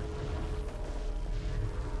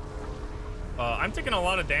 I'm taking a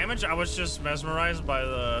lot of damage. I was just mesmerized by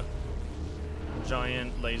the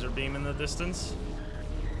giant laser beam in the distance.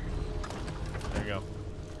 There you go.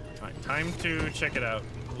 Time to check it out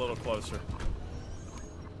a little closer.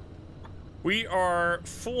 We are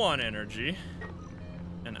full on energy,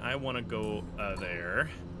 and I want to go there.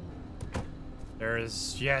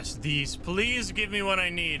 There's, yes, these. Please give me what I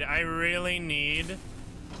need. I really need.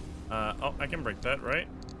 Oh, I can break that, right?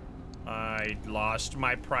 I lost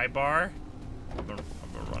my pry bar. I've been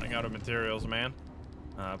running out of materials, man.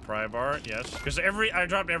 Pry bar, yes, because I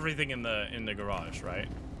dropped everything in the garage, right?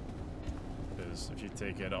 Because if you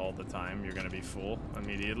take it all the time, you're gonna be full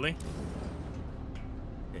immediately.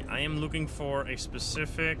 Okay, I am looking for a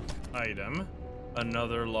specific item.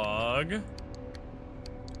 Another log.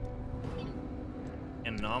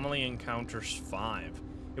 Anomaly encounters 5.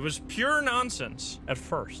 It was pure nonsense at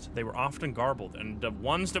first. They were often garbled, and the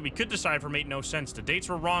ones that we could decipher made no sense. The dates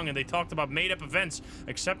were wrong, and they talked about made-up events,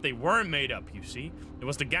 except they weren't made up, you see? It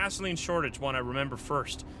was the gasoline shortage one I remember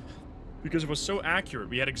first, because it was so accurate.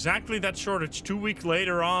 We had exactly that shortage 2 weeks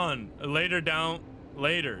later on, down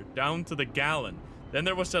to the gallon. Then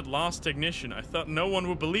there was that lost ignition. I thought no one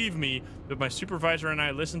would believe me, but my supervisor and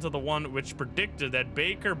I listened to the one which predicted that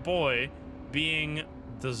Baker Boy being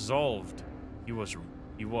dissolved. He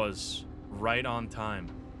was right on time.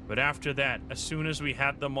 But after that, as soon as we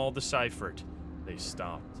had them all deciphered, they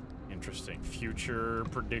stopped. Interesting. Future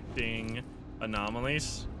predicting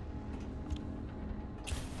anomalies.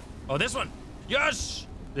 Oh, this one! Yes!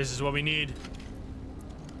 This is what we need.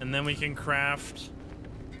 And then we can craft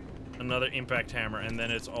another impact hammer, and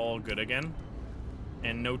then it's all good again.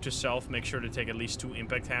 And note to self, make sure to take at least 2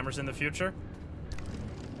 impact hammers in the future.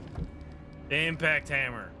 Impact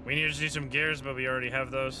hammer. We need to see some gears, but we already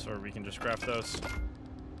have those, or we can just craft those.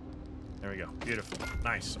 There we go. Beautiful.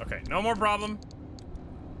 Nice. Okay, no more problem.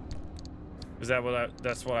 Is that what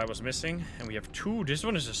that's what I was missing? And we have 2. This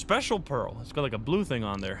one is a special pearl. It's got like a blue thing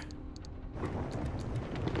on there.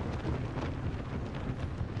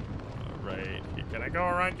 Alright. Can I go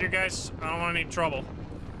around you guys? I don't want any trouble.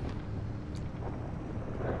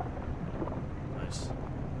 Nice.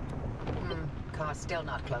 Car's still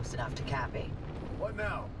not close enough to Cappy. What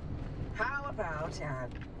now? How about,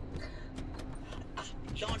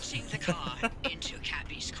 Launching the car into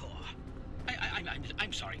Cappy's core.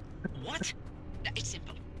 I'm sorry. What? It's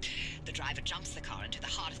simple. The driver jumps the car into the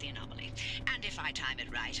heart of the anomaly, and if I time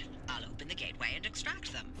it right, I'll open the gateway and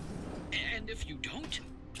extract them. And if you don't?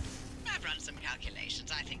 I've run some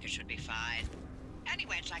calculations. I think it should be fine.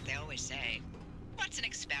 Anyway, it's like they always say, what's an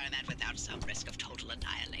experiment without some risk of total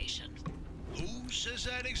annihilation? Who says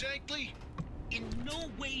that exactly? In no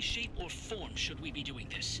way, shape, or form should we be doing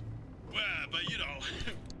this. Well, but you know,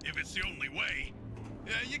 if it's the only way,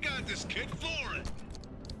 yeah, you got this, kid. Floor it.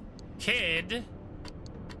 Kid?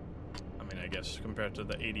 I mean, I guess compared to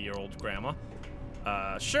the 80-year-old grandma.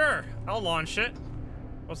 Sure, I'll launch it.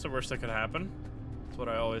 What's the worst that could happen? That's what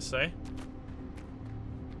I always say.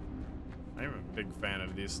 I'm a big fan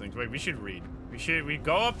of these things. Wait, we should read. We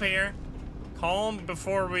go up here. Calm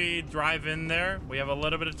before we drive in there. We have a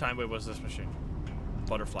little bit of time. Wait, what's this machine?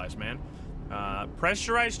 Butterflies, man.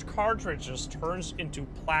 Pressurized cartridges turns into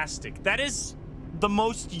plastic. That is the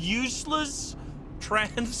most useless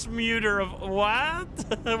transmuter of what?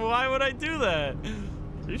 Why would I do that?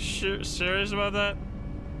 Are you serious about that?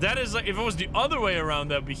 That is like, if it was the other way around,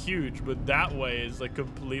 that'd be huge, but that way is like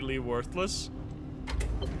completely worthless.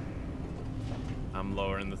 I'm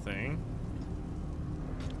lowering the thing.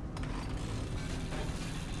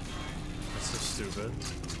 That's so stupid.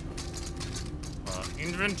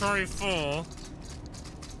 Inventory full.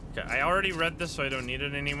 Okay, I already read this, so I don't need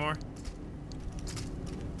it anymore.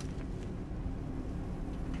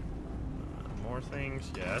 More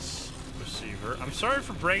things, yes. Receiver. I'm sorry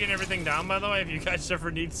for breaking everything down, by the way. If you guys ever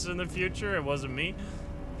need this in the future, it wasn't me.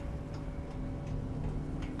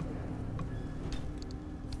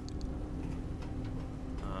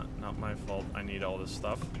 Not my fault. I need all this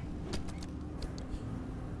stuff.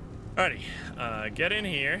 Alrighty, get in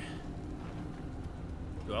here.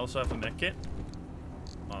 Do I also have a mech kit?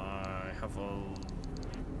 I have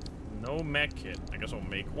no mech kit. I guess I'll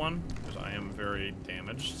make one, because I am very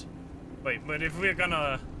damaged. Wait, but if we're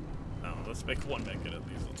gonna... No, let's make one mech kit at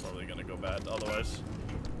least. It's probably gonna go bad otherwise.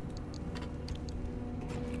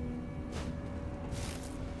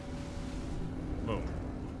 Boom.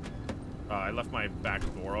 I left my back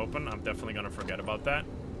door open. I'm definitely gonna forget about that.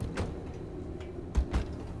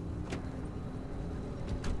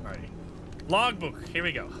 Alrighty. Logbook. Here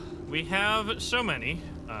we go. We have so many.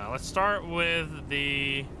 Let's start with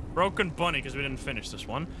the broken bunny because we didn't finish this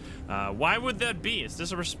one. Why would that be? Is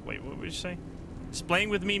this a wait? What would you say? It's playing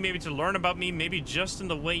with me, maybe to learn about me, maybe just in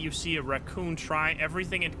the way you see a raccoon try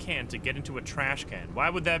everything it can to get into a trash can. Why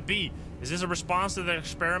would that be? Is this a response to the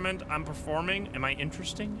experiment I'm performing? Am I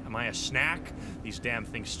interesting? Am I a snack? These damn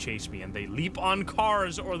things chase me and they leap on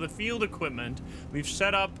cars or the field equipment we've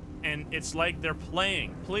set up, and it's like they're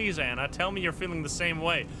playing. Please, Anna, tell me you're feeling the same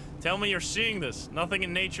way. Tell me you're seeing this. Nothing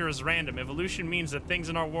in nature is random. Evolution means that things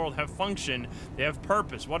in our world have function. They have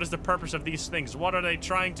purpose. What is the purpose of these things? What are they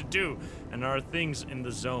trying to do? And are things in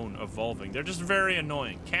the zone evolving? They're just very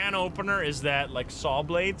annoying. Can opener, is that like saw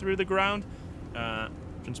blade through the ground?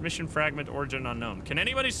 Transmission fragment, origin unknown. Can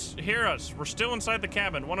anybody hear us? We're still inside the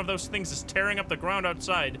cabin. One of those things is tearing up the ground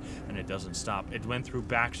outside, and it doesn't stop. It went through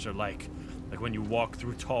Baxter like when you walk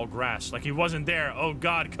through tall grass. Like he wasn't there. Oh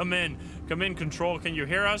God, come in. Come in, Control. Can you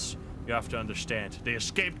hear us? You have to understand. They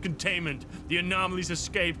escaped containment. The anomalies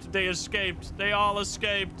escaped. They escaped. They all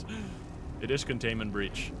escaped. It is containment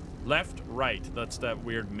breach. Left, right. That's that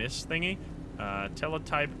weird miss thingy.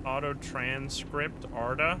 Teletype, auto transcript,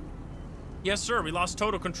 ARDA. Yes, sir. We lost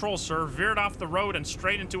total control, sir. Veered off the road and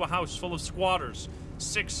straight into a house full of squatters.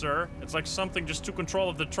 Sick, sir. It's like something just took control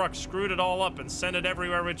of the truck, screwed it all up, and sent it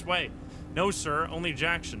everywhere which way. No, sir. Only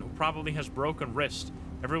Jackson, who probably has broken wrist.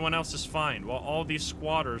 Everyone else is fine, while all these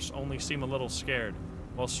squatters only seem a little scared.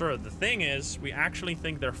 Well, sir, the thing is, we actually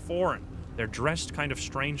think they're foreign. They're dressed kind of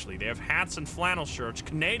strangely. They have hats and flannel shirts.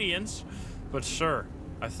 Canadians. But, sir,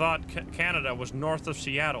 I thought Canada was north of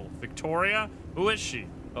Seattle. Victoria? Who is she?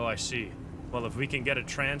 Oh, I see. Well, if we can get a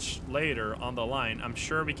translator on the line, I'm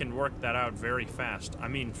sure we can work that out very fast. I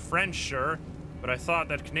mean, French, sure, but I thought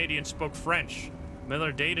that Canadians spoke French.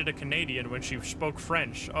 Miller dated a Canadian when she spoke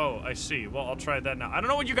French. Oh, I see. Well, I'll try that now. I don't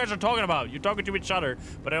know what you guys are talking about. You're talking to each other,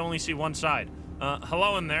 but I only see one side.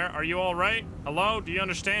 Hello in there. Are you all right? Hello? Do you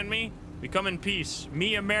understand me? We come in peace.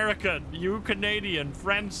 Me, America. You, Canadian.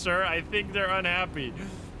 French, sir. I think they're unhappy.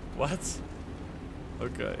 What?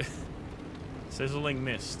 Okay. Sizzling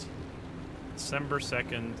mist. December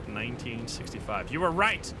 2nd, 1965. You were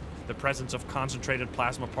right! The presence of concentrated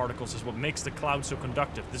plasma particles is what makes the cloud so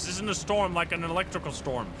conductive. This isn't a storm like an electrical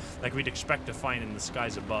storm, like we'd expect to find in the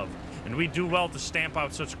skies above. And we do well to stamp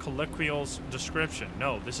out such colloquial description.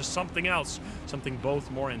 No, this is something else. Something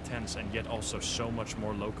both more intense and yet also so much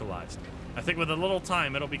more localized. I think with a little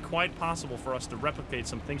time, it'll be quite possible for us to replicate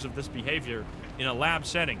some things of this behavior in a lab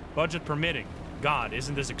setting, budget permitting. God,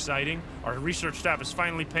 isn't this exciting? Our research staff is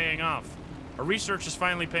finally paying off. Our research is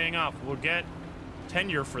finally paying off. We'll get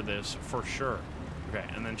tenure for this, for sure. Okay,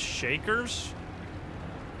 and then Shakers.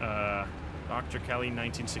 Dr. Kelly,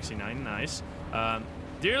 1969, nice.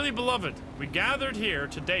 Dearly beloved, we gathered here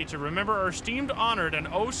today to remember our esteemed, honored, and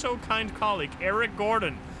oh-so-kind colleague, Eric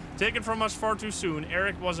Gordon. Taken from us far too soon,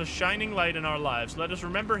 Eric was a shining light in our lives. Let us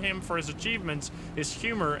remember him for his achievements, his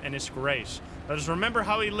humor, and his grace. Let us remember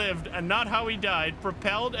how he lived and not how he died,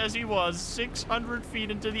 propelled as he was 600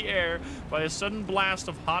 feet into the air by a sudden blast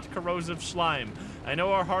of hot, corrosive slime. I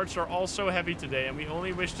know our hearts are all so heavy today, and we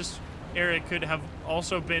only wish Eric could have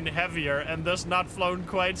also been heavier and thus not flown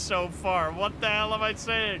quite so far. What the hell am I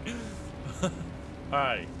saying?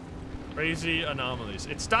 Alright. Crazy anomalies.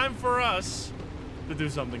 It's time for us to do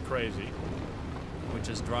something crazy, which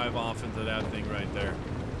is drive off into that thing right there.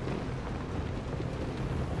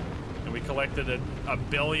 And we collected a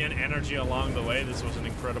billion energy along the way. This was an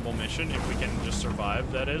incredible mission, if we can just survive,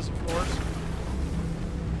 that is, of course.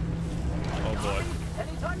 Oh boy.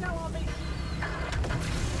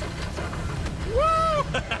 Woo!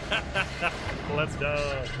 Let's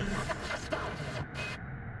go.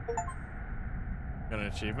 Got an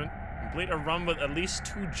achievement. Complete a run with at least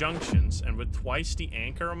 2 junctions and with twice the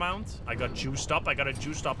anchor amount. I got juiced up. I got a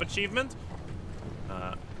juiced up achievement.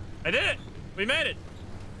 I did it! We made it!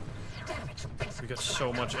 We got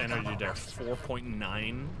so much energy there.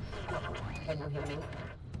 4.9. Can you hear me?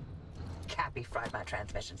 Cappy fried my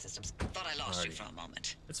transmission systems. Thought I lost you for a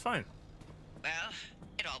moment. It's fine. Well,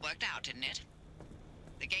 it all worked out, didn't it?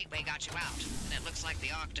 The gateway got you out, and it looks like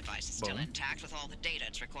the ARC device is still intact with all the data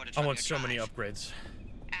it's recorded from I want your so many drive. upgrades.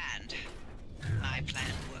 And my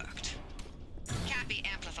plan worked. Cappy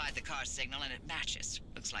amplified the car signal and it matches.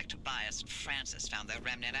 Looks like Tobias and Francis found their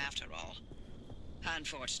remnant after all.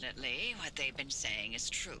 Unfortunately, what they've been saying is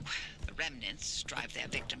true. The remnants drive their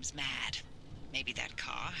victims mad. Maybe that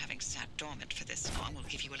car, having sat dormant for this long, will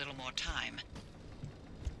give you a little more time.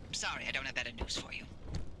 I'm sorry, I don't have better news for you.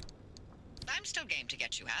 I'm still game to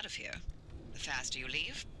get you out of here. The faster you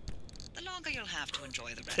leave, the longer you'll have to enjoy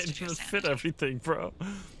the rest Can't of your even sanity. fit everything, bro.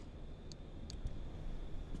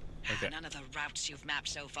 Okay. None of the routes you've mapped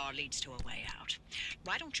so far leads to a way out.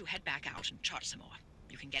 Why don't you head back out and chart some more?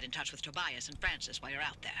 You can get in touch with Tobias and Francis while you're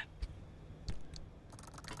out there.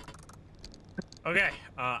 Okay,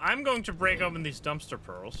 I'm going to break open these dumpster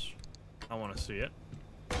pearls. I want to see it.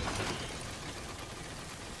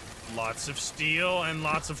 Lots of steel and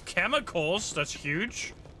lots of chemicals. That's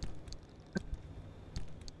huge.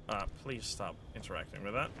 Please stop interacting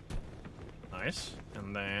with that. Nice.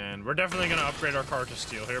 And then we're definitely going to upgrade our car to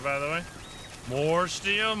steel here, by the way. More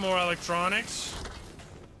steel, more electronics.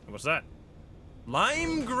 What's that?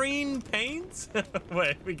 Lime green paint?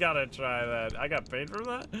 Wait, we gotta try that. I got paint from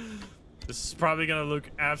that? This is probably gonna look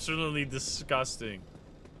absolutely disgusting.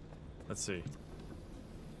 Let's see.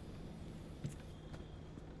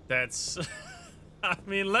 That's... I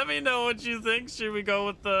mean, let me know what you think. Should we go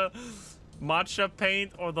with the matcha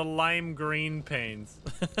paint or the lime green paint?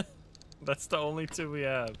 That's the only two we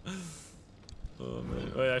have. Oh,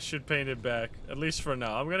 man. Wait, I should paint it back. At least for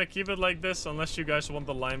now. I'm gonna keep it like this unless you guys want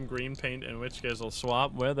the lime green paint, in which case I'll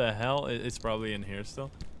swap. Where the hell? It's probably in here still.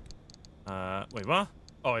 Wait, what?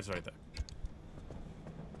 Oh, it's right there.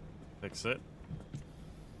 Fix it.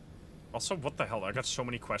 Also, what the hell? I got so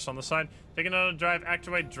many quests on the side. Take another drive.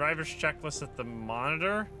 Activate driver's checklist at the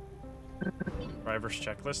monitor. Driver's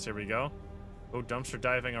checklist. Here we go. Oh, dumpster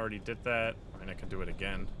diving. I already did that. And I can do it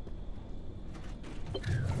again.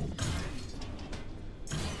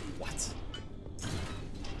 What?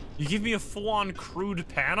 You give me a full-on crude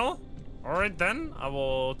panel? Alright then, I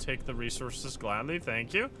will take the resources gladly,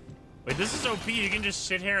 thank you. Wait, this is OP, you can just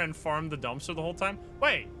sit here and farm the dumpster the whole time?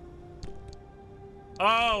 Wait!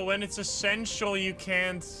 Oh, when it's essential you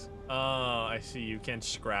can't... Oh, I see, you can't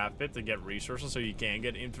scrap it to get resources, so you can't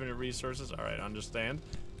get infinite resources. Alright, understand.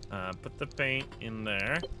 Put the paint in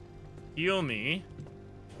there. Heal me.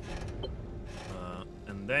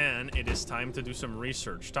 And then it is time to do some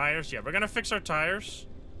research. Tires? Yeah, we're gonna fix our tires.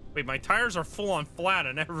 Wait, my tires are full on flat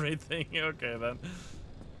and everything. Okay, then.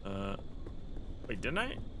 Wait, didn't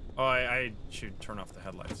I? Oh, I should turn off the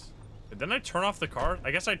headlights. Wait, didn't I turn off the car?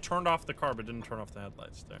 I guess I turned off the car, but didn't turn off the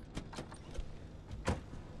headlights there.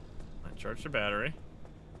 I charged the battery.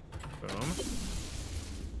 Boom.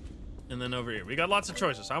 And then over here, we got lots of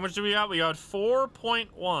choices. How much do we got? We got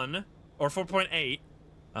 4.1 or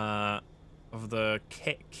 4.8. Of the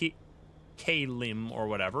K-lim or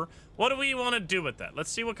whatever. What do we want to do with that?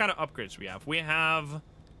 Let's see what kind of upgrades we have. We have...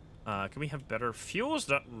 can we have better fuel? Is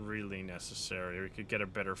not really necessary. We could get a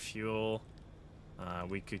better fuel.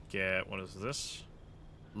 We could get... What is this?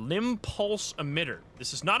 Lim pulse emitter.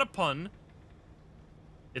 This is not a pun.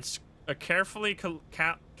 It's a carefully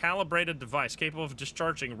calibrated device capable of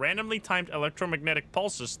discharging randomly timed electromagnetic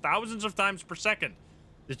pulses thousands of times per second.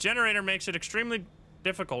 This generator makes it extremely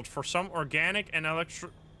difficult for some organic and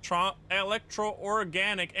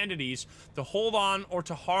electro-organic entities to hold on or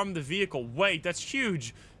to harm the vehicle. Wait, that's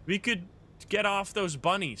huge. We could get off those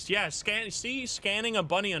bunnies. Yeah, scanning a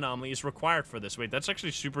bunny anomaly is required for this. Wait, that's actually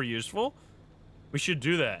super useful. We should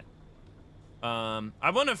do that. I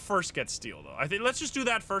want to first get steel, though. I think let's just do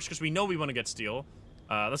that first because we know we want to get steel.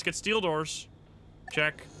 Let's get steel doors.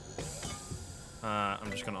 Check. I'm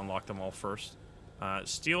just going to unlock them all first.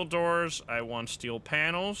 Steel doors, I want steel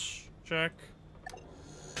panels, check.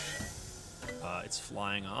 It's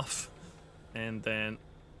flying off. And then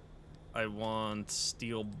I want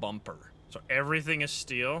steel bumper. So everything is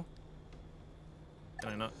steel.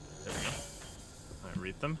 Can I not? There we go. I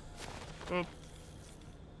read them. Boop.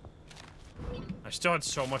 I still had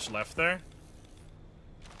so much left there.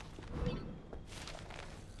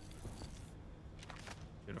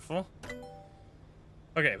 Beautiful.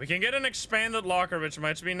 Okay, we can get an expanded locker, which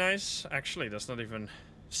might be nice. Actually, that's not even...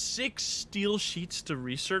 6 steel sheets to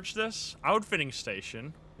research this. Outfitting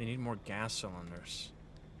station. We need more gas cylinders.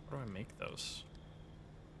 How do I make those?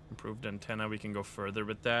 Improved antenna, we can go further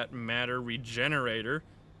with that. Matter regenerator.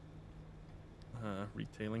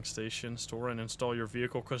 Retailing station. Store and install your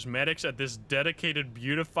vehicle cosmetics at this dedicated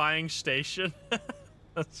beautifying station.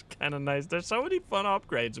 That's kind of nice. There's so many fun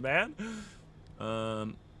upgrades, man.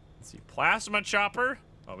 Let's see, plasma chopper.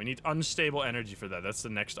 Oh, we need unstable energy for that. That's the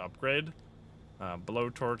next upgrade.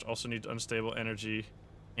 Blowtorch also needs unstable energy.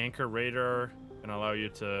 Anchor radar can allow you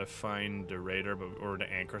to find the radar or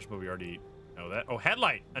the anchors, but we already know that. Oh,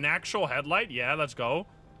 headlight, an actual headlight. Yeah, let's go.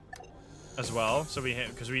 As well, so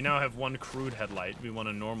because we now have one crude headlight. We want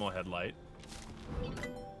a normal headlight.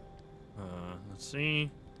 Let's see.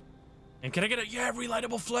 And can I get a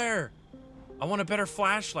relightable flare? I want a better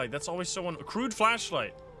flashlight. That's always a crude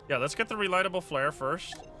flashlight. Yeah, let's get the relightable flare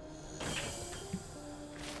first.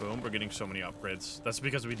 Boom, we're getting so many upgrades. That's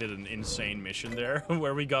because we did an insane mission there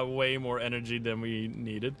where we got way more energy than we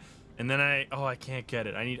needed. And then I can't get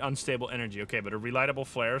it. I need unstable energy. Okay, but a relightable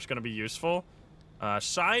flare is going to be useful.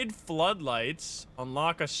 Side floodlights.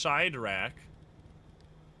 Unlock a side rack.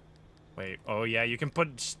 Wait. Oh, yeah, you can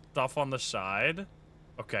put stuff on the side.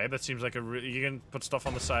 Okay, that seems like you can put stuff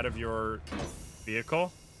on the side of your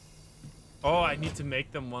vehicle. Oh, I need to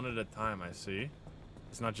make them one at a time, I see.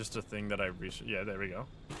 It's not just a thing that I researched. Yeah, there we go.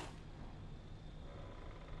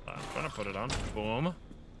 I'm trying to put it on. Boom.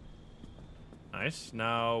 Nice.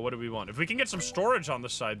 Now, what do we want? If we can get some storage on the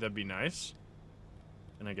side, that'd be nice.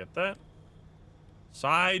 Can I get that?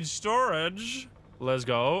 Side storage. Let's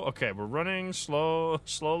go. Okay, we're running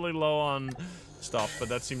slowly low on stuff, but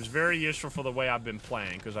that seems very useful for the way I've been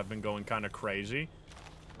playing, because I've been going kind of crazy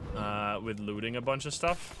with looting a bunch of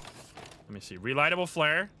stuff. Let me see. Relightable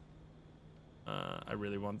flare. I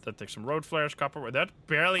really want that. Take some road flares, copper. That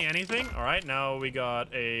barely anything. All right, now we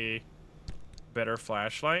got a better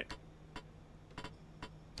flashlight.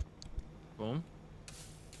 Boom.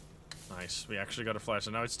 Nice. We actually got a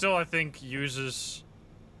flashlight. Now it still, I think, uses.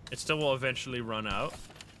 It still will eventually run out.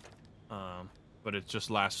 But it just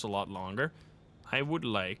lasts a lot longer. I would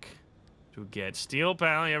like to get steel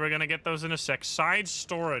panel. Yeah, we're gonna get those in a sec. Side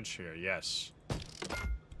storage here. Yes.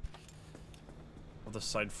 The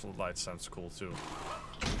side floodlight sounds cool too.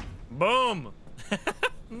 Boom!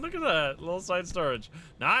 Look at that little side storage.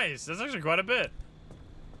 Nice. That's actually quite a bit.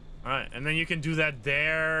 All right, and then you can do that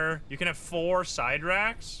there. You can have 4 side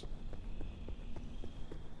racks.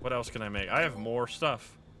 What else can I make? I have more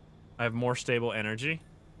stuff. I have more stable energy.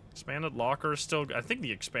 Expanded locker is still. I think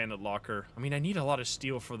the expanded locker. I mean, I need a lot of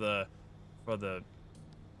steel for the. Yeah,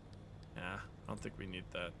 I don't think we need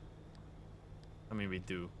that. I mean, we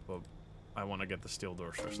do, but. I want to get the steel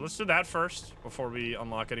doors first. Let's do that first before we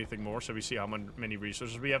unlock anything more, so we see how many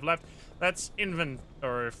resources we have left. Let's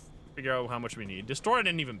figure out how much we need. This door I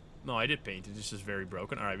didn't even. No, I did paint it. This is very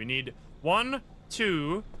broken. All right, we need 1,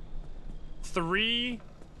 2, 3,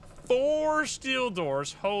 4 steel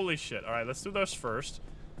doors. Holy shit! All right, let's do those first.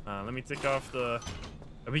 Let me take off the.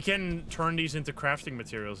 We can turn these into crafting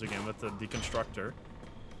materials again with the deconstructor.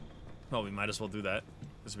 Well, we might as well do that.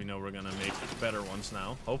 Because we know we're gonna make better ones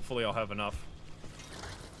now. Hopefully I'll have enough.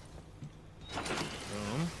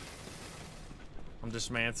 Boom. I'm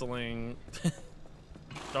dismantling.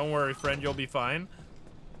 Don't worry, friend, you'll be fine.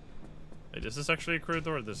 Wait, is this actually a crew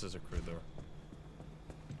door? This is a crew door.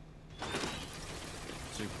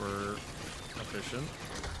 Super efficient.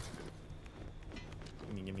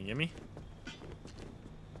 Gimme, gimme, gimme.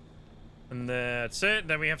 And that's it.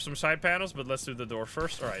 Then we have some side panels, but let's do the door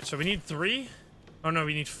first. Alright, so we need 3. Oh no,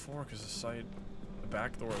 we need 4 because the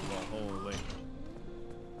back door as well. Holy.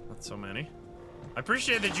 Not so many. I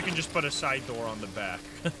appreciate that you can just put a side door on the back.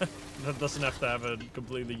 That doesn't have to have a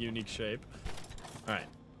completely unique shape. Alright.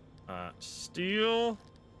 Steel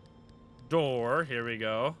door. Here we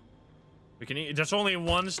go. We can there's only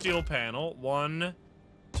 1 steel panel. 1,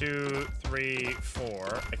 2, 3,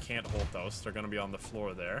 4. I can't hold those. They're gonna be on the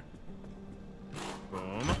floor there.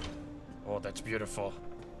 Boom. Oh, that's beautiful.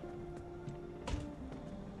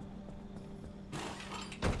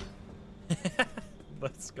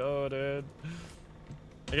 Let's go, dude.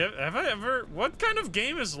 Have I ever... What kind of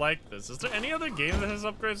game is like this? Is there any other game that has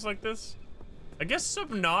upgrades like this? I guess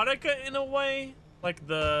Subnautica in a way. Like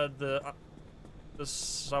the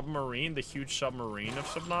submarine, the huge submarine of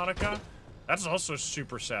Subnautica. That's also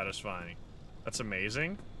super satisfying. That's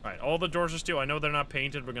amazing. All right, all the doors are steel. I know they're not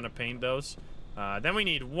painted. We're gonna paint those. Then we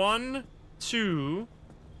need 1, 2,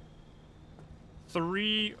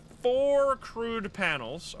 3, 4 crude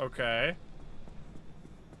panels. Okay.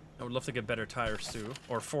 I would love to get better tires too.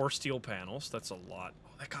 Or 4 steel panels. That's a lot.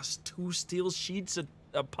 Oh, that costs 2 steel sheets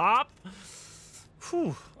a pop?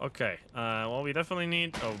 Whew. Okay. Well, we definitely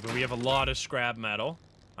need... Oh, but we have a lot of scrap metal.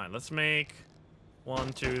 Alright, let's make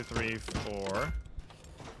 1, 2, 3, 4.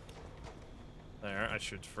 There. I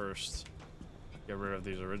should first get rid of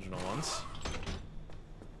these original ones.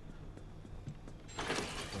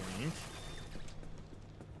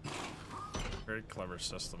 Very clever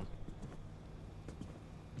system.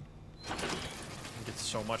 You get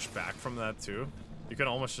so much back from that too. You can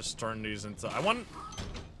almost just turn these into. I want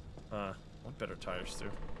better tires too.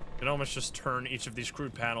 You can almost just turn each of these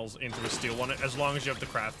crude panels into a steel one as long as you have the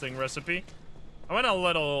crafting recipe. I went a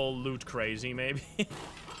little loot crazy maybe.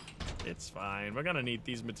 It's fine. We're gonna need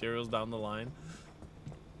these materials down the line.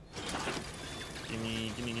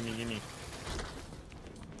 Gimme, gimme, gimme, gimme.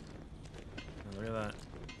 Look at that.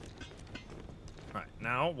 Alright,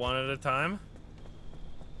 now one at a time.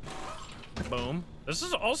 Boom. This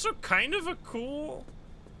is also kind of a cool...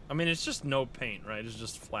 I mean, it's just no paint, right? It's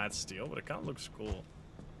just flat steel, but it kind of looks cool.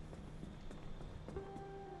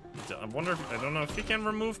 I wonder if... I don't know if you can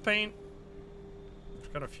remove paint. It's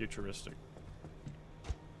kind of futuristic.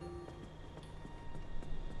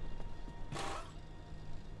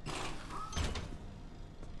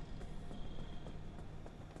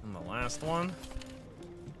 last one.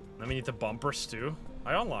 Then we need the bumpers too.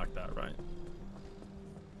 I unlocked that, right?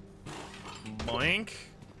 Boink.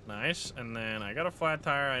 Nice. And then I got a flat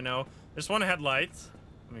tire, I know. There's one headlight.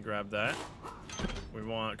 Let me grab that. We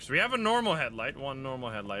want, because we have a normal headlight. One normal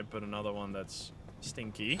headlight, but another one that's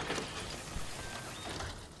stinky.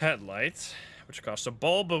 Headlight, which costs a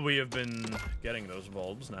bulb, but we have been getting those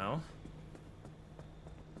bulbs now.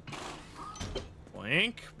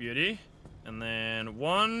 Boink. Beauty. And then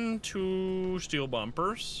 1, 2 steel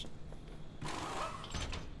bumpers.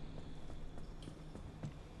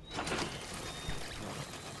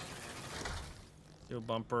 Steel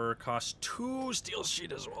bumper costs 2 steel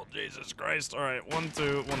sheet as well. Jesus Christ. All right, 1,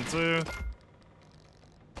 2, 1, 2.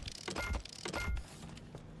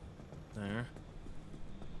 There.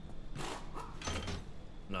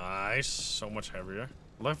 Nice. So much heavier.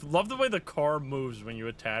 Love the way the car moves when you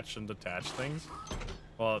attach and detach things.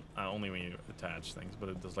 Well, only when you attach things, but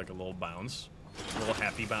it does like a little bounce. A little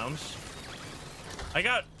happy bounce. I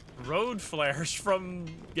got road flares from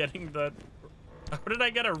getting the... How did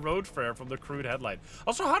I get a road flare from the crude headlight?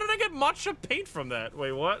 Also, how did I get matcha paint from that?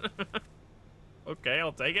 Wait, what? Okay,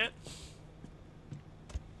 I'll take it.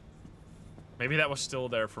 Maybe that was still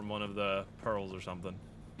there from one of the pearls or something.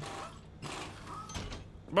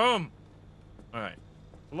 Boom! Alright.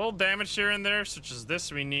 A little damage here and there, such as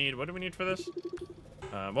this we need. What do we need for this?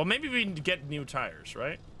 Well, maybe we can get new tires,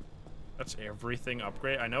 right? That's everything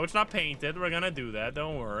upgrade. I know it's not painted. We're gonna do that.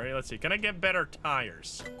 Don't worry. Let's see. Can I get better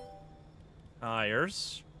tires?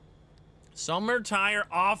 Tires. Summer tire.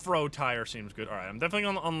 Off-road tire seems good. All right. I'm definitely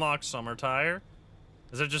gonna unlock summer tire.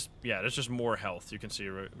 Is it just... Yeah, there's just more health. You can see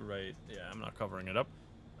right... Yeah, I'm not covering it up.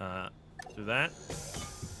 Do that.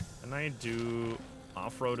 Can I do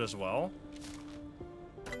off-road as well?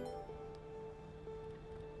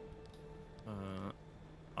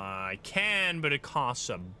 I can, but it costs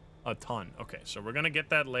a ton. Okay, so we're gonna get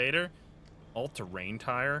that later. All-terrain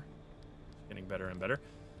tire. Getting better and better.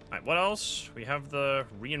 All right, what else? We have the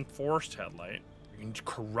reinforced headlight.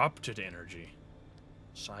 Corrupted energy.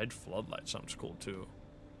 Side floodlight sounds cool too.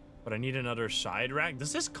 But I need another side rack.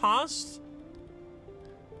 Does this cost...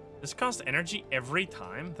 This cost energy every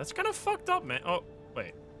time? That's kind of fucked up, man. Oh,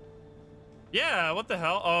 wait. Yeah, what the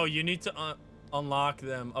hell? Oh, you need to unlock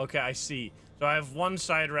them. Okay, I see. So I have one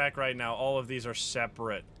side rack right now. All of these are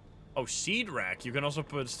separate. Oh, seed rack. You can also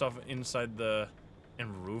put stuff inside the...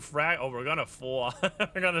 And roof rack. Oh, we're gonna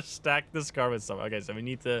we're gonna stack this car with stuff. Okay, so we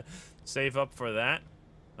need to save up for that.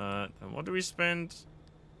 And what do we spend?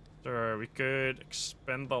 Sure, we could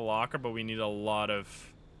expend the locker, but we need a lot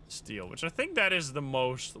of steel, which I think that is the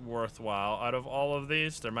most worthwhile out of all of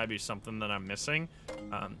these. There might be something that I'm missing.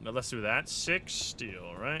 But let's do that. 6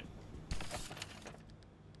 steel, right?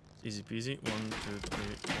 Easy peasy. 1, 2,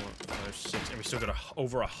 3, 4, 5, 6. And we still got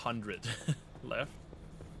over 100 left.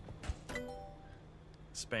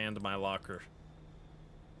 Expand my locker.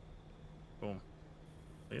 Boom.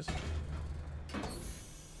 Please.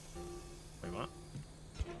 Wait, what?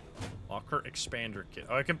 Locker expander kit.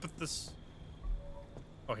 Oh, I can put this...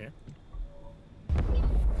 Oh, here.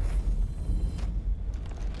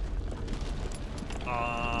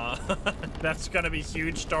 That's gonna be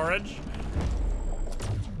huge storage.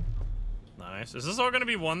 Nice. Is this all gonna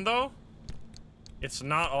be one, though? It's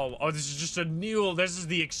not all... Oh, this is just a new... This is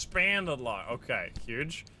the expanded lock. Okay,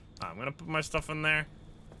 huge. I'm gonna put my stuff in there.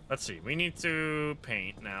 Let's see. We need to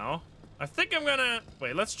paint now. I think I'm gonna...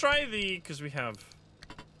 Wait, let's try the... Because we have...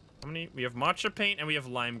 How many? We have matcha paint and we have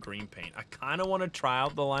lime green paint. I kind of want to try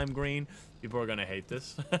out the lime green. People are gonna hate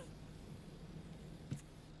this.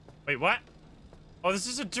 Wait, what? Oh, this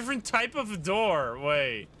is a different type of door.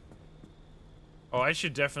 Wait. Oh, I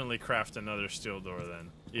should definitely craft another steel door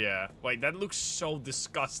then. Yeah. Wait, that looks so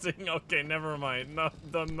disgusting. Okay, never mind. No,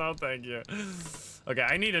 no, thank you. Okay,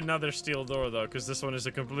 I need another steel door though, because this one is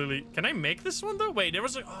a completely... Can I make this one though? Wait, there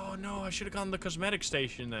was a... Oh no, I should have gone to the cosmetic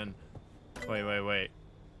station then. Wait.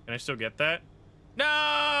 Can I still get that? No!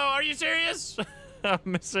 Are you serious? I'm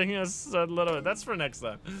missing a little bit. That's for next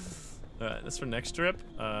time. Alright, that's for next trip.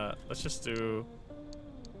 Let's just do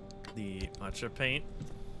the matcha paint.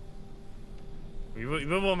 We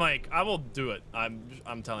will make... I will do it.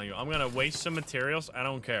 I'm telling you. I'm gonna waste some materials. I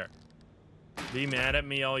don't care. Be mad at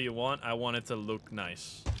me all you want. I want it to look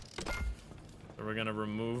nice. So we're gonna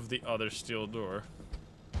remove the other steel door.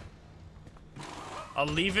 I'll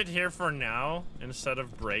leave it here for now instead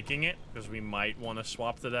of breaking it, because we might want to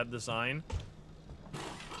swap to that design.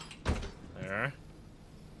 There.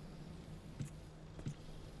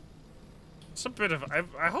 It's a bit of...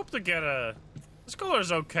 I hope to get a... This color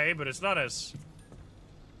is okay, but it's not as...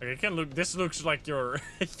 Like, it can look... This looks like your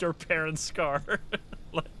your parents' car.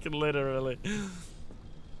 Like, literally.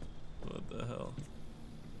 What the hell?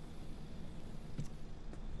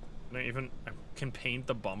 I can paint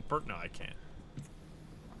the bumper? No, I can't.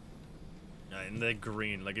 In the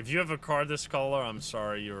green. Like, if you have a car this color, I'm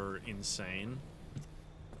sorry, you're insane.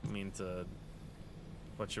 I mean to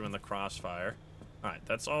put you in the crossfire. Alright,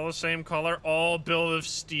 that's all the same color. All built of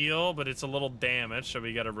steel, but it's a little damaged, so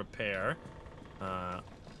we gotta repair.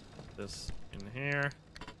 This in here.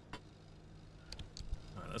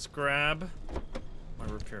 Alright, let's grab my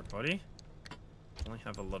repair buddy. Only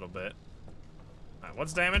have a little bit. Alright,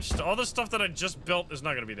 what's damaged? All the stuff that I just built is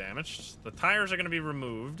not gonna be damaged. The tires are gonna be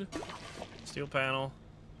removed. Steel panel.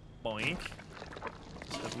 Boink.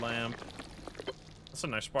 Headlamp. That's a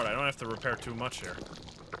nice part. I don't have to repair too much here.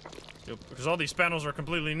 Because all these panels are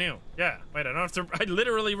completely new. Yeah, wait, I don't have to... I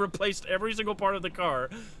literally replaced every single part of the car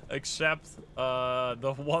except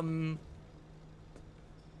the one...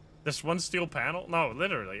 This one steel panel? No,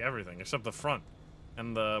 literally everything except the front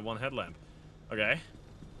and the one headlamp. Okay,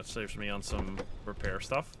 that saves me on some repair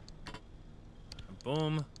stuff.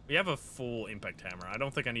 Boom. We have a full impact hammer. I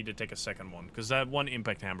don't think I need to take a second one because that one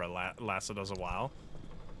impact hammer lasted us a while.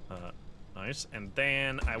 Nice. And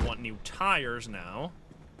then I want new tires now.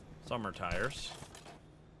 Summer tires.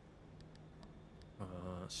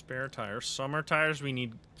 Spare tires. Summer tires, we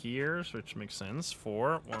need gears, which makes sense.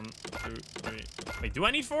 4. 1, 2, 3. Wait, do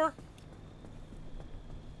I need 4?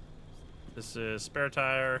 This is spare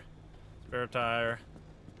tire. Spare tire.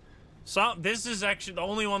 So, this is actually the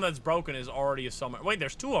only one that's broken is already a summer. Wait,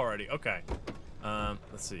 there's 2 already. Okay.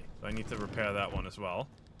 Let's see. So I need to repair that one as well.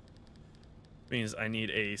 Means I need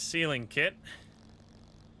a sealing kit.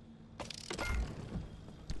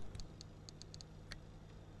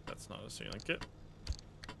 That's not a sealing kit.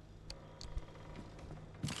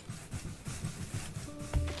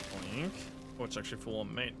 Blink. Oh, it's actually full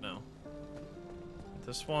on mate now.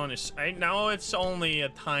 This one is... now it's only a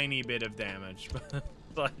tiny bit of damage,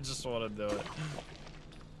 but I just want to do it.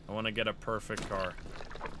 I want to get a perfect car.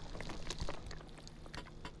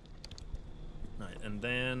 Alright, and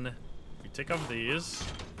then we take off these.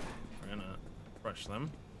 We're gonna brush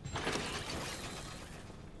them.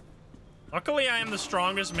 Luckily, I am the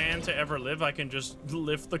strongest man to ever live. I can just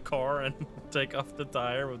lift the car and take off the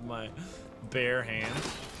tire with my bare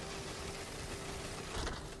hands.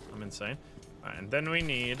 I'm insane. Alright, and then we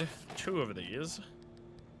need 2 of these.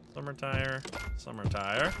 Summer tire, summer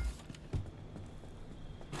tire.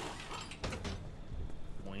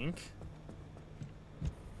 Wink.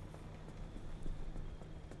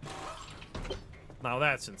 Now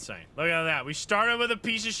that's insane. Look at that. We started with a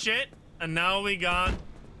piece of shit, and now we got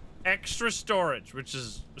extra storage, which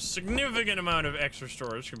is a significant amount of extra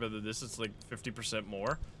storage compared to this. It's like 50%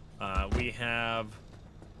 more. We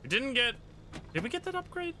didn't get... Did we get that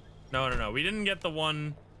upgrade? No. We didn't get the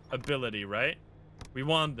one ability, right? We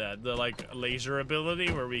want that. The, like, laser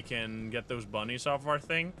ability where we can get those bunnies off our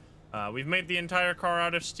thing. We've made the entire car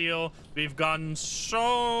out of steel. We've gotten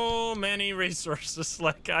so many resources.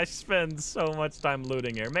 Like, I spend so much time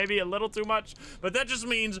looting here. Maybe a little too much, but that just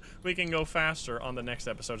means we can go faster on the next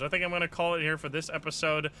episodes. I think I'm going to call it here for this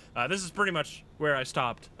episode. This is pretty much where I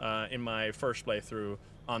stopped in my first playthrough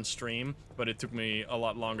on stream, but it took me a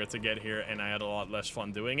lot longer to get here, and I had a lot less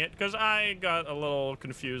fun doing it because I got a little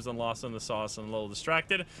confused and lost in the sauce and a little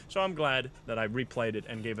distracted. So I'm glad that I replayed it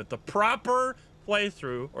and gave it the proper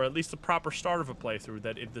playthrough, or at least the proper start of a playthrough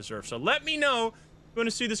that it deserves. So let me know if you want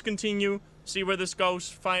to see this continue, see where this goes,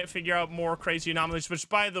 figure out more crazy anomalies, which,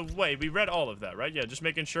 by the way, we read all of that, right? Yeah, just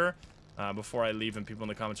making sure before I leave, and people in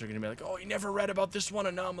the comments are going to be like, oh, you never read about this one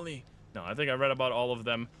anomaly. No, I think I read about all of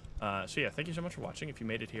them. So yeah, thank you so much for watching. If you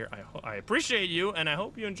made it here, I appreciate you, and I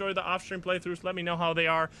hope you enjoyed the off-stream playthroughs. Let me know how they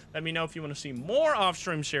are. Let me know if you want to see more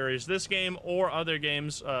off-stream series, this game or other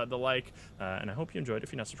games the like. And I hope you enjoyed.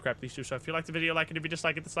 If you're not subscribed, please do so. If you like the video, like it. If you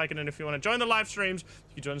dislike it, dislike it. And if you want to join the live streams,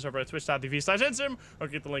 you can join us over at twitch.tv/ensym, or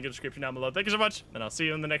get the link in the description down below. Thank you so much, and I'll see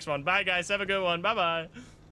you in the next one. Bye, guys. Have a good one. Bye-bye.